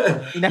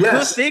 yeah. in Yes,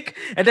 acoustic,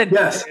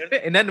 yes.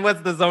 and then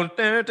what's the zone?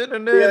 Dun, dun,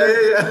 dun, dun, Yeah, dun.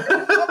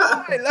 yeah,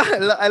 Oh,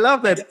 yeah. I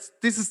love that.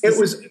 This is It this.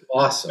 was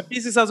awesome.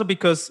 This is also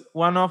because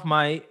one of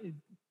my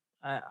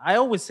I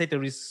always say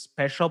there is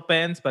special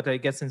bands, but I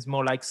guess it's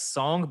more like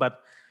song, but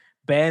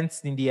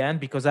bands in the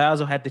end, because I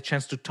also had the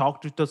chance to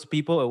talk to those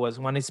people. It was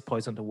one is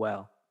Poison the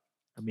Well.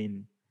 I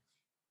mean,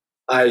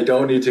 I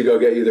don't need to go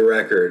get you the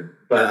record,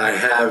 but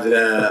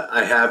yeah.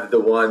 I have the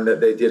one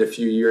that they did a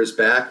few years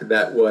back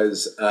that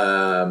was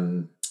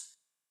the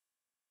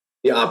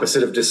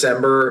opposite of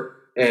December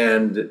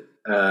and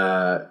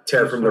Tear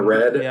Tears from the from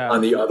Red yeah. on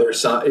the other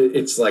side.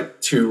 It's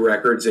like two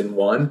records in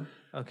one.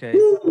 Okay.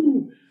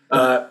 Woo!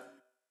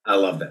 I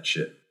love that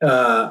shit.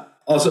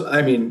 Also,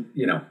 I mean,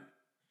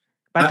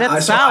 But that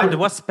so sound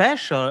was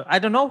special. I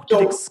don't know to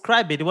so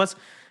describe it.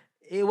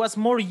 It was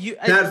more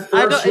that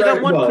I first don't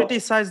record. want to Well,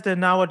 criticize the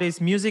nowadays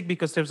music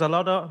because there's a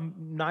lot of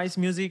nice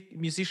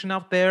musician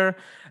out there,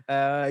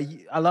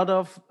 a lot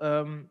of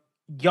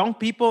young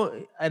people,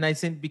 and I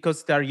think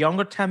because they're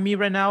younger than me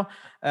right now,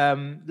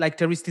 like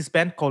there is this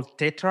band called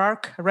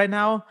Tetrarch right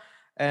now,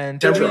 and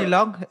they're really Tetra.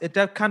 long.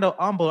 They're kind of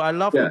humble. I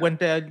love Yeah. when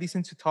they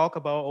listen to talk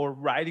about or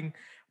writing,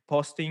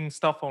 posting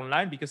stuff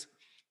online because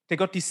they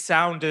got this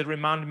sound that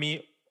remind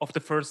me of the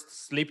first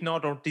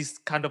Slipknot or this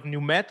kind of new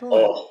metal.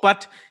 Oh,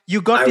 But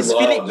you got I this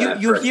feeling. love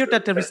that You hear first.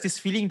 that there is this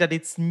feeling that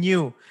it's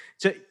new.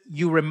 So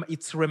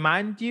it's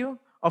remind you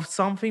of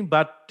something,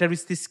 but there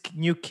is this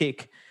new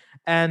kick.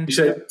 And You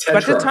say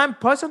but that Tetra. time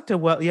Poison to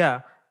Well,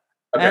 yeah.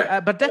 Okay.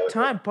 But that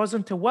time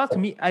Poison to Well to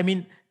me, I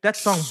mean that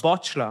song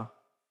Botchla.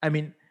 I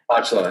mean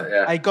Botchla,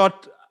 yeah. I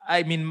got,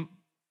 I mean,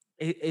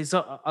 it's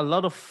a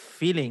lot of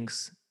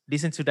feelings.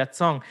 Listen to that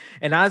song,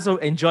 and I also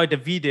enjoyed the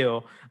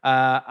video.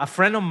 A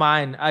friend of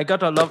mine, I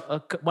got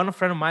one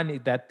friend of mine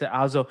that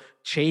also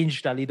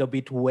changed a little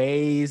bit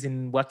ways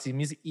in what's in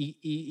music.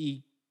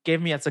 He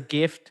gave me as a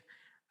gift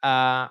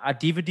a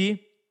DVD,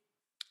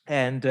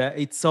 and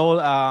it's all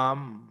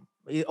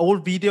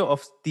old video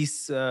of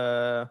this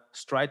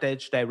straight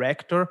edge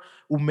director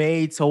who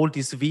made all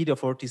this video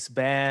for this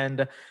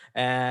band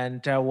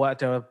and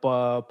what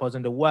was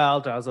in the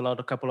world. There's a lot,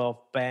 a couple of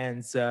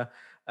bands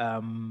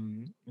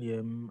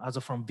also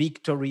from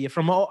Victory,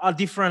 from all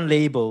different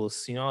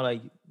labels,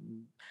 like,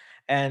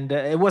 and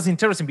it was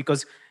interesting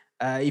because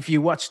if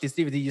you watch this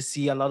DVD, you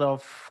see a lot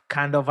of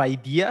kind of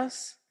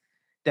ideas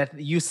that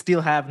you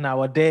still have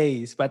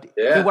nowadays. But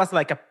he Yeah. was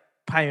like a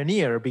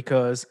pioneer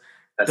because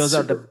That's those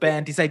are the super cool.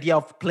 band. This idea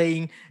of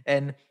playing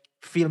and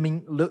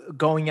filming,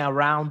 going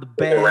around the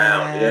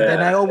Around, band,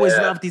 and I yeah, always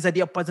yeah. loved this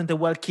idea of Present the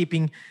World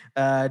keeping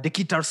the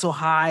guitar so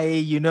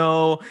high,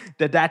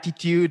 that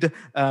attitude.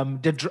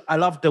 I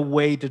love the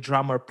way the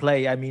drummer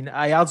play. I mean,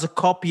 I also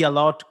copy a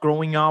lot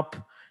growing up.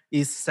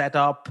 His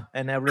setup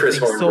and Chris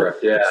everything.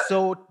 Hornbrook, yeah,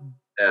 So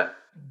yeah.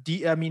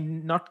 I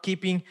mean, not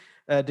keeping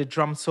the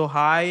drum so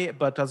high,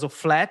 but also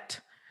flat,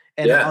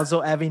 and Yeah.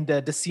 also having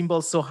the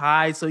cymbals so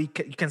high, so you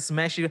can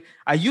smash it.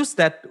 I use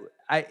that.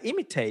 I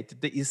imitate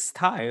his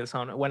styles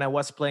when I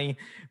was playing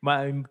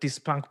this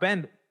punk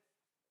band,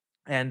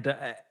 and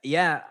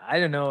yeah, I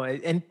don't know.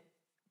 And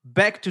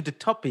back to the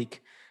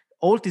topic,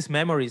 all these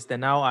memories that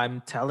now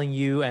I'm telling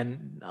you,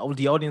 and all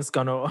the audience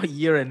gonna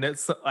hear, and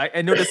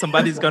I know that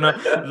somebody's gonna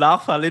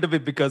laugh a little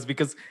bit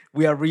because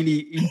we are really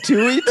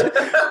into it,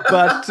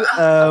 but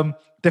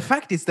the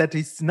fact is that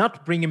it's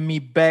not bringing me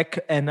back,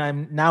 and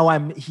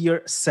I'm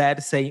here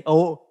sad saying,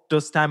 oh,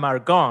 those time are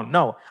gone.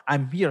 No,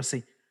 I'm here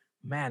saying,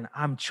 man,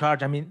 I'm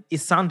charged. I mean,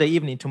 it's Sunday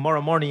evening.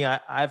 Tomorrow morning,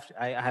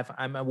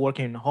 I'm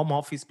working in home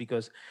office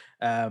because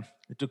of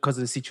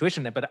the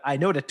situation. But I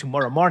know that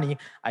tomorrow morning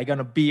I'm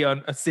gonna be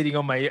on sitting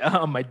on my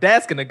on my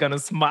desk and I'm gonna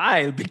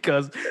smile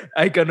because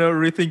I'm gonna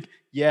rethink.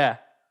 Yeah,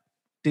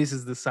 this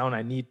is the sound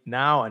I need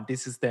now, and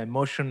this is the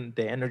emotion,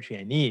 the energy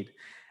I need.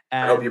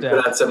 I hope you And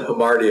put on some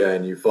Pomardia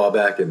and you fall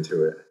back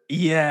into it.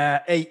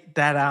 yeah, hey,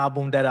 that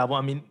album.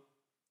 I mean,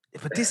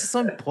 but this is so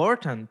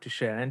important to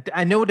share, and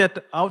I know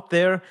that out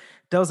there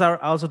those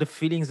are also the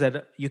feelings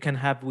that you can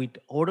have with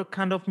other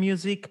kind of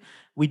music,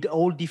 with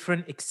all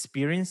different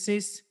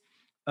experiences.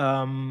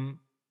 um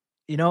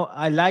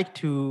I like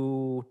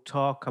to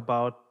talk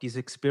about this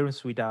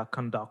experience with a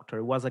conductor.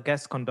 It was a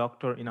guest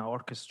conductor in our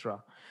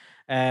orchestra,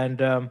 and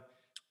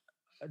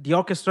the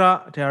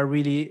orchestra, they are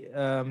really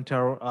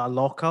they're a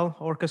local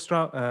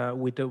orchestra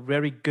with a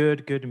very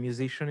good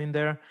musician in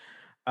there.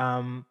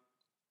 um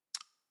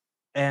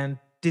and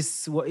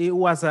it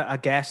was a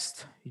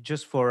guest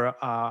just for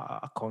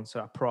a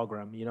concert, a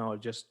program,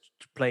 just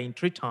playing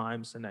three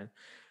times and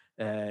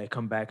then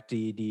come back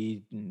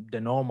the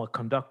normal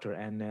conductor,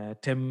 and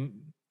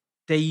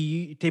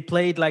they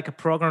played like a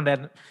program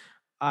that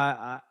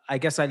I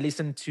guess I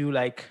listened to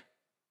like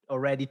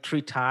already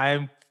three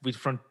times with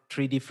from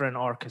three different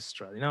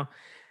orchestra,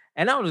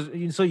 and I was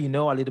so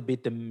a little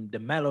bit the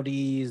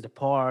melodies, the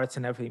parts,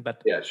 and everything,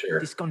 but Yeah, sure.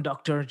 this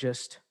conductor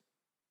just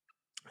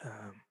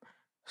um,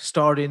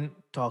 starting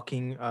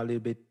talking a little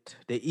bit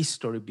the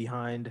history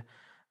behind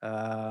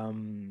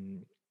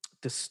um,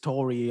 the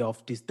story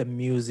of the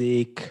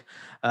music,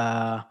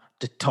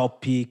 the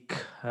topic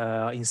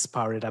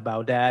inspired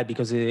about that,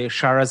 because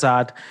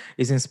Shahrazad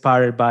is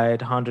inspired by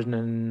the Hundred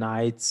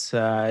Nights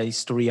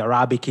history,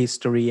 Arabic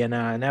history,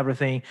 and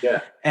everything,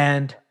 Yeah.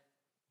 and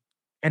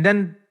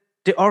then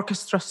the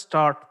orchestra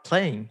start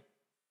playing,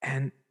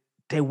 and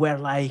they were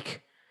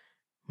like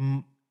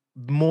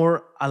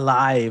more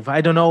alive.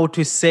 I don't know what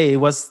to say. It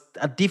was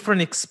a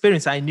different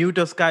experience. I knew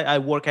this guy. I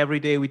work every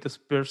day with this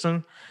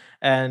person,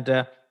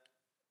 and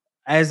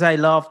as I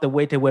love the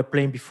way they were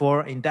playing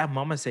before, in that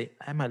moment, I say,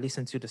 "Am I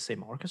listening to the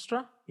same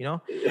orchestra?" You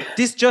know,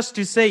 this just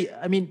to say.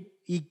 I mean,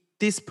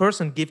 this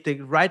person give the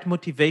right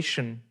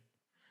motivation,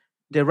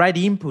 the right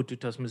input to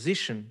this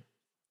musician,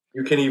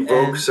 You can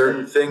evoke and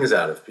certain things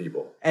out of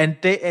people. and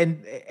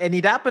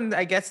it happened.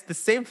 I guess the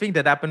same thing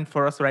that happened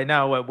for us right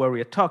now, where we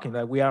are talking,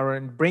 that we are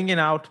bringing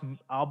out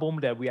album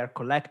that we are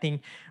collecting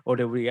or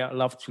that we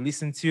love to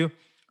listen to,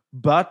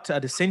 but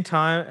at the same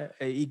time,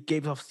 it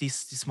gave us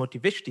this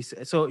motivation.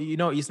 So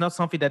it's not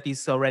something that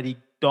is already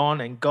done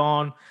and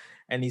gone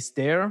and is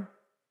there,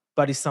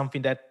 but it's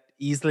something that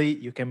easily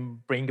you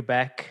can bring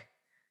back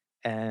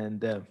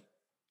and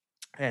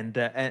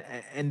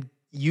and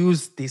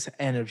use this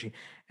energy.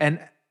 And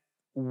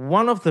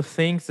one of the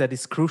things that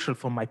is crucial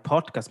for my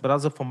podcast, but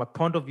also from my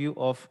point of view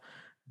of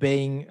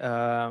being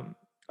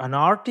an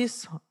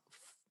artist,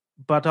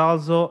 but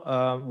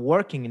also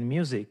working in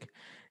music,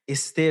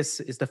 is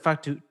the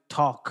fact to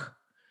talk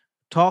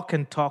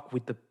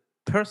with the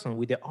person,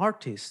 with the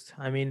artist.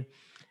 I mean,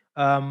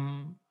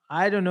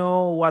 I don't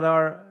know what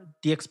are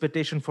the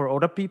expectation for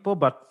other people,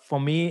 but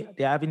for me,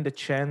 they're having the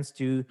chance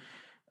to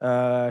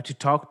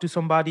talk to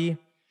somebody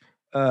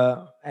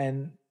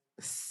and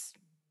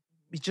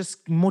it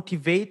just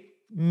motivate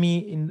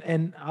me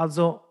and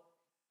also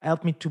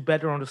help me to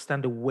better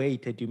understand the way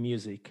they do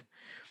music.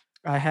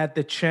 I had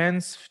the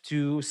chance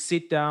to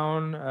sit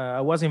down.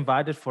 I was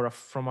invited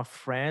from a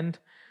friend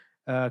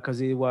because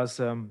it was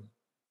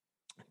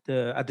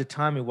at the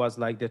time it was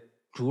like the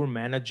tour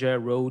manager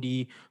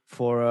roadie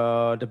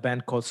for the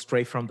band called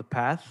Stray from the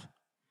Path,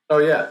 Oh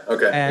yeah.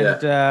 Okay.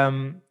 and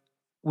Yeah.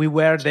 we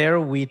were there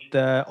with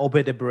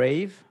Obe the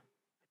Brave,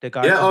 the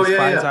guy Yeah. from Oh the yeah.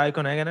 Spies Yeah.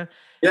 Icon, Yeah.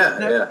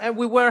 Yeah. and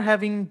we were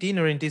having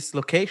dinner in this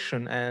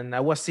location, and I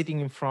was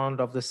sitting in front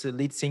of the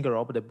lead singer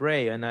of the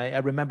Bray, and I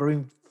remember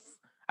him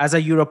as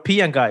a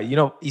European guy.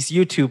 Is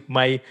YouTube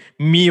my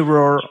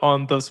mirror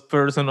on this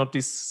person of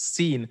this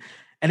scene?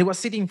 And he was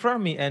sitting in front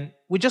of me, and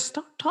we just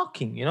started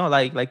talking,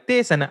 like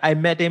this. And I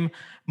met him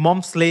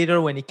months later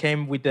when he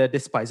came with the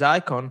Despise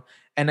Icon,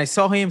 and I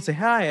saw him say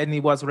hi, and he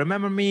was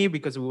remember me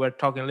because we were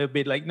talking a little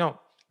bit. Like, no,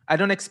 I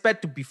don't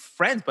expect to be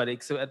friends, but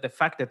it's the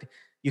fact that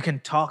you can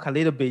talk a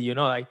little bit,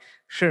 like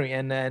sharing.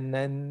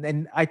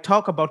 And I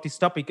talk about this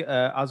topic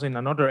also in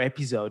another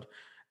episode.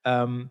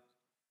 The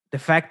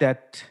fact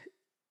that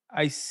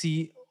I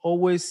see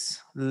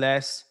always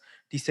less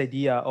this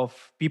idea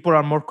of people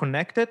are more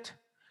connected,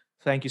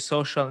 thank you,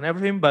 social and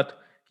everything, but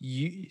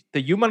the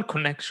human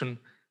connection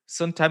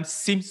sometimes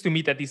seems to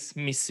me that is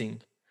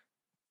missing.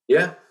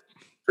 Yeah.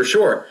 For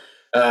sure.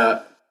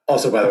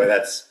 Also, by the way,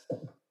 that's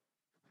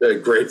a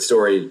great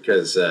story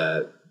because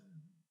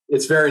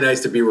it's very nice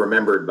to be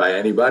remembered by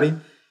anybody,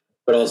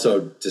 but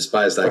also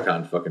Despised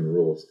Icon fucking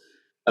rules.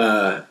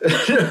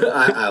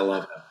 I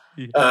love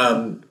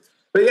that.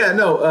 But yeah,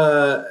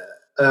 no,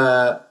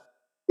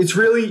 it's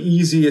really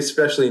easy,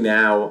 especially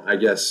now, I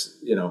guess,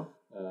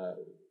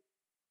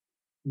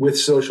 with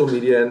social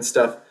media and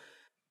stuff,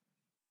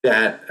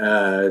 that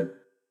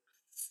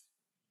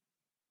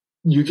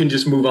you can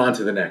just move on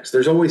to the next.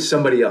 There's always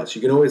somebody else.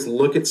 You can always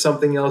look at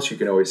something else. You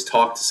can always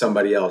talk to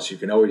somebody else. You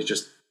can always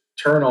just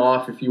turn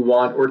off if you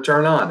want or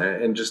turn on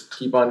and just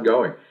keep on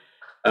going.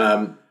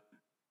 And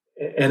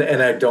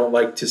I don't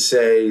like to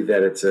say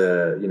that it's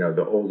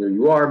the older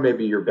you are,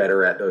 maybe you're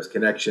better at those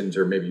connections,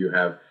 or maybe you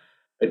have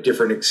a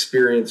different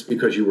experience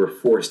because you were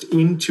forced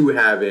into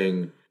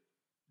having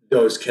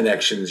those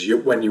connections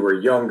when you were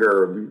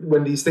younger,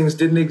 when these things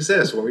didn't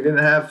exist, when we didn't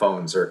have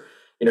phones, or,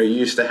 you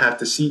used to have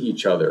to see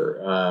each other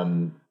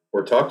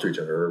or talk to each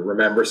other or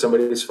remember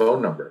somebody's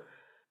phone number.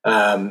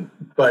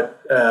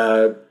 But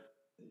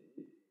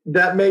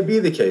that may be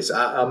the case.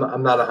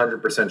 I'm not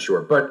 100%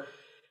 sure, but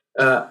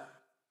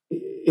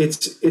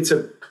it's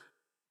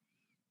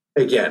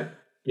again,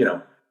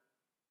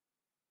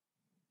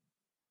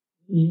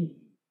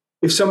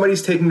 if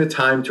somebody's taking the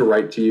time to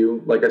write to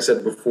you, like I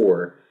said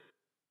before,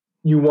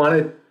 you want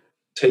to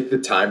take the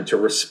time to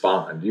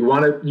respond.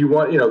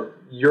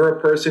 You're a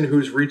person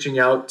who's reaching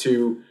out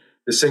to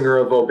the singer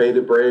of Obey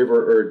the Brave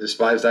or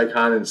Despised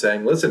Icon and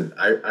saying, listen,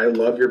 I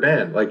love your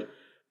band. Like,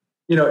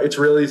 it's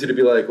really easy to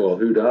be like, well,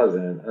 who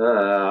doesn't?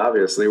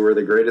 Obviously, we're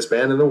the greatest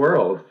band in the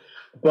world.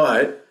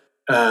 But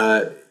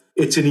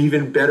it's an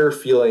even better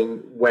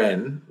feeling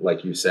when,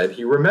 like you said,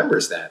 he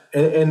remembers that.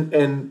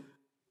 And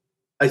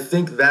I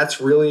think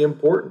that's really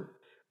important.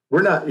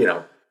 We're not,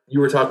 you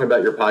were talking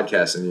about your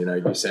podcast and,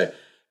 you say,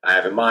 I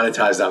haven't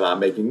monetized, I'm not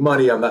making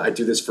money, I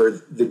do this for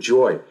the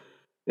joy.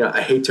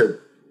 I hate to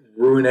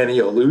ruin any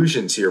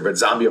illusions here, but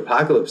Zombie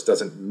Apocalypse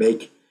doesn't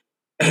make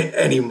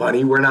any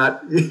money. We're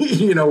not,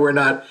 we're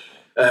not,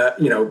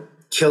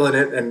 killing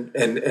it and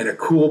a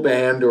cool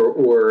band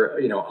or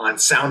on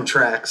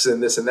soundtracks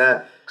and this and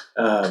that.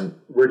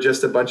 We're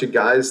just a bunch of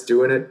guys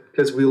doing it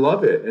because we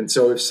love it. And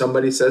so if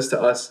somebody says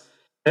to us,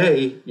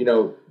 hey,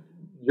 your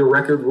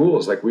record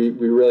rules, like we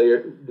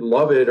really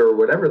love it or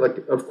whatever, like,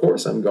 of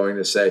course I'm going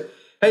to say,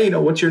 hey,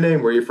 what's your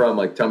name? Where are you from?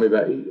 Like, tell me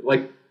about you.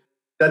 Like,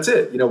 that's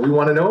it. We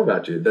want to know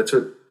about you. That's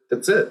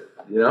it.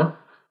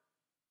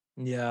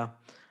 Yeah.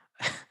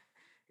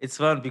 It's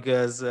fun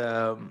because,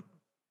 I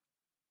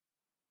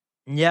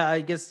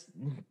guess,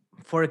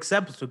 for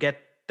example, to get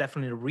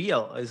definitely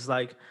real, it's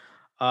like,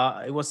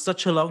 it was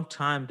such a long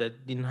time that I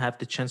didn't have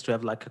the chance to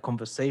have like a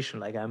conversation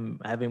like I'm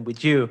having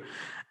with you.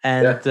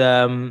 Yeah.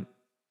 And,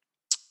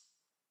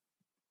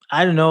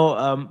 I don't know.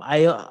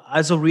 I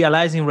also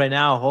realizing right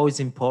now how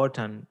it's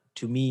important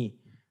to me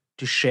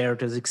to share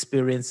those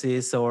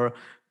experiences or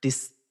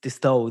these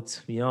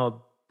thoughts,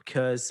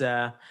 because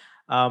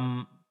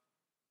um,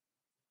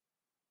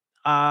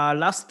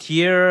 last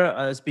year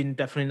has been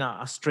definitely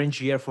a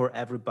strange year for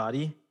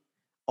everybody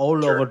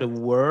all over Sure. the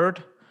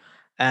world,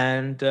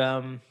 and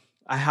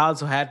I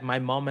also had my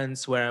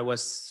moments where I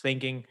was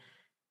thinking,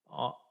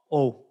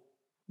 oh,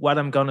 what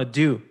I'm gonna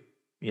do,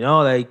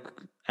 like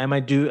am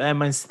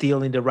I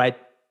still in the right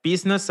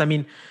business? I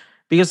mean,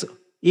 because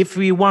if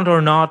we want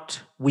or not,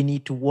 we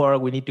need to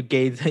work, we need to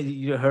get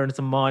you earn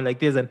some money like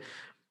this. And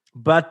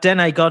but then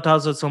I got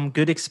also some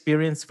good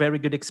experience, very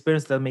good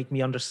experience that make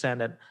me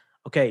understand that,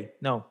 okay,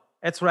 no,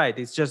 that's right,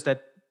 it's just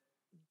that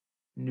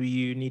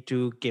you need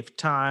to give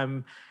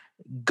time,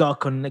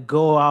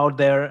 go out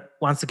there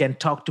once again,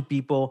 talk to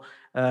people,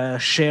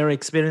 share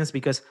experience,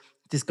 because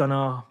this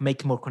gonna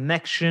make more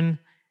connection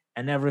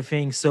and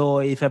everything. So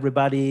if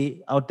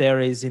everybody out there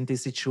is in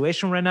this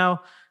situation right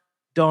now,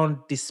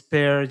 don't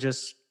despair,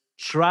 just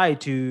try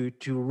to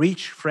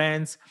reach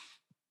friends,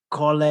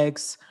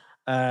 colleagues,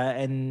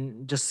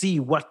 and just see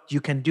what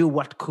you can do,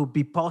 what could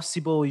be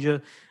possible.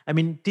 I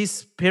mean,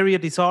 this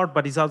period is hard,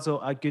 but it's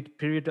also a good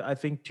period, I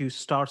think, to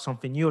start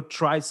something new,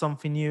 try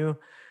something new.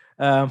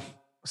 Um,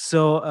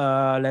 so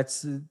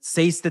let's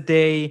seize the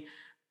day,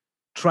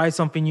 try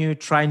something new,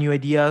 try new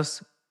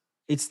ideas.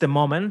 It's the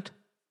moment.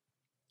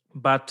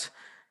 But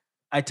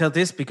I tell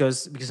this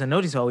because I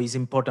notice how it's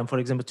important. For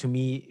example, to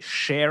me,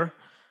 share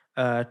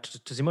to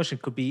the emotion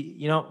could be,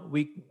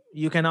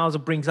 you can also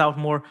brings out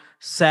more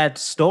sad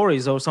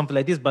stories or something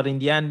like this. But in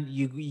the end,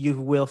 you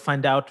will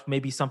find out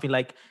maybe something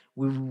like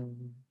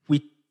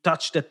we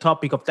touch the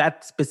topic of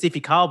that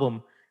specific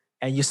album,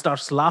 and you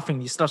start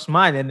laughing, you start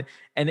smiling,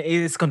 and it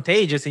is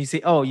contagious. And you say,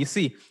 oh, you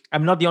see,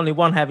 I'm not the only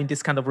one having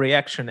this kind of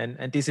reaction,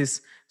 and this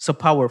is so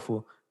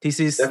powerful. This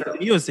is the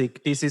Definitely.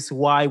 music. This is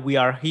why we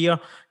are here.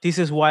 This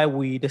is why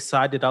we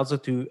decided also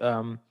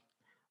to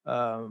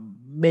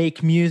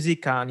make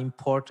music an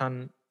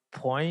important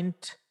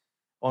point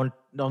on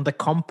the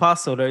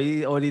compass, or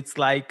it's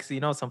like,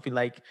 something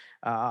like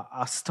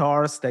a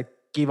stars that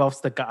give us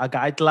a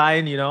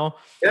guideline,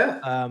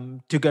 Yeah.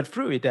 to get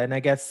through it. And I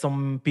guess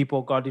some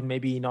people got it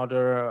maybe in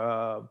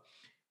other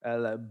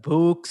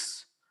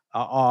books,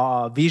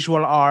 or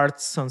visual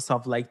arts and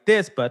stuff like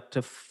this.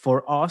 But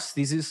for us,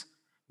 this is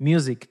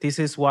music. This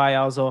is why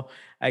also,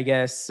 I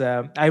guess,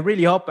 I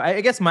really hope,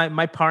 I guess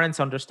my parents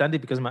understand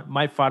it, because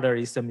my father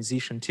is a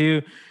musician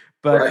too.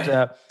 But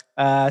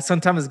Right.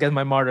 sometimes I get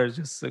my mother,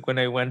 just like when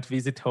I went to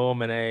visit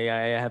home, and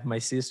I have my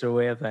sister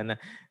with, and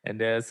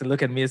so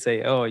look at me and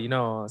say, oh,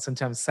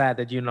 sometimes sad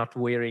that you're not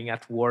wearing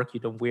at work, you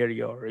don't wear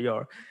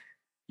your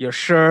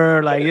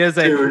shirt like this.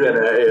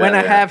 Dude, When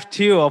I yeah. have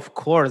to, of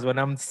course, when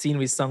I'm seen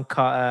with some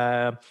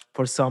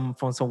for some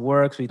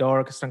works with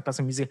orchestra and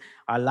classical music,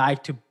 I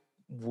like to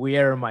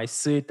wear my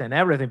suit and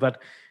everything.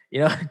 But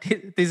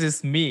this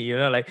is me.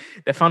 Like,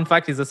 the fun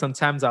fact is that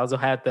sometimes I also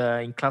had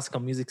in classical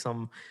music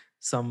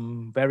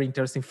some very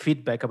interesting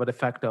feedback about the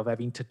fact of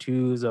having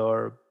tattoos,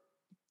 or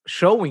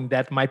showing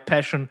that my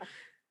passion,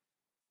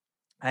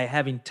 I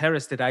have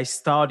interested. I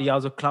study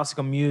also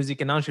classical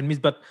music and ancient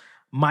music, but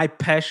my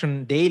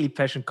passion, daily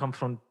passion, comes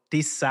from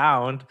this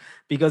sound,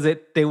 because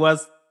they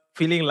was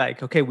feeling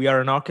like, okay, we are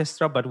an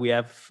orchestra, but we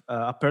have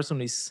a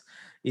person is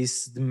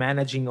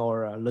managing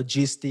our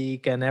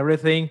logistic and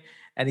everything,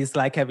 and it's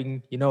like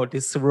having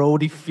this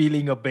roady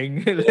feeling of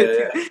being,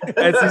 Yeah.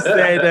 as you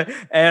said, Yeah.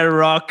 air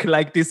rock,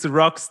 like this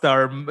rock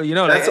star,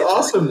 That's like.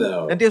 awesome,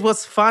 And though. it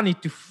was funny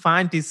to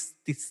find this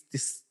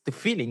the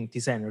feeling,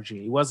 this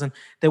energy.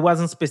 There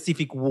wasn't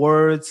specific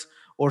words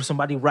or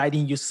somebody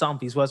writing you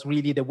something. It was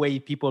really the way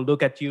people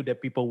look at you, the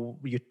people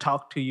you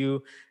talk to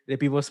you, the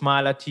people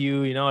smile at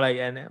you, like.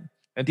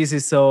 And this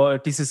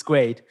is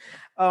great.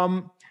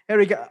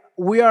 Eric,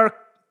 we are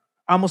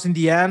almost in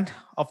the end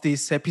of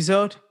this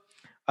episode.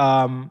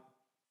 um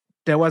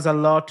there was a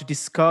lot to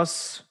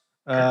discuss.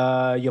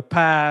 Your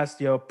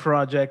past, your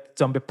project,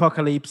 Zombie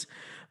Apocalypse,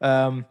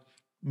 um,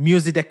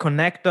 music that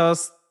connect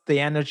us, the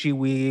energy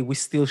we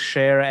still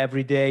share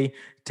every day,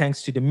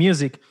 thanks to the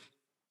music.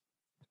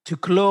 To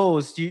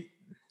close,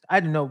 I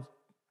don't know.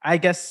 I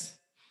guess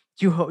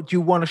Do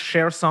you want to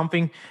share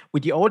something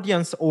with the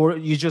audience, or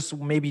you just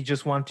maybe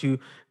just want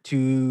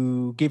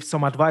to give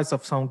some advice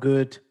of some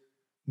good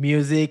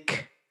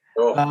music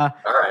Oh, uh,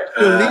 all right.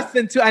 to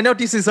listen to? I know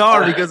this is All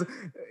hard right. because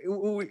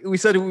we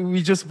said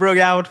we just broke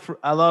out for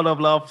a lot of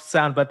love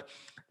sound, but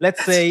let's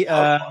That's a say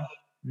tough one.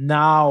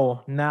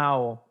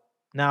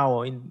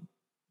 now in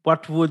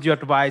what would you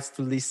advise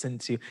to listen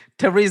to?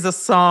 There is a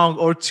song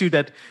or two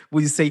that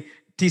would you say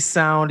this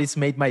sound is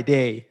made my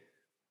day?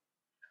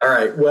 All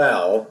right.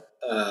 Well,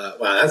 wow,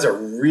 that's a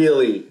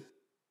really,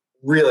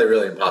 really,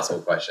 really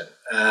impossible question.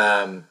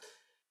 I'm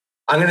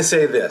going to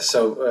say this.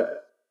 So,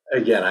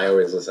 again, I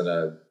always listen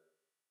to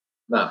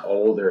not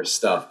older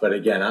stuff, but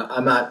again,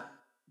 I'm not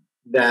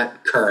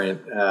that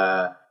current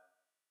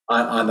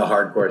on the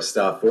hardcore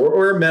stuff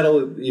or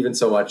metal even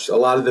so much. A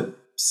lot of the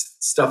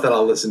stuff that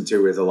I'll listen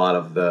to is a lot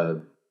of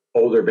the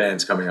older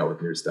bands coming out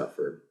with new stuff,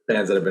 or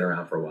bands that have been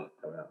around for a while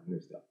coming out with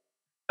new stuff.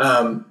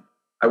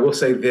 I will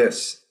say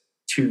this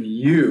to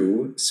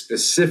you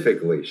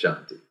specifically,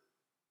 Shanti.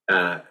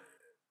 Uh,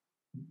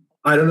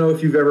 I don't know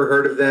if you've ever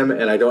heard of them,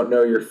 and I don't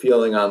know your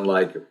feeling on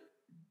like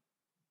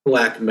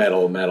black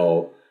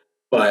metal,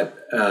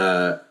 but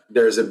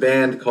there's a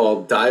band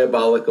called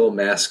Diabolical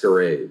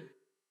Masquerade.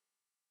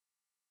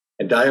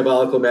 And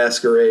Diabolical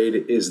Masquerade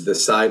is the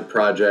side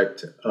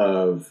project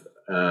of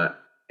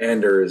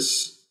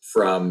Anders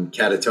from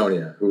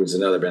Catatonia, who is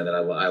another band that I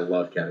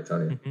love,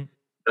 Catatonia.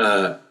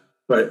 Mhm.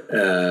 But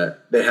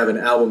they have an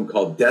album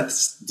called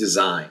Death's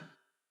Design.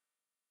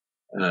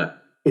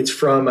 It's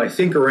from, I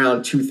think,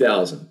 around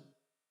 2000.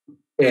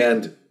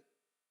 And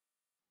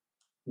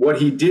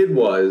what he did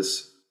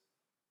was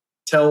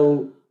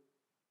tell,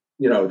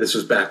 this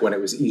was back when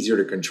it was easier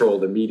to control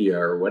the media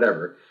or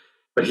whatever.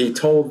 But he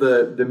told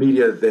the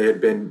media that they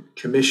had been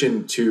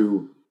commissioned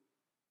to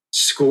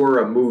score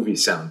a movie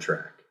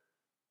soundtrack,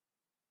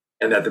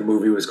 and that the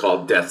movie was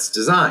called Death's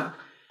Design.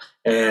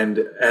 And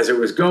as it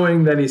was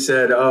going, then he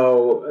said,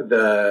 "Oh,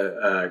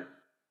 the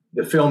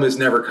film is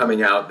never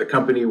coming out. The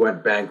company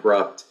went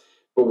bankrupt,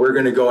 but we're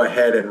going to go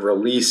ahead and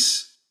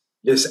release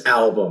this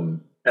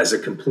album as a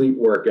complete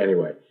work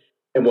anyway."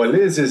 And what it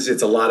is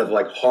it's a lot of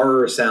like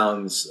horror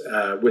sounds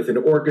with an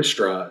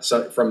orchestra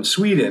from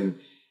Sweden,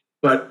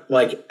 but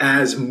like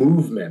as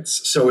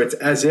movements. So it's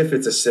as if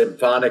it's a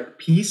symphonic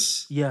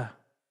piece, Yeah.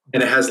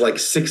 and it has like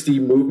 60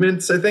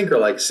 movements, I think, or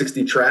like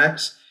 60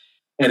 tracks,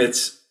 and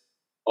it's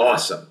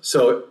awesome.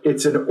 So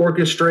it's an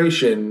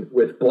orchestration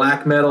with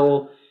black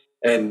metal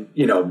and,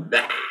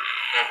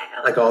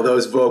 like all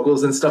those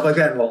vocals and stuff like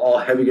that, and all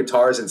heavy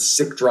guitars and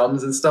sick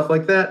drums and stuff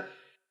like that.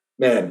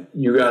 Man,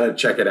 you got to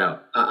check it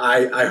out.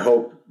 I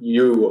hope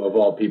you, of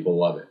all people,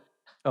 love it.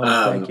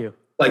 Oh, thank you.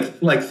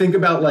 Like think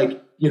about like,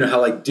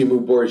 how like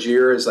Dimmu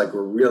Borgir is like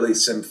really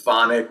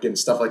symphonic and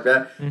stuff like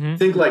that. Mhm.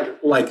 Think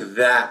like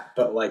that,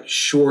 but like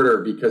shorter,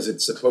 because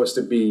it's supposed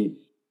to be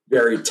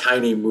very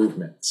tiny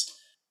movements.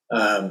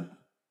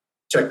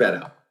 Check that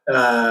out.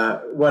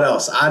 What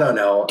else? I don't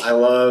know. I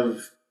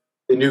love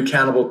the new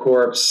Cannibal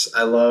Corpse.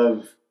 I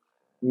love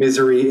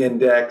Misery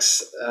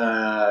Index.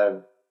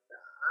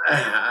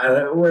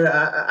 I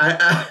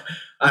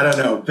don't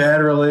know.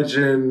 Bad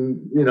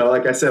Religion,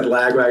 like I said,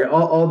 Lagwag,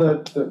 all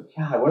the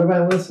God, what have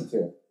I listened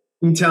to?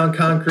 E-Town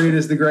Concrete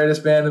is the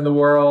greatest band in the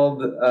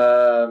world.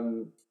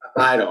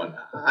 I don't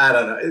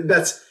know.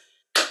 That's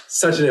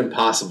such an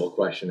impossible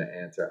question to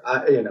answer.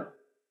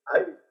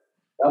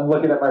 I'm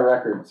looking at my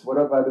records. What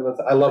have I been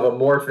listening? I love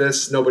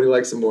Amorphous. Nobody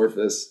likes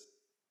Amorphous.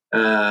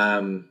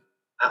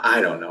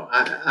 I don't know.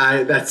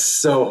 That's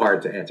so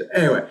hard to answer.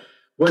 Anyway,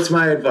 what's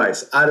my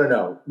advice? I don't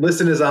know.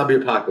 Listen to Zombie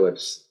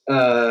Apocalypse.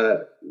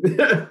 Check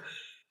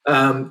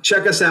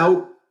us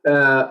out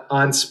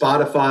on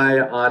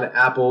Spotify, on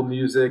Apple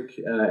Music,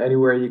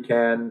 anywhere you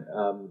can.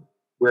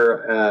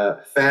 We're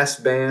a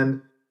fast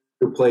band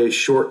who plays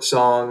short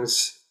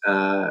songs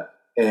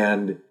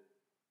and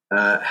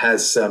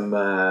has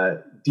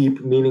some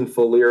deep,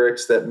 meaningful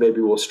lyrics that maybe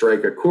will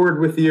strike a chord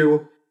with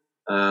you.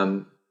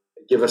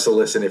 Give us a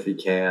listen if you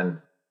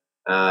can.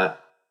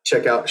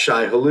 Check out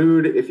Shai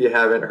Hulud if you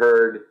haven't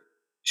heard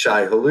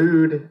Shai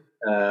Hulud.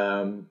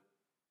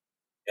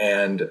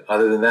 And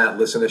other than that,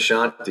 listen to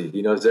Shanti.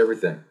 He knows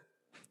everything.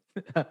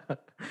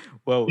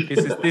 Whoa,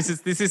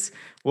 this is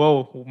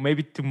whoa,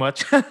 maybe too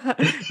much.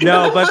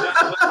 No, but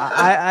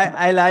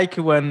I like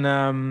when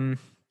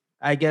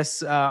I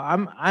guess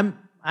I'm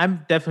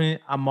definitely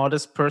a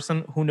modest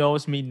person. Who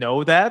knows me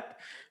know that,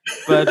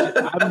 but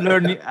I'm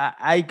learning.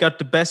 I got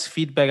the best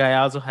feedback I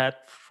also had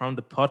from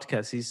the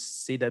podcast. Is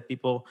see that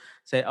people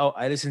say, "Oh,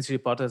 I listen to the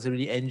podcast. I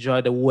really enjoy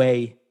the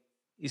way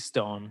it's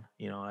done."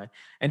 And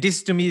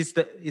this to me is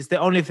the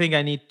only thing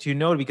I need to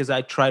know, because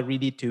I try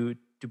really to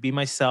be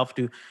myself,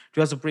 to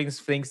also bring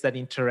things that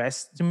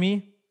interest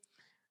me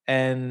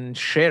and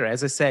share.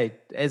 As I said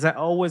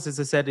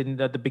in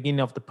the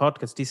beginning of the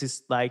podcast, this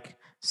is like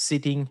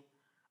sitting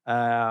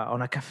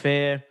on a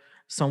cafe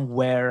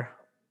somewhere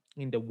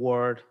in the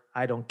world.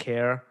 I don't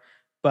care,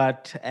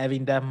 but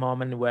having that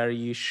moment where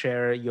you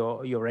share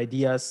your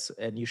ideas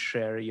and you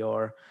share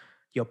your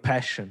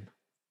passion.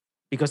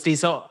 because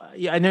these are,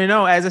 yeah, and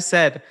as I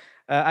said,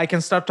 I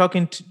can start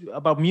talking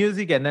about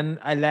music, and then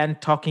I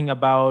land talking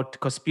about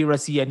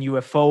conspiracy and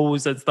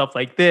UFOs and stuff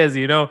like this,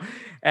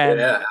 and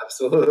Yeah,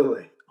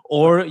 absolutely.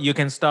 or you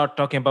can start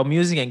talking about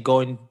music and go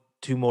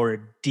into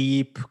more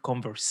deep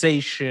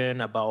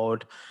conversation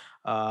about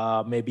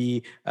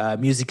maybe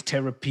music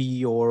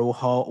therapy or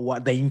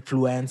what the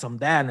influence on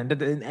that,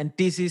 and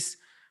this is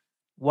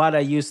what I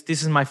use.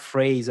 This is my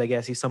phrase, I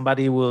guess. If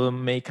somebody will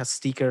make a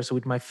stickers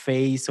with my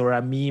face or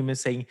a meme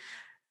saying,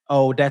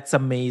 "Oh, that's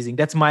amazing,"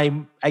 that's my.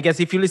 I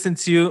guess if you listen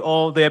to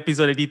all the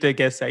episode I did, I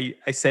guess I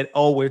said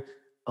always,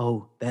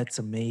 "Oh, that's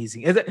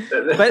amazing."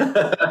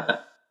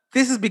 But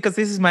this is because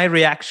this is my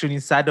reaction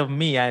inside of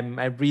me. I'm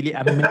really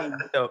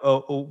amazed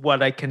of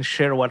what I can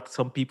share, what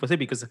some people say,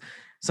 because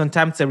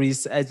sometimes there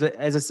is,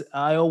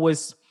 I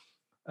always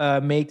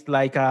make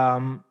like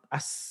a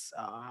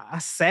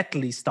set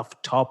list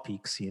of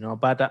topics,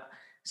 but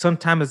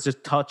sometimes I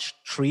just touch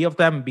three of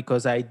them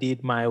because I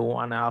did my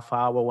 1.5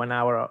 hour, 1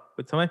 hour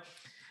with someone,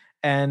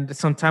 and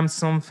sometimes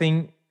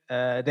something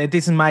that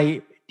isn't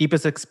my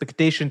deepest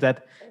expectation,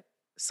 that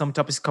some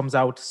topics comes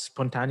out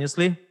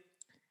spontaneously.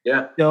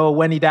 Yeah. So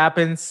when it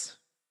happens,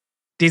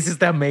 this is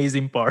the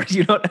amazing part,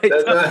 So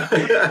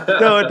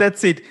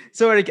that's it.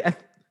 So Eric,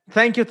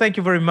 thank you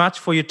very much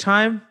for your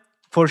time,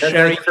 for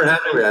sharing. Thank you for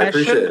having me. I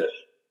appreciate it.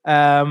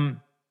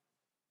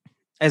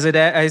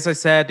 As I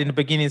said in the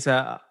beginning, it's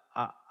a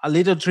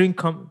little dream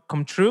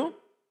come true,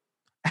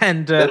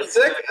 and That's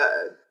sick.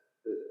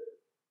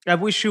 I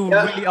wish you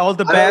really all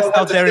the best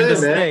out there in the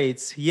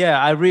States. Yeah,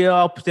 I really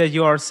hope that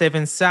you are safe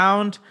and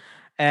sound,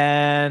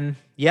 and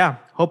yeah,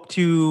 hope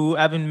to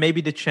having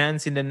maybe the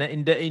chance in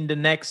the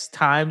next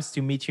times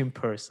to meet you in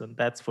person.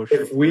 That's for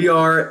sure. If we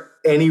are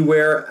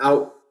anywhere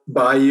out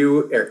by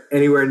you or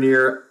anywhere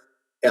near,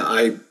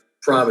 I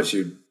promise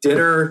you,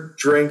 dinner,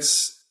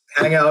 drinks,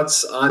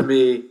 hangouts on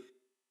me.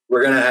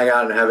 We're gonna hang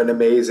out and have an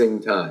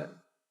amazing time.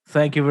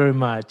 Thank you very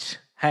much.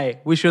 Hey,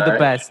 wish you the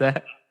best.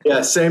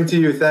 Yeah, same to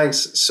you.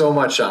 Thanks so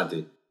much,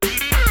 Shanti.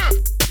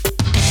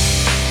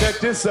 Check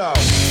this out.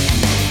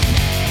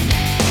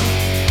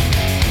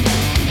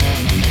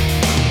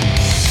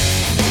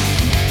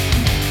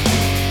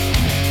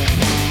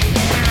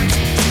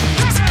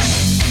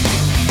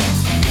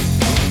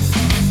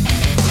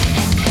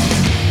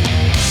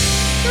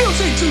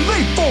 Music to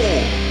live for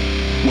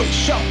with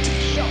Shanti.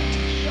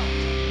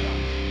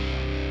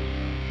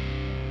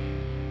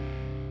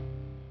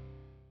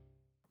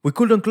 We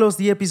couldn't close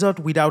the episode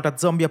without a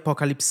zombie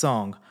apocalypse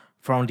song.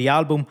 From the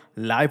album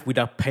Life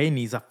Without Pain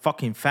is a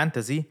Fucking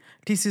Fantasy,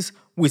 this is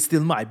We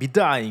Still Might Be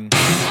Dying.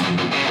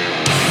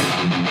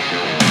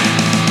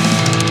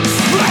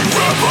 Like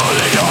rubble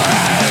in your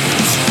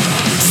hands,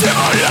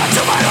 similar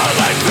to my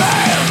early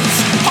plans.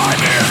 I'm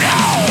here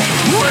now,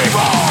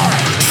 reborn,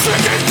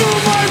 sticking through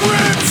my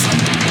ribs.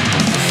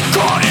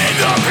 Caught in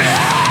the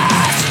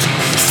blast,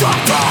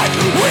 sometime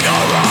we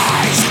will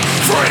rise.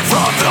 Free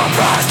from the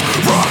past,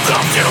 from the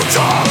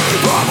future,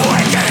 from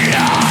waking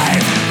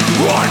life.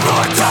 One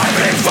more time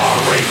before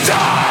we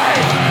die.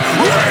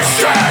 We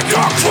stand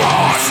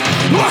across,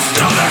 but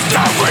still the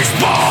time we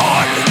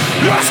spawn.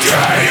 Let's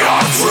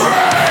chaos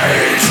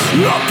rage,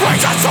 the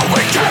pressure so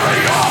we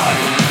carry on.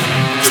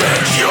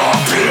 Kick your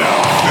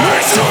claw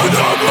into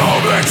the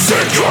moment,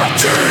 sink your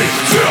teeth.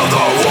 Feel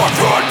the warmth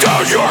run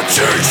down your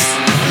cheeks.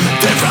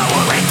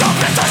 Devouring the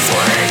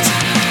bittersweet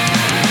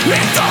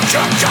in the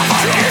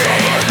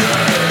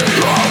cacophony.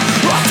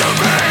 Up to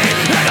me,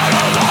 and I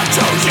belong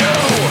to you.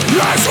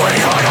 As we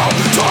huddle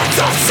towards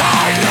the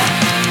sun,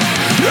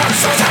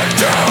 this isn't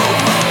doom,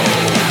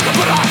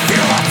 but I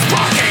feel I'm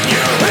sparking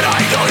you, and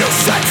I know you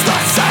sense the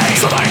same.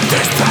 So make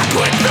this pact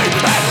with me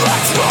and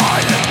let's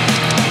run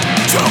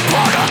to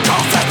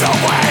particles in the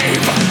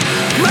wave,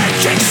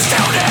 making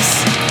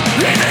stillness,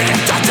 even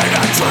if that's in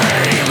a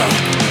dream.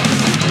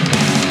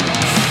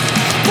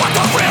 But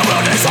the real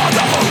world is on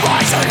the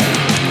horizon.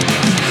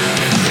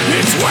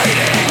 It's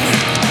waiting.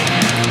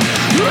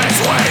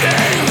 It's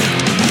waiting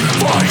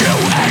for you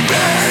and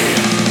me.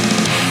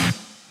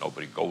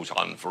 Nobody goes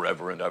on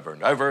forever and ever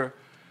and ever,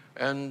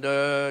 and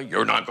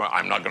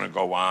I'm not going to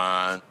go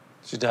on.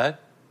 She died?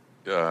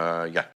 Yeah.